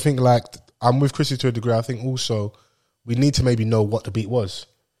different end. I think, like, I'm with Chrissy to a degree. I think also we need to maybe know what the beat was.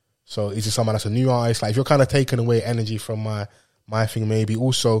 So is it someone that's a new artist? Like, if you're kind of taking away energy from my thing, maybe.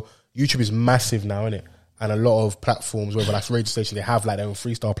 Also, YouTube is massive now, isn't it? And a lot of platforms, whether that's radio station, they have like their own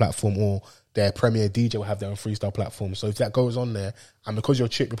freestyle platform, or their premier DJ will have their own freestyle platform. So if that goes on there, and because you're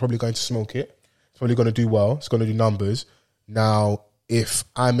Chip, you're probably going to smoke it. It's probably going to do well. It's going to do numbers. Now, if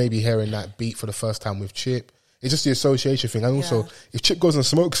I may be hearing that beat for the first time with Chip, it's just the association thing. And also, if Chip goes and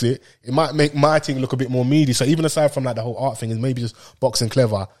smokes it, it might make my thing look a bit more meaty. So even aside from like the whole art thing, is maybe just boxing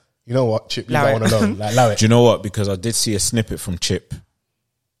clever. You know what, Chip, leave that one alone. Like, allow it. Do you know what? Because I did see a snippet from Chip,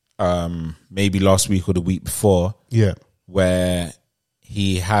 maybe last week or the week before, where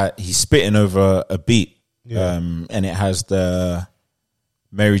he's spitting over a beat, and it has the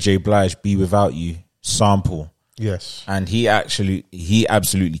Mary J. Blige "Be Without You" sample. Yes, and he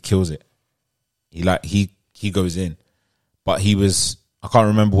absolutely kills it. He goes in, but I can't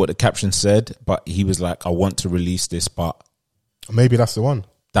remember what the caption said, but he was like, "I want to release this, but maybe that's the one.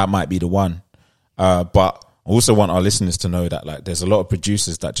 That might be the one." But I also want our listeners to know that, like, there's a lot of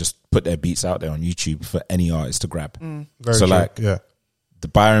producers that just put their beats out there on YouTube for any artist to grab. Very so true. like, the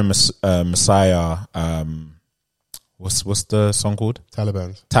Byron Messiah, what's the song called?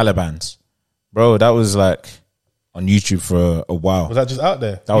 Taliban's. Bro, that was like on YouTube for a while. Was that just out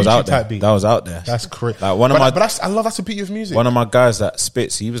there? That was out there. That was out there. That's crazy. Like I love that's the beauty of music. One of my guys that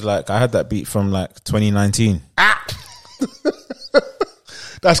spits, he was like, I had that beat from like 2019.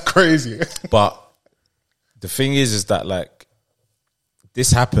 That's crazy. But the thing is that, like, this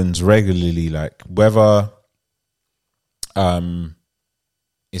happens regularly. Like, whether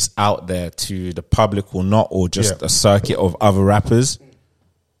it's out there to the public or not, or just a circuit of other rappers,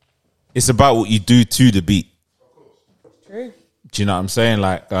 it's about what you do to the beat. True. Do you know what I'm saying?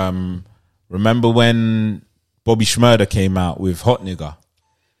 Like, remember when Bobby Shmurda came out with Hot Nigga?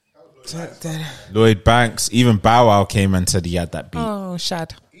 Lloyd Banks, even Bow Wow came and said he had that beat. Oh,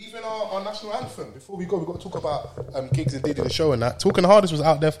 Shad. Even our national anthem. Before we go, we've got to talk about gigs and Diddy the show and that. Talking Hardest was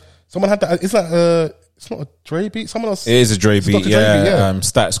out there. Someone had that. It's like it's not a Dre beat. Someone else. It is a Dre beat. Yeah.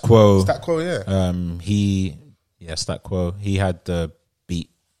 Stats Quo. Stat Quo. Yeah. Stat Quo. He had the beat.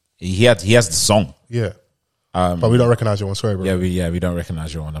 He has the song. Yeah. But we don't recognize your one. Sorry, bro. We don't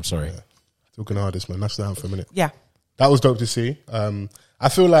recognize your one. I'm sorry. Yeah. Talking Hardest, man. National anthem for a minute. Yeah. That was dope to see. I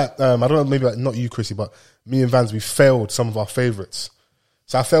feel like I don't know, maybe like not you, Chrissy, but me and Vans, we failed some of our favourites.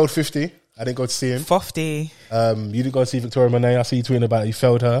 So I failed 50. I didn't go to see him. 50. You didn't go to see Victoria Monet. I see you tweeting about it. You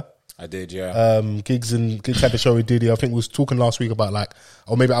failed her. I did, yeah. Gigs had the show with Diddy. I think we was talking last week about like,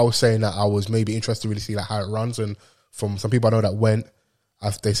 or maybe I was saying that I was maybe interested to really see like how it runs. And from some people I know that went,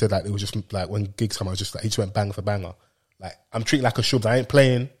 they said that it was just like when gigs come out, just like he just went bang for banger. Like, I'm treating like a shub. I ain't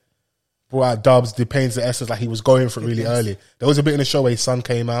playing. Brought out dubs, the pains, the essence, like he was going for it really early. There was a bit in the show where his son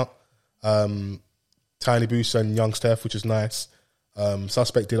came out, Tiny Boost and Young Steph, which is nice.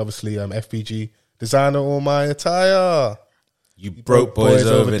 Suspect did obviously FBG. Designer all my attire. You broke boys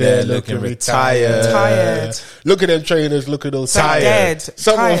over there looking retired. Tired. Look at them trainers, look at those tired.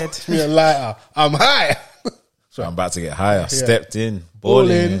 Someone me a lighter. I'm high. So I'm about to get higher. Stepped in,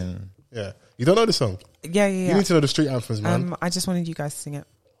 balling. Yeah. You don't know the song? Yeah. You need to know the street anthems, man. I just wanted you guys to sing it.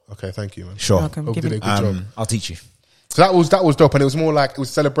 Okay, thank you, man. Sure. Welcome. Hope you did a good job. I'll teach you. So that was dope, and it was more like it was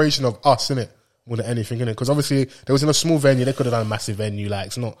a celebration of us, innit? More than anything, innit? Because obviously there was in a small venue. They could have done a massive venue. Like,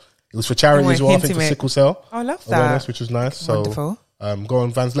 it's not. It was for charity as well. I think for sickle cell. I love that. Which was nice. Wonderful. So, go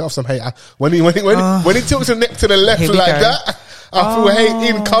on, Vans. Let off some hate. When he tilts the neck to the left like that, I feel hate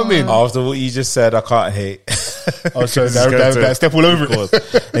incoming. After what you just said, I can't hate. Oh, so that step all over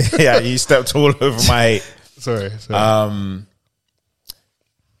it. Yeah, you stepped all over my hate. Sorry.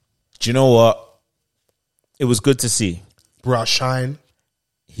 Do you know what? It was good to see. Bro, shine.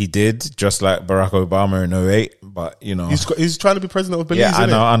 He did, just like Barack Obama in 08, but you know. He's trying to be president of Belize, yeah,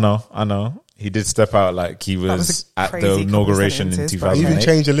 I know. He did step out like he was at the inauguration in 2008. He even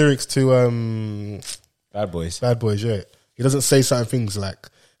changed the lyrics to Bad Boys. Bad Boys, yeah. He doesn't say certain things like,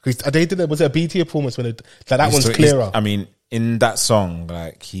 cause they did it, was it a BT performance when that one's clearer? I mean, in that song,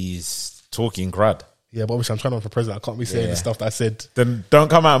 like he's talking crud. Yeah, but obviously I'm trying to run for president. I can't be saying the stuff that I said. Then don't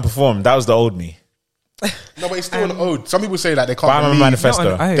come out and perform. That was the old me. No, but it's still an ode. Some people say that they can't buy believe. my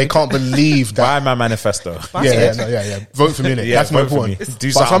manifesto. They can't believe that. Buy my manifesto. Yeah. Vote for me, innit? Yeah, that's more important.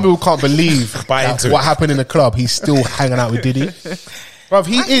 Do but some people can't believe that what happened in the club. He's still hanging out with Diddy.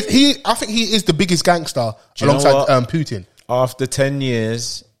 Bruv, I think he is the biggest gangster alongside Putin. After 10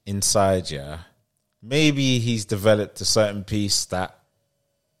 years inside, maybe he's developed a certain piece that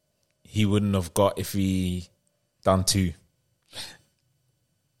he wouldn't have got if he done 2.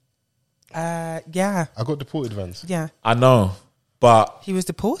 Yeah. I got deported, Vance. Yeah. I know, but he was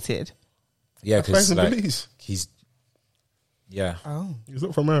deported. Yeah, because like, he's Oh, he's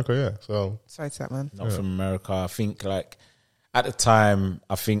not from America. Yeah, so sorry to that man. Not from America. I think like at the time,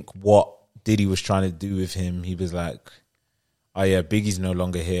 I think what Diddy was trying to do with him, he was like, "Oh yeah, Biggie's no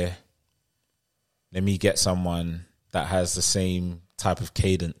longer here. Let me get someone that has the same type of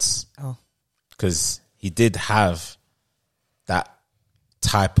cadence." Oh, because he did have that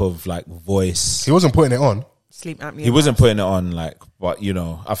type of like voice. He wasn't putting it on. Sleep at me. He wasn't putting it on, like, but you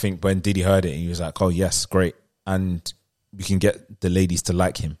know, I think when Diddy heard it, he was like, "Oh yes, great," and we can get the ladies to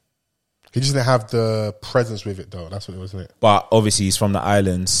like him. He just didn't have the presence with it, though. That's what it was, isn't it? But obviously, he's from the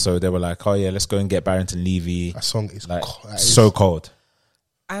islands, so they were like, "Oh yeah, let's go and get Barrington Levy." That song is like so cold.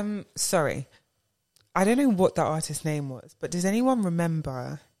 I'm sorry, I don't know what the artist's name was, but does anyone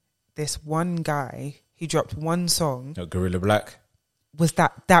remember this one guy who dropped one song? Gorilla Black. Was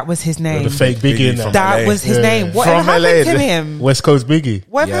that was his name? The fake Biggie in there. That was his name. Whatever happened to him? West Coast Biggie.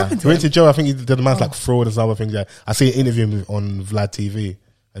 Whatever happened to he went him? to Joe. I think he did the man's like fraud and some other things. Yeah, I see an interview on Vlad TV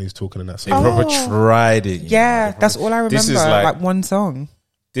and he's talking in that song. They probably tried it. Yeah, that's all I remember. This is like one song.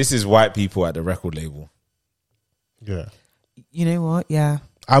 This is white people at the record label. Yeah. You know what? Yeah.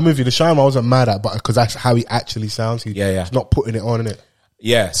 I'm with you. The Shine I wasn't mad at, but because that's how he actually sounds. He's not putting it on, innit?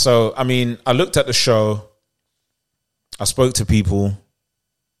 Yeah. So I mean, I looked at the show. I spoke to people.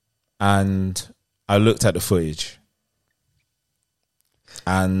 And I looked at the footage.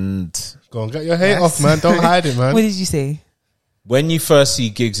 And go on, get your hate off, man. Don't hide it, man. What did you see? When you first see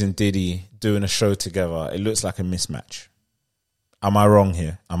Giggs and Diddy doing a show together, it looks like a mismatch. Am I wrong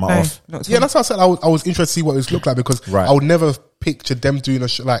here? Am I off? Yeah, that's why I said I was interested to see what it would look like because I would never picture them doing a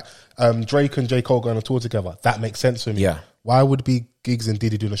show like Drake and J. Cole going on a tour together. That makes sense for me. Yeah. Why would it be Giggs and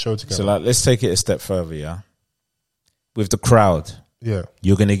Diddy doing a show together? So like, let's take it a step further, yeah? With the crowd. Yeah.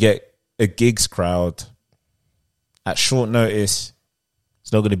 You're going to get a Giggs crowd at short notice.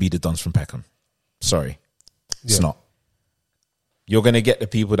 It's not going to be the Dons from Peckham. Sorry. It's not. You're going to get the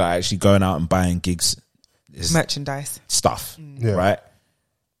people that are actually going out and buying Giggs merchandise stuff, right?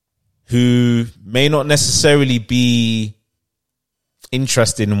 Who may not necessarily be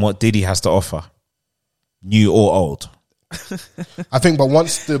interested in what Diddy has to offer, new or old. I think, but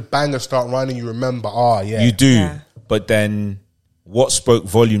once the bangers start running, you remember, you do. Yeah. But then what spoke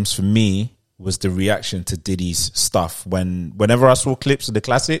volumes for me was the reaction to Diddy's stuff. Whenever I saw clips of the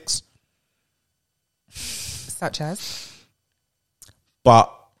classics. Such as?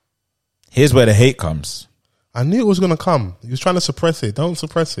 But here's where the hate comes. I knew it was going to come. He was trying to suppress it. Don't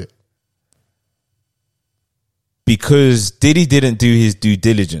suppress it. Because Diddy didn't do his due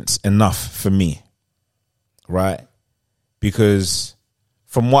diligence enough for me. Right? Because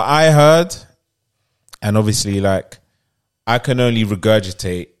from what I heard, and obviously like, I can only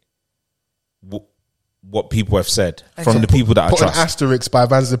regurgitate what people have said from the people that I trust. Put an asterisk by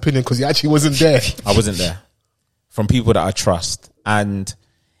Van's opinion because he actually wasn't there. I wasn't there. From people that I trust. And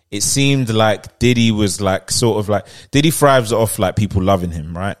it seemed like Diddy was like sort of like Diddy thrives off like people loving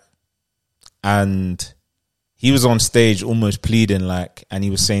him, right? And he was on stage almost pleading like, and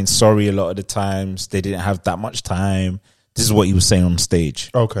he was saying sorry a lot of the times. They didn't have that much time. This is what he was saying on stage.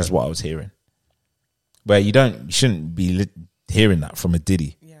 Okay, that's what I was hearing. Where you shouldn't be hearing that from a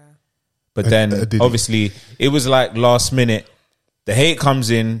Diddy. Yeah. But then obviously it was like last minute. The hate comes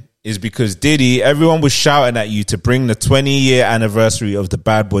in. Is because Diddy, everyone was shouting at you to bring the 20-year anniversary of the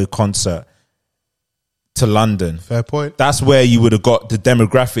Bad Boy concert to London. Fair point. That's where you would have got the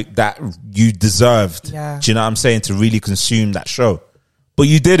demographic that you deserved. Yeah. Do you know what I'm saying? To really consume that show. But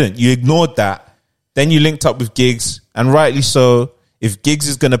you didn't. You ignored that Then you linked up with Giggs, and rightly so. If Giggs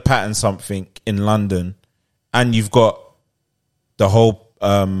is going to pattern something in London, and you've got the whole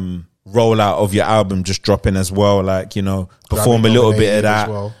rollout of your album just dropping as well, like, you know, perform a little bit of that.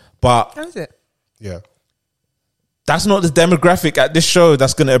 Well. But how is it? Yeah, that's not the demographic at this show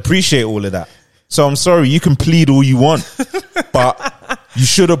that's going to appreciate all of that. So I'm sorry, you can plead all you want, but you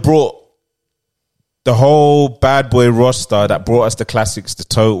should have brought the whole Bad Boy roster that brought us the classics, the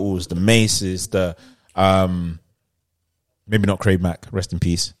Totals, the Maces, the maybe not Craig Mack, rest in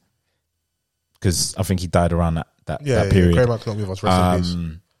peace, because I think he died around that period. Craig Mack's not with us, rest in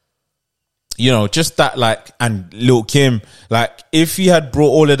peace. You know, just that, like, and Lil Kim, like, if he had brought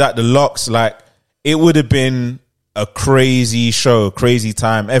all of that, the Locks, like, it would have been a crazy show, a crazy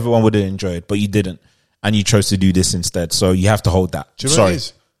time. Everyone would have enjoyed, but you didn't, and you chose to do this instead. So you have to hold that. Do you know what it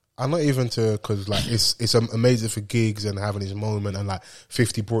is? I'm not even because like it's amazing for Giggs and having his moment, and like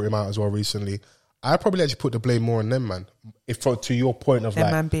 50 brought him out as well recently. I probably actually put the blame more on them, man. If to your point of them,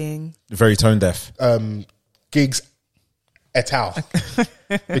 like man being very tone deaf, Giggs et al.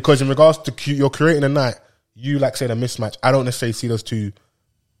 Because in regards to you're creating a night, you like saying a mismatch. I don't necessarily see those two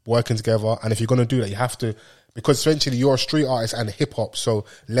working together. And if you're going to do that, you have to, because essentially you're a street artist and hip hop. So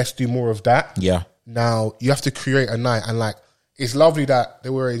let's do more of that. Yeah. Now you have to create a night, and like it's lovely that they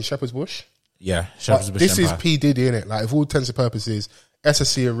were in Shepherd's Bush. Yeah, Shepherd's Bush. This Empire. is P Diddy, innit? Like, if all intents and purposes,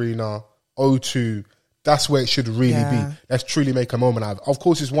 SSC Arena, O2, that's where it should really be. Let's truly make a moment out of it. Of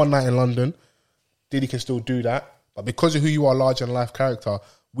course, it's one night in London. Diddy can still do that. But because of who you are, larger than life character,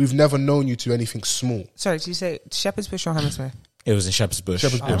 we've never known you to anything small. Sorry, did you say Shepherd's Bush or Hammersmith? It was in Shepherd's Bush,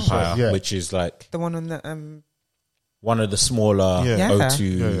 Empire, yeah. Which is like the one on the one of the smaller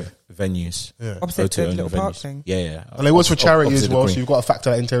O2 venues. Yeah. Opposite the little park thing. Yeah. And it was for charity as well, so you've got to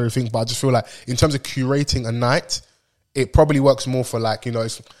factor that into everything. But I just feel like in terms of curating a night, it probably works more for like, you know,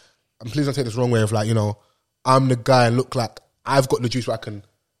 it's, and please don't take this wrong way of like, you know, I'm the guy and look like I've got the juice where I can,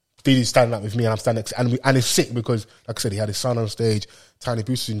 Diddy's standing up with me and I'm standing next, and it's sick because, like I said, he had his son on stage, Tiny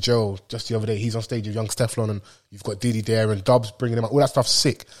Booster's in jail just the other day, he's on stage with young Stefflon, and you've got Diddy there and Dubs bringing him out, all that stuff's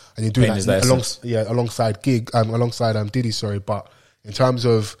sick, and you're doing that alongside Diddy, sorry, but in terms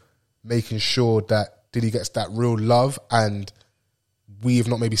of making sure that Diddy gets that real love, and we have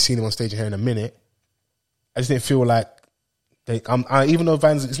not maybe seen him on stage here in a minute, I just didn't feel like even though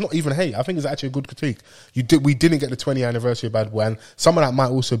Vans, it's not even hate. I think it's actually a good critique. We didn't get the 20th anniversary of Bad Boy, and some of that might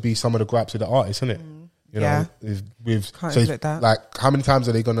also be some of the gripes of the artists, isn't it? You know, with like how many times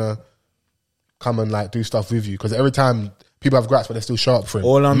are they gonna come and like do stuff with you? Because every time people have gripes, but they're still sharp for him.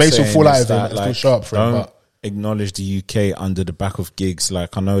 All I'm Mace will saying fall out is of him, that, but like, still sharp for him. Don't acknowledge the UK under the back of Giggs.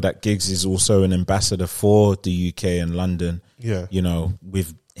 Like, I know that Giggs is also an ambassador for the UK and London. Yeah, you know,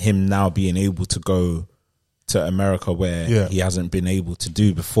 with him now being able to go to America where he hasn't been able to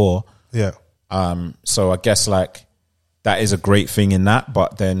do before. Yeah. So I guess like that is a great thing in that,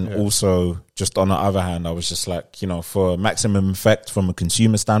 but then also just on the other hand, I was just like, you know, for maximum effect from a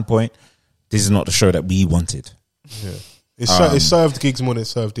consumer standpoint, this is not the show that we wanted. Yeah. It served Giggs more than it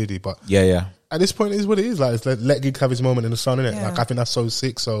served Diddy, but at this point it is what it is. Like, it's let Giggs have his moment in the sun, innit? Like, I think that's so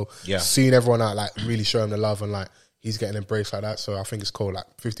sick. So seeing everyone out, like, really show him the love, and like he's getting embraced like that. So I think it's cool. Like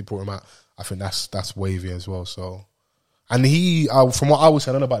 50 brought him out. I think that's wavy as well. So, and he, from what I was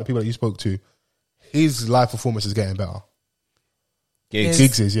saying, I don't know about the people that you spoke to, his live performance is getting better.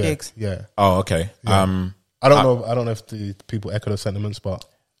 Giggs is, yeah. Oh, okay. Yeah. I don't know if the people echo those sentiments, but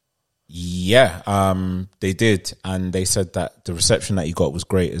they did, and they said that the reception that he got was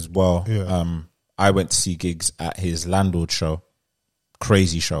great as well. Yeah. I went to see Giggs at his Landlord show.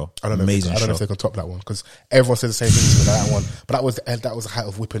 Crazy show. Amazing show. I don't know if they can top that one, because everyone said the same thing about that one. But that was a height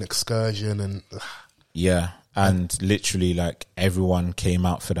of Whipping Excursion and and literally like everyone came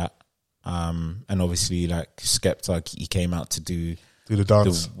out for that. And obviously like Skepta, he came out to do the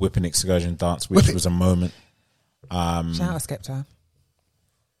dance, the Whipping Excursion dance, which was a moment. Shout out Skepta.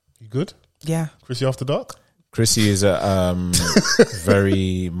 You good? Yeah. Chrissy After Dark? Chrissy is a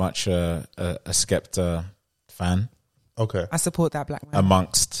very much a Skepta fan. Okay. I support that black man.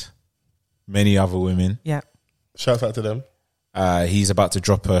 Amongst many other women. Yeah. Shout out to them. He's about to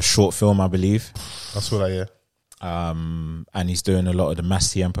drop a short film, I believe. That's what I hear. And he's doing a lot of the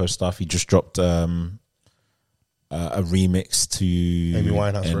Mass Tiempo stuff. He just dropped a remix to Amy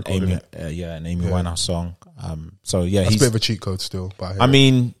Winehouse recording it. An Amy Winehouse song. That's a bit of a cheat code still. But I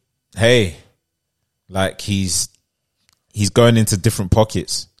mean, hey, like he's going into different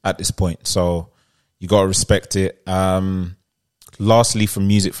pockets at this point. So you got to respect it. Lastly, for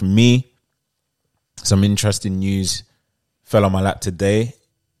music from me, some interesting news fell on my lap today.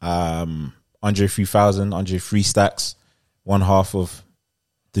 Andre 3000, Andre 3 Stacks, one half of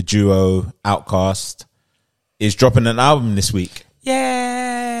the duo Outkast, is dropping an album this week.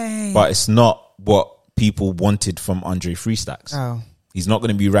 Yay! But it's not what people wanted from Andre 3 Stacks. Oh. He's not going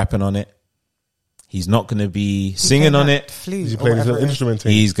to be rapping on it. He's not going to be singing on it. Is he playing his little instrument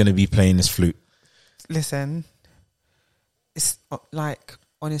thing? He's going to be playing his flute. Listen, it's like,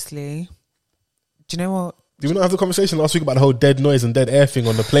 honestly, do you know what? Did we not have the conversation last week about the whole dead noise and dead air thing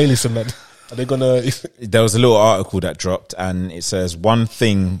on the playlist and that? Are they gonna? There was a little article that dropped and it says, one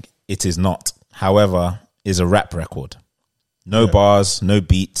thing it is not, however, is a rap record. No bars, no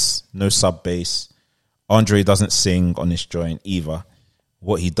beats, no sub bass. Andre doesn't sing on this joint either.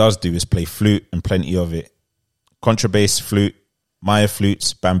 What he does do is play flute and plenty of it. Contrabass flute, Maya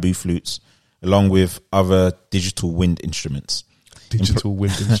flutes, bamboo flutes, along with other digital wind instruments.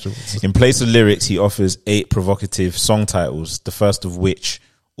 In place of lyrics, he offers 8 provocative song titles, the first of which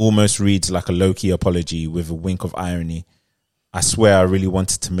almost reads like a low-key apology with a wink of irony. I swear I really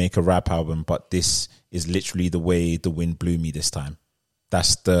wanted to make a rap album, but this is literally the way the wind blew me this time.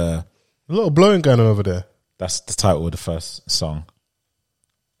 That's a lot of blowing going on over there. That's the title of the first song.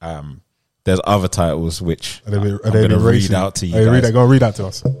 There's other titles which I'm going to read out to you guys. Go and read out to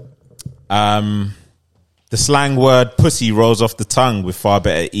us. The slang word pussy rolls off the tongue with far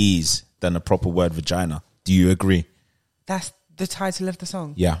better ease than the proper word vagina. Do you agree? That's the title of the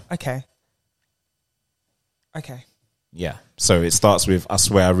song? Yeah. Okay. Yeah. So it starts with, I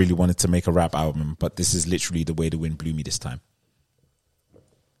swear I really wanted to make a rap album, but this is literally the way the wind blew me this time.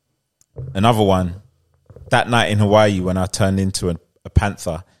 Another one, that night in Hawaii when I turned into a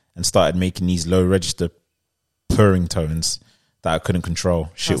panther and started making these low register purring tones that I couldn't control.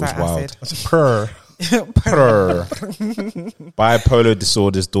 Shit was wild. Acid? That's a purr. Purr. Bipolar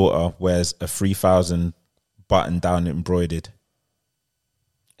disorder's daughter wears a 3,000 button down embroidered.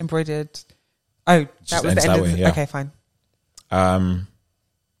 Oh, that Just was ends the end that of way, the... yeah. Okay, fine.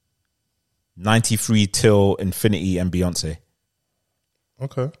 93 till infinity and Beyonce.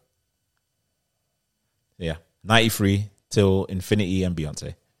 Okay. Yeah. 93 till infinity and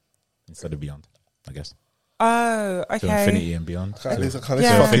Beyonce. Instead of beyond, I guess. Oh, okay. Till infinity and beyond. This is Yeah. fucking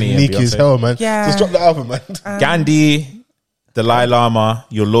Infinity and sneaky as Beyonce. hell, man. Yeah. Just drop the album, man. Gandhi, Dalai Lama,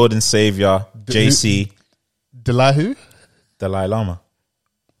 your Lord and Savior, JC. Dalai who? Dalai Lama.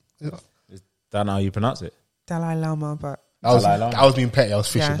 Is that how you pronounce it? Dalai Lama, but... I was Dalai Lama. being petty. I was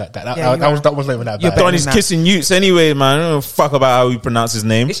fishing. Yeah. That Yeah, you are. wasn't even that You're bad. better Don is than that. kissing Utes anyway, man. I don't know fuck about how he pronounces his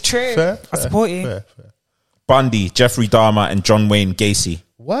name. It's true. Fair, I support you. Fair. Bundy, Jeffrey Dahmer, and John Wayne Gacy.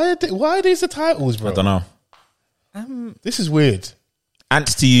 Why are these the titles, bro? I don't know. This is weird.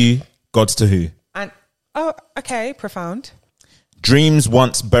 Ants to you, gods to who? And okay, profound. Dreams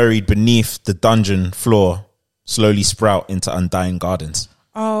once buried beneath the dungeon floor slowly sprout into undying gardens.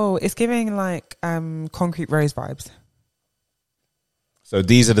 Oh, it's giving like Concrete Rose vibes. So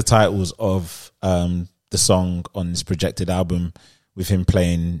these are the titles of the song on this projected album, with him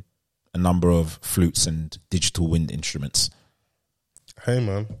playing a number of flutes and digital wind instruments. Hey,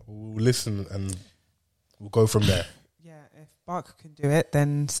 man, we'll listen and we'll go from there. Yeah, if Bark can do it,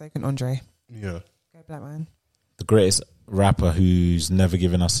 then so can Andre. Yeah. Go Black Man. The greatest rapper who's never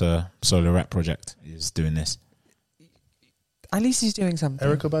given us a solo rap project is doing this. At least he's doing something.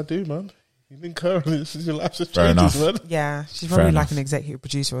 Erica Badu, man. You think her your life's just Fair changes, enough. man? Yeah, she's Fair probably enough. like an executive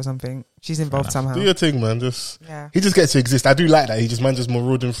producer or something. She's involved somehow. Do your thing, man. Yeah. He just gets to exist. I do like that. He just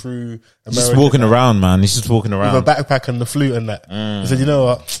marauding through America. He's just walking around, man. He's just walking with around. a backpack and the flute and that. He said, you know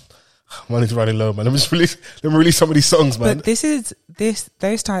what? Money's running low, man. Let me release some of these songs, man. But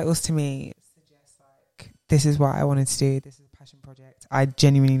those titles to me suggest like this is what I wanted to do. This is a passion project. I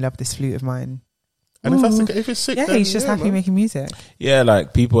genuinely love this flute of mine. And if it's sick, Yeah, then, he's just happy man. making music. Yeah,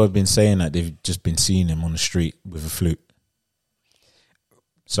 like people have been saying that they've just been seeing him on the street with a flute.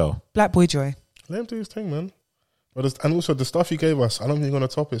 So Black Boy Joy. Let him do his thing, man. And also the stuff he gave us, I don't think you're gonna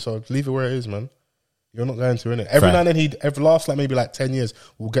top it. So leave it where it is, man. You're not going to, innit? Every Fair. now and then every last maybe 10 years,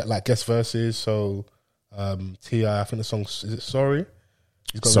 we'll get like guest verses. So T.I., I think the song is it Sorry?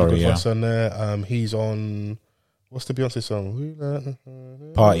 He's got a Sorry, really good yeah. verse on there. He's on what's the Beyonce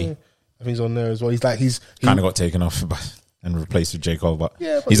song? Party I think he's on there as well. He's kind of got taken off and replaced with J. Cole, but,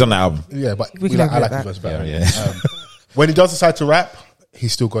 Yeah, but- he's on the album. Yeah, but We can I like agree his with verse better. Yeah. When he does decide to rap,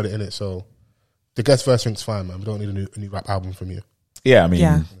 he's still got it in it. So the guest verse thing's fine, man. We don't need a new rap album from you. Yeah, I mean,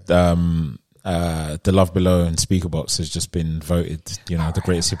 Yeah. The Love Below and Speakerbox has just been voted, the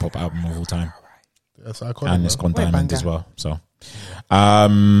greatest hip hop album of all time, That's iconic. and it's man. gone diamond banger. as well. So,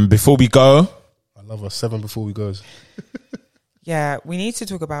 before we go, I love us 7 before we goes. Yeah, we need to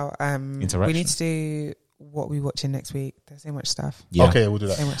talk about. We Interaction. need to do what we watching next week. There's so much stuff. Yeah. Okay, we'll do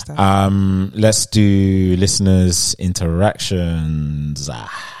that. So much stuff. Let's do listeners' interactions.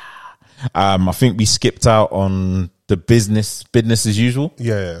 I think we skipped out on the business as usual.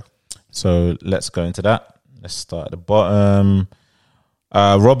 Yeah. So let's go into that. Let's start at the bottom.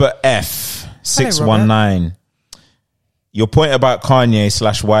 Robert F 619. Your point about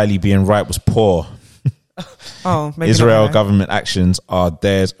Kanye / Wiley being right was poor. Oh, maybe Israel not, government actions are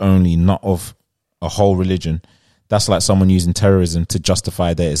theirs only, not of a whole religion. That's like someone using terrorism to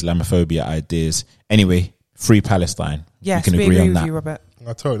justify their Islamophobia ideas. Anyway, free Palestine. Yes, we can agree on that. You, Robert.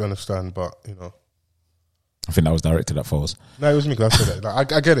 I totally understand, but I think that was directed at Foles. No, it was me because I said that.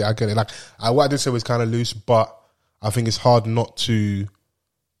 Like, I get it. Like, what I did say was kind of loose, but I think it's hard not to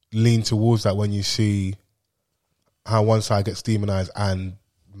lean towards that when you see how one side gets demonized and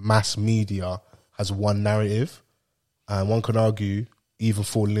mass media has one narrative, and one can argue even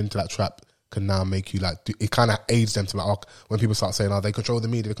falling into that trap can now make you it kind of aids them to when people start saying, they control the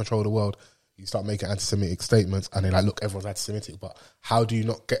media, they control the world. You start making anti-Semitic statements, and they're like, look, everyone's anti-Semitic. But how do you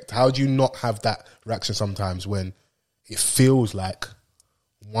not have that reaction sometimes when it feels like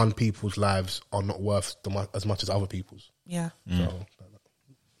one people's lives are not worth as much as other people's? Yeah. So,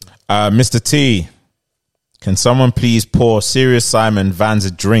 Mr. T, can someone please pour Serious Simon Vans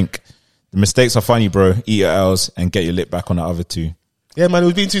a drink? The mistakes are funny, bro. Eat your L's and get your lip back on the other two. yeah, man, it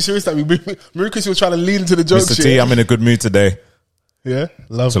was being too serious that Marcus was trying to lean into the joke. Mr. T, I'm in a good mood today. Yeah, That's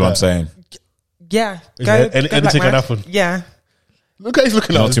love all that. I'm saying. Yeah. Anything Black can man. happen. Yeah. Look how he's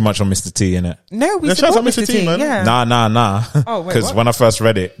looking at Not us. too much on Mr. T, innit? No, we Yeah, shout support out Mr. Mr. T, man. Yeah. Nah. Oh, wait, Because what? when I first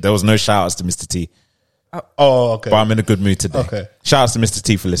read it, there was no shout outs to Mr. T. Oh, okay. But I'm in a good mood today. Okay. Shout outs to Mr.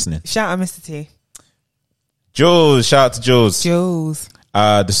 T for listening. Shout out Mr. T. Jules, shout out to Jules. Jules.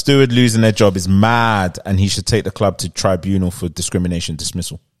 The steward losing their job is mad, and he should take the club to tribunal for discrimination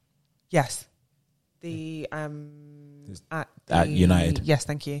dismissal. Yes. The at United. Yes,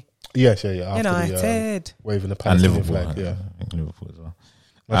 thank you. Yes, yeah. After United. the waving the And Palestinian Liverpool. flag, yeah. I think Liverpool as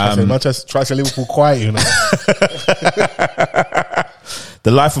well. Manchester tries to Liverpool quiet, you know.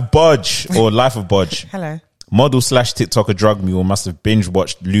 The Life of Bodge or Life of Bodge. Hello. Model / TikToker drug mule must have binge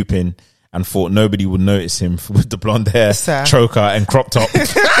watched Lupin and thought nobody would notice him with the blonde hair, Sir. choker and crop top.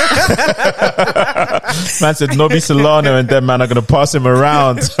 Man said Nobby Solano and them man are going to pass him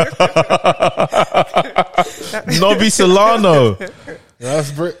around. Nobby Solano.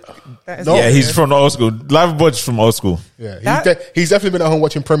 That's Brit. That is Yeah, he's from the old school. Life of Bodge is from old school. Yeah, he's definitely been at home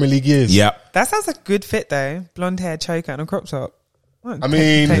watching Premier League years. Yeah. That sounds like a good fit though. Blonde hair, choker, and a crop top. Well, I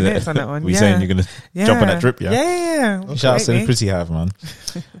mean- take minutes on that one. We saying you're going to jump on that drip, yeah? Yeah. Shout out to the Great, pretty have, man.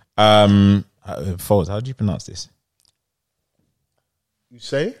 Foles, how do you pronounce this? You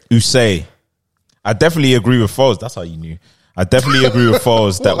say? Usay. I definitely agree with Foles. That's how you knew. I definitely agree with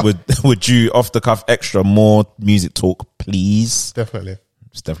Foles that would you off the cuff extra more music talk, please. Definitely.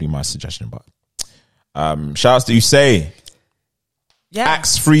 It's definitely my suggestion, but shout outs to Usay. Yeah.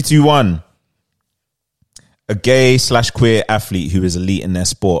 Axe 321. A gay / queer athlete who is elite in their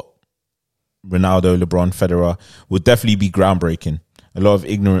sport, Ronaldo, LeBron, Federer, would definitely be groundbreaking. A lot of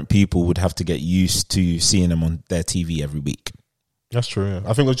ignorant people would have to get used to seeing them on their TV every week. That's true. Yeah.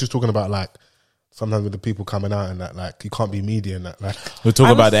 I think we're just talking about sometimes with the people coming out and that you can't be media and that We're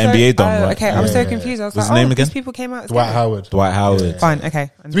talking about the NBA done, right? Okay, I was so confused. I was What's like, his name again? these people came out. Dwight Howard. Dwight Howard. Fine,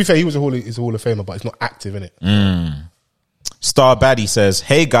 okay. To be fair, he's a Hall of Famer, but it's not active in it. Star Baddie says,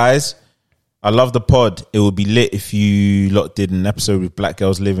 "Hey guys, I love the pod. It would be lit if you lot did an episode with Black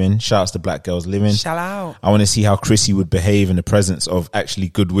Girls Living. Shouts to Black Girls Living. Shout out. I want to see how Chrissy would behave in the presence of actually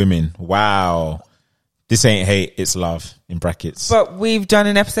good women. Wow. This ain't hate, it's love, in brackets. But we've done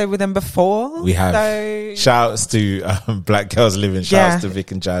an episode with them before. We have. So Shouts to Black Girls Living. Shouts to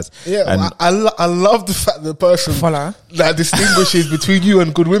Vic and Jazz. Yeah, And I love the fact that the person Follow. that distinguishes between you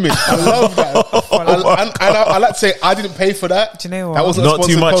and good women. I love that. I like to say I didn't pay for that. Do you know what? That wasn't a not too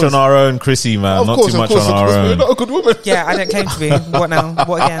sponsored much post. on our own, Chrissy, man. Of Not course, too much of course, on our We're own. not a good woman. yeah, I don't claim to be. What now?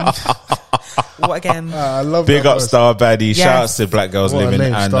 What again? What again? I love Big that up person. Star Baddie. Yes. Shouts to Black Girls What a Living.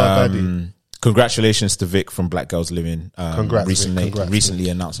 name, And Star Baddie. congratulations to Vic from Black Girls Living. Congrats, recently, Vic. Congrats, recently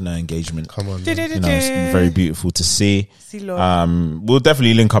announcing her engagement. Come on, man. You know, it's very beautiful to see. Lord. We'll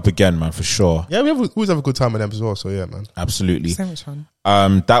definitely link up again, man, for sure. Yeah, we always have a good time with them as well. So yeah, man. Absolutely. So much fun.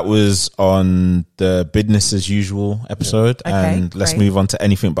 That was on the Business as Usual episode, Okay, and let's great. move on to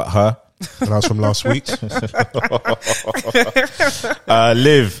Anything But Her. And that was from last week.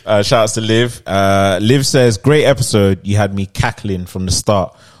 Liv, shout outs to Liv. Liv says, great episode. You had me cackling from the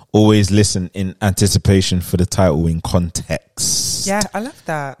start. Always listen in anticipation for the title in context. Yeah, I love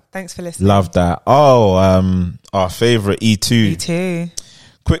that. Thanks for listening. Love that. Oh, our favorite E2. Me too.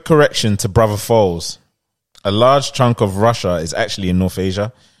 Quick correction to Brother Foles. a large chunk of Russia is actually in North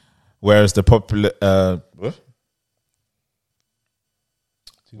Asia, whereas the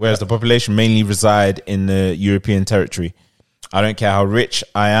population mainly reside in the European territory. I don't care how rich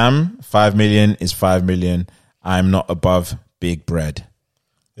I am. 5 million is 5 million. I'm not above big bread.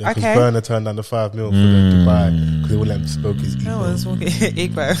 Yeah, because Burner turned down the 5 mil for the Dubai because they wouldn't let him smoke his Igbo. No one's smoking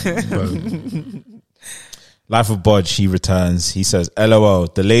Igbo. Life of Bodge, he returns. He says, LOL,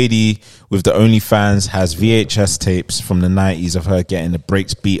 the lady with the OnlyFans has VHS tapes from the 90s of her getting the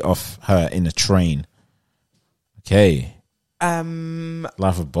brakes beat off her in a train. Okay.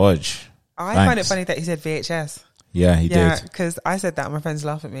 Life of Bodge. I find it funny that he said VHS. Yeah, he did. Because I said that and my friends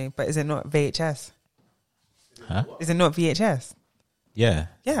laugh at me, but is it not VHS? Huh? Is it not VHS? Yeah.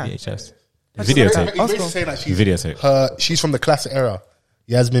 Yeah. VHS. That's Videotape. He's basically saying that Videotape. she's from the classic era.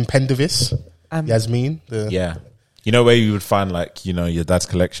 Yasmin Pendavis. Yasmin. Yeah. You know where you would find like, you know, your dad's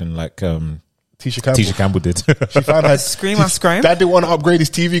collection like Tisha Campbell did. She found her Scream or Scream. Dad didn't want to upgrade his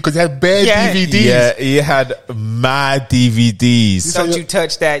TV because he had bare DVDs. Yeah, he had mad DVDs. Don't you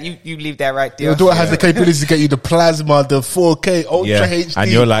touch that. You leave that right there. Your daughter has the capability to get you the plasma, the 4K, Ultra HD. And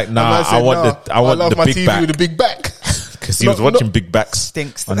you're like, nah, I want the my big TV back. with the big back. Because he was watching Big Backs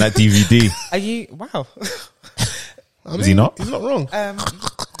Stinks. on that DVD. Are you? Wow. Was he not? He's not wrong.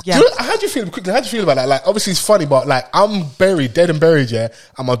 Yeah. How do you feel? Quickly, how do you feel about that? Like, obviously, it's funny, but like, I'm buried, dead and buried, yeah.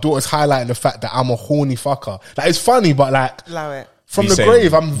 And my daughter's highlighting the fact that I'm a horny fucker. Like, it's funny, but like, Allow it. from the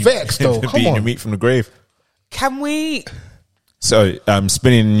grave, I'm vexed though. Come Beating on, the meat from the grave. Can we? So,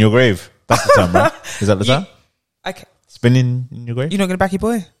 spinning in your grave. That's the time, right? Is that the time? Okay. Spinning in your grave? You're not going to back your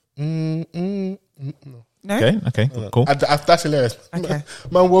boy? No. Okay, cool. That's hilarious. Okay.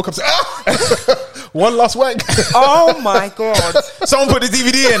 Man woke up, one last wank. Oh my God. Someone put the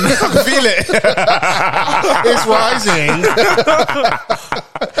DVD in. I can feel it. It's rising.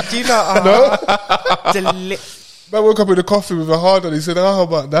 Do you know? No. Man woke up with a coffee with a hard on. He said, "Oh,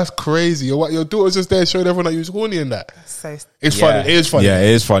 but that's crazy. Your daughter's just there showing everyone that you was horny in that." So It's funny. It is funny. Yeah,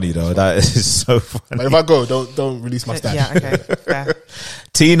 it is funny though. That is so funny. But if I go, don't release my stash. yeah. Okay. Fair.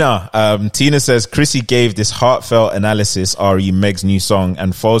 Tina says Chrissy gave this heartfelt analysis re Meg's new song,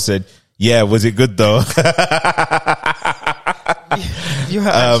 and Foles said, "Yeah, was it good though?" You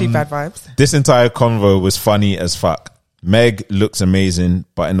had actually bad vibes. This entire convo was funny as fuck. Meg looks amazing,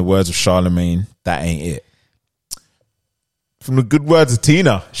 but in the words of Charlemagne, that ain't it. From the good words of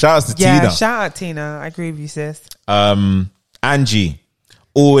Tina. Shout out to Tina. Shout out Tina. I agree with you, sis. Angie,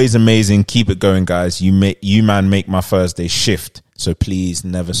 always amazing. Keep it going, guys. You man make my Thursday shift. So please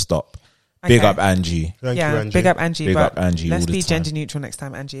never stop. Okay. Big up Angie. Thank you, Angie. Big up Angie. Big but up Angie let's all the be time. gender neutral next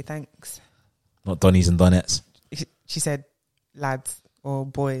time, Angie. Thanks. Not Donnies and Donettes. She said lads or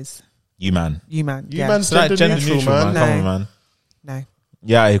boys. You man. You man. You man's gender neutral, man. Come on, man. No.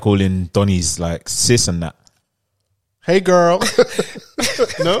 Yeah, you're calling Donnies like sis and that. Hey, girl.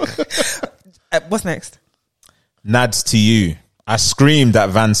 No. What's next? Nads to you. I screamed at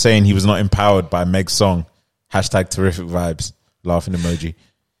Van saying he was not empowered by Meg's song. # terrific vibes. Laughing emoji.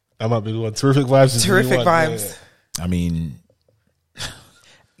 That might be the one. Terrific vibes. Is Terrific the one. vibes. I mean,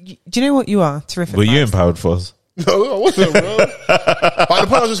 Do you know what you are? Terrific. were vibes. you empowered for us? No, I wasn't, bro. But the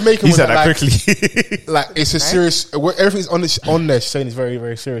point I was just making He was said that, that quickly. like, it's a serious. Everything's on there. She's saying it's very,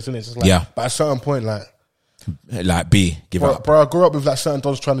 very serious, isn't it? It's just like, Yeah. But at a certain point, like, Like B, give up. bro, I grew up with like certain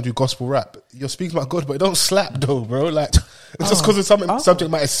dons trying to do gospel rap. You're speaking about God, but it don't slap though, bro. Like, it's just because it's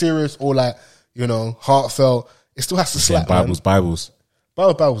subject matter is serious or like, you know, heartfelt. It still has to slap. Bibles. Bibles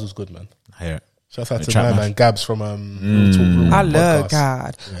was good, man. I hear it. Shout out The to chat my mash. man Gabs from Talk Room I love podcast.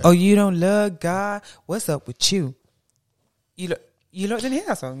 God. Yeah. Oh, you don't love God? What's up with you? You didn't hear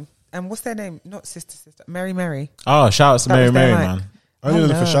that song? And what's their name? Not sister. Mary. Oh, shout out to That Mary was their Mary, line. man. I only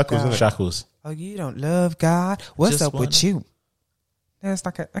look for love Shackles, God. innit? Shackles. Oh, you don't love God? What's Just up with wanna- you? Yeah, it's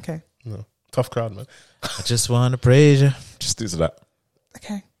like okay. No, tough crowd, man. I just want to praise you. Just do that.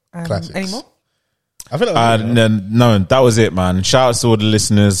 Okay. Classics. Any more? I think that was No, that was it, man. Shout out to all the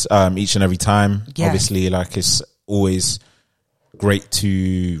listeners each and every time. Yeah. Obviously, like, it's always great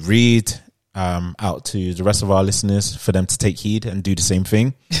to read out to the rest of our listeners for them to take heed and do the same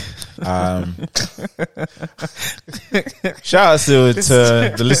thing. Shout out to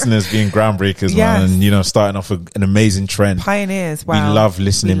the listeners being groundbreakers, man, Yes. and, you know, starting off an amazing trend. Pioneers. Wow. We love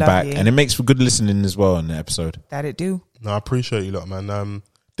listening We love back, you. and it makes for good listening as well in the episode. That it do. No, I appreciate you lot, man.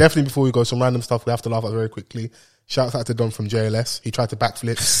 Definitely before we go, some random stuff we have to laugh at very quickly. Shout out to Don from JLS. He tried to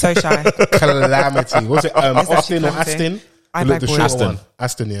backflip. So shy. Calamity. Was it Austin or calamity. Aston? I He looked the like shorter Aston. one.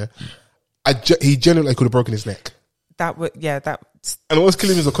 Aston, yeah. He genuinely could have broken his neck. That would, that. And what was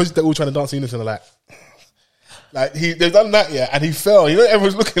killing me is because they're all trying to dance in unison, like they've done that, yeah, and he fell. You know,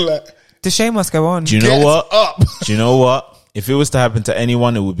 everyone's looking like The show must go on. Do you know Get what? up. Do you know what? If it was to happen to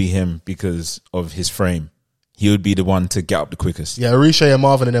anyone, it would be him because of his frame. He would be the one to get up the quickest. Yeah, Arisha and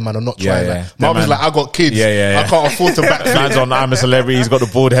Marvin and them man are not trying. Yeah. Like, Marvin's like, I got kids. I can't afford to back. Man's on I'm a Celebrity. He's got the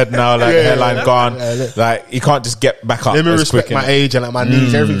bald head now, like hairline gone. Like he can't just get back up. Let me as respect quick, my age and like my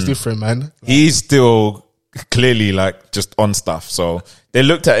knees. Everything's different, man. He's still clearly like just on stuff. So they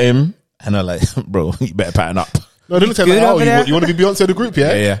looked at him and they're like, bro, you better pattern up. No, they looked at him like, oh, you want to be Beyonce of the group,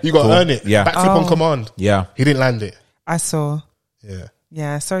 yeah? Yeah. You got to Cool. earn it. Yeah. Backflip on command. Yeah. He didn't land it. I saw. Yeah.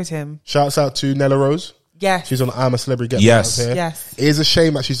 Yeah, sorry to him. Shouts out to Nella Rose. Yeah. She's on I'm a Celebrity. Get Yes. Me Out of Here. Yes. It is a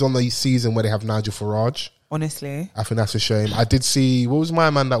shame that she's on the season where they have Nigel Farage. Honestly. I think that's a shame. I did see, what was my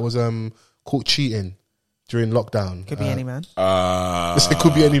man that was caught cheating during lockdown? Could be any man. It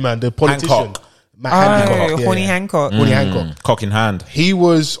could be any man. The politician. Hancock. Matt Hancock. Yeah, Horny yeah. Hancock. Horny Hancock. Cock in hand. He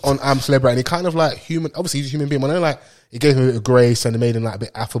was on I'm Celebrity and he kind of like human, obviously he's a human being, but then like it gave him a bit of grace and it made him like a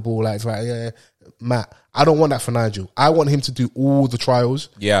bit affable. Like it's like, yeah, Matt, I don't want that for Nigel. I want him to do all the trials.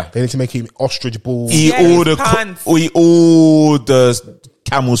 Yeah. They need to make him ostrich balls. Eat all the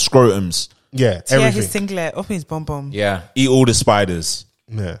camel scrotums. Yeah, Tear everything. his singlet off his bum bum. Yeah. Eat all the spiders.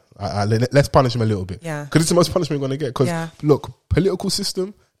 Yeah, let's punish him a little bit. Yeah. Because it's the most punishment we're going to get. Because look, political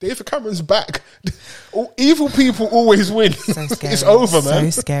system, David Cameron's back. Evil people always win. So scary. It's over,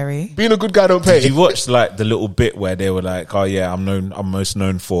 man. So scary. Being a good guy don't pay. Did you watch like the little bit where they were like, "Oh yeah, I'm most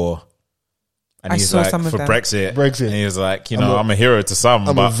known for," and I he's saw like, some of for them. Brexit, Brexit. and he was like, I'm a hero to some,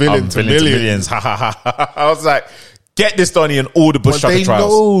 I'm but a villain I'm to villain to millions. millions. Ha ha ha! I was like, get this Donny and all the bush But trucker they trials.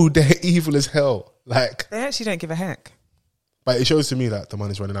 know they're evil as hell. Like, They actually don't give a heck. but it shows to me that the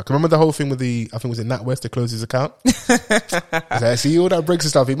money's running out. 'Cause remember the whole thing with I think it was in NatWest, they closed his account. It's like, see all that Brexit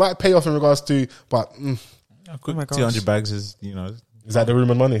stuff. It might pay off in regards to, but Good, my gosh. 200 bags is, is that the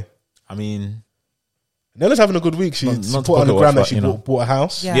rumored money? I mean, Nella's having a good week. She Not to put on the pocket gram watch, that she but, bought a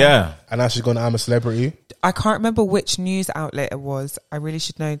house. Yeah. yeah. And now she's gone to I'm a Celebrity. I can't remember which news outlet it was. I really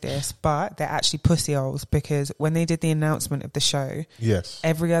should know this, but they're actually pussy holes because when they did the announcement of the show, Yes.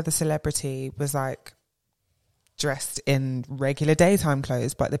 every other celebrity was like dressed in regular daytime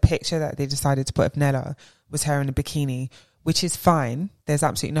clothes, but the picture that they decided to put of Nella was her in a bikini, which is fine. There's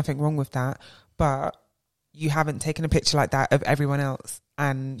absolutely nothing wrong with that, but you haven't taken a picture like that of everyone else.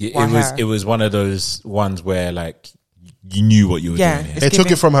 And It was one of those ones where like you knew what you were doing. Here. it's They took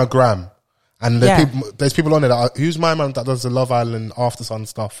giving- it from her gram. And Yeah. there's people on there that are, who's my man that does the Love Island After Sun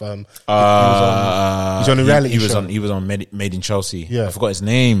stuff? He's on a reality show. He was on Made in Chelsea. Yeah. I forgot his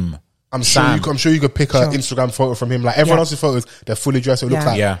name. I'm Sam. sure you could pick a Instagram photo from him. Like everyone else's photos, they're fully dressed. It looks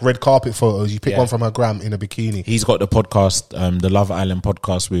like Yeah. red carpet photos. You pick Yeah. one from her gram in a bikini. He's got the podcast, the Love Island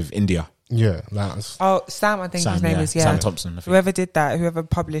podcast with India. Yeah, that's Oh, Sam, I think Sam, his name yeah. is, yeah. Sam Thompson, I think. Whoever did that, whoever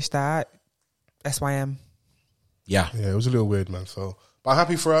published that, SYM. Yeah. it was a little weird, man. So, but I'm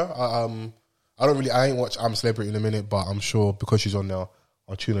happy for her. I ain't watch I'm a Celebrity in a minute, but I'm sure because she's on now,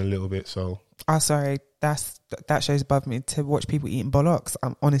 I'll tune in a little bit. So, Oh, sorry. That shows above me to watch people eating bollocks.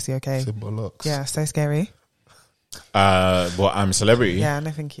 I'm honestly okay. simple looks. Yeah, so scary. Well, I'm a Celebrity. Yeah,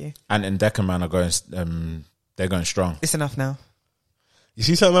 no, thank you. Ant and Decca Man are going. They're going strong. It's enough now. You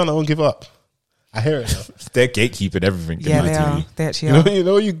see something, man, I won't give up. I hear it now. They're gatekeeping everything. Yeah, in they ITV. are. They actually You are.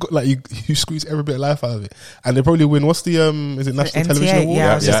 know, you squeeze every bit of life out of it, and they probably win. What's the is it National NTA, Television Award?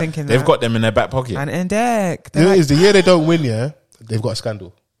 yeah. I was just thinking They've that. got them in their back pocket. And deck. You know, it's the year they don't win. Yeah, they've got a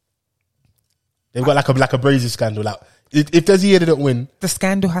scandal. They've got like a brazy scandal. Like if there's a year they don't win, The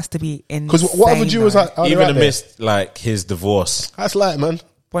scandal has to be insane. because what other duos though. are there Even out there? amidst like his divorce, That's like, man.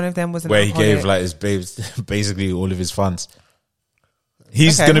 One of them was an where he alcoholic. gave like his babes basically all of his funds.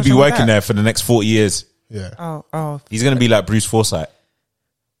 He's Okay, going to what's be wrong with working that? there for the next 40 years. Yeah, Oh, He's going to be like Bruce Forsyth,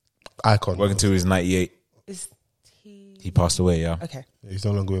 icon. working till he's 98. is he? He passed away. Yeah, Okay, He's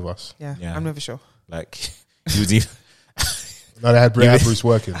no longer with us. yeah, Yeah. I'm never sure. like he was even. No, they had Bruce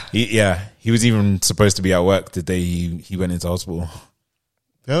working. He was even supposed to be at work the day he went into hospital.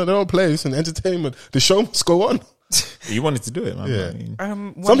 They don't play. It's an entertainment. The show must go on. He wanted to do it, man. Yeah. I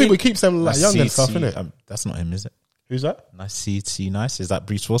mean, Some people keep them like young and stuff, CC, innit? that's not him, is it? Who's that? Nice see nice. Is that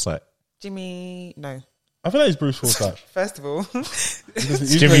Bruce Forsyth? Jimmy, no. I feel like it's Bruce Forsyth. First of all,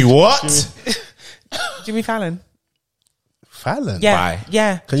 Jimmy what? Jimmy Fallon. Fallon. Yeah, Bye.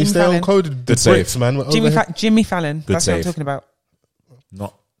 yeah. Can you Jimmy stay Fallon. on code? The Good save. Brits, man. Jimmy Fallon. Good That's what I'm save. talking about.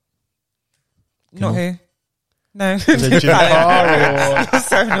 Not. Not who? No. Is it Jimmy Carr or-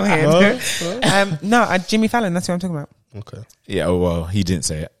 So annoying. No, Jimmy Fallon. That's what I'm talking about. Okay. Yeah. Oh well, he didn't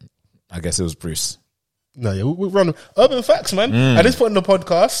say it. I guess it was Bruce. No, yeah, we run urban facts, man. At this point in the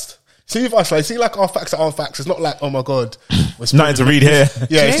podcast, see with us, like, see like our facts that aren't facts. It's not like, oh my god, It's nothing to read here.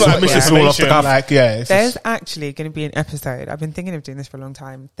 Yeah, it's not all off the cuff. Like, yeah, there's actually going to be an episode. I've been thinking of doing this for a long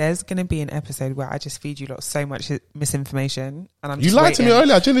time. There's going to be an episode where I just feed you lot so much misinformation, and I'm. You lied to me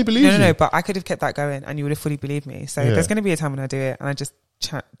earlier. I genuinely believe you. No, but I could have kept that going, and you would have fully believed me. So there's going to be a time when I do it, and I just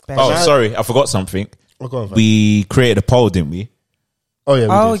chat. Sorry, I forgot something. On, we created a poll, didn't we? Oh yeah.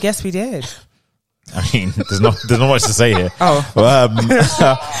 Oh yes, we did. I mean, there's not much to say here.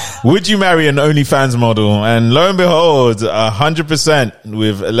 Oh. Would you marry an OnlyFans model? And lo and behold, 100%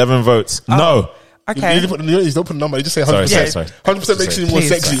 with 11 votes. Oh. No. Okay. You don't put a number. You just say 100%. Sorry. 100% makes you more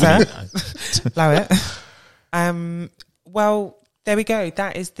sexy. Allow it. Well, there we go.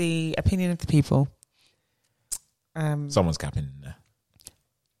 That is the opinion of the people. Someone's capping in there.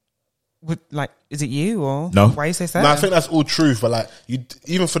 Is it you or no? Why you say so? No, I think that's all truth. But like, you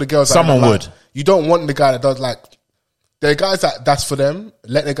even for the girls, someone would. You don't want the guy that does like. There are guys that's for them.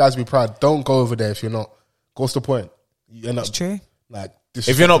 Let the guys be proud. Don't go over there if you're not. What's the point? You end up, it's true. Like,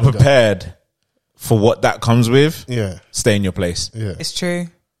 if you're not prepared for what that comes with, stay in your place. Yeah, it's true.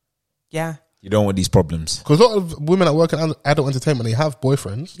 Yeah. You don't want these problems. Because a lot of women that work in adult entertainment, they have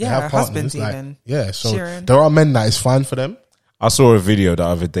boyfriends. Yeah, they have partners, husbands even. Yeah, so Sharon. There are men that is fine for them. I saw a video the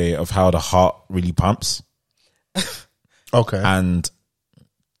other day of how the heart really pumps. Okay. And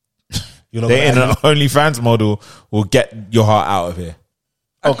dating an OnlyFans model will get your heart out of here.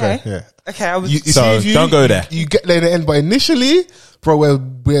 Okay. Yeah. Okay. Don't go there. You get there in the end, but initially, bro, we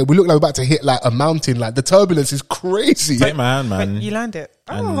look like we're about to hit like a mountain. Like the turbulence is crazy. Hey, man. But you land it.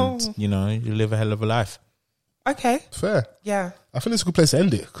 And, you live a hell of a life. Okay. Fair. Yeah. I think it's a good place to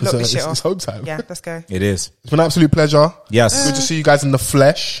end it because it's home time. Yeah, let's go. It is. It's been an absolute pleasure. Yes. Good to see you guys in the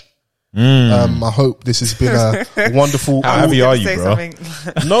flesh. I hope this has been a wonderful. How happy are you, bro?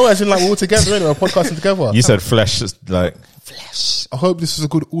 No, as in like we're all together, innit? We're podcasting together. You said flesh, like flesh. I hope this was a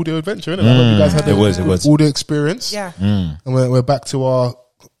good audio adventure, innit? I hope you guys had a good audio experience. Yeah. And we're back to our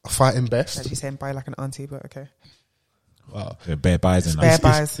fighting best. Actually saying bye like an auntie, but okay. Wow. Bare buys and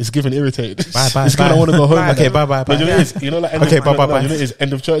it's giving irritated. Bye. It's giving I want to go home. Okay, bye. You know what it is? You know, like okay, bye. You know it is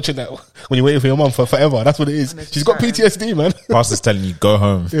end of church and that when you're waiting for your mum for forever. That's what it is. She's got PTSD, man. Pastor's telling you go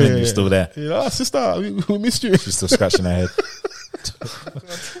home, and you're still there. Yeah, sister, we missed you. She's still scratching her head.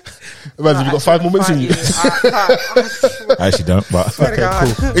 Imagine you got 5 more minutes in you. I actually don't, but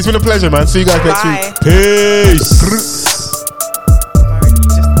okay, cool. It's been a pleasure, man. See you guys next week. Peace. Hey.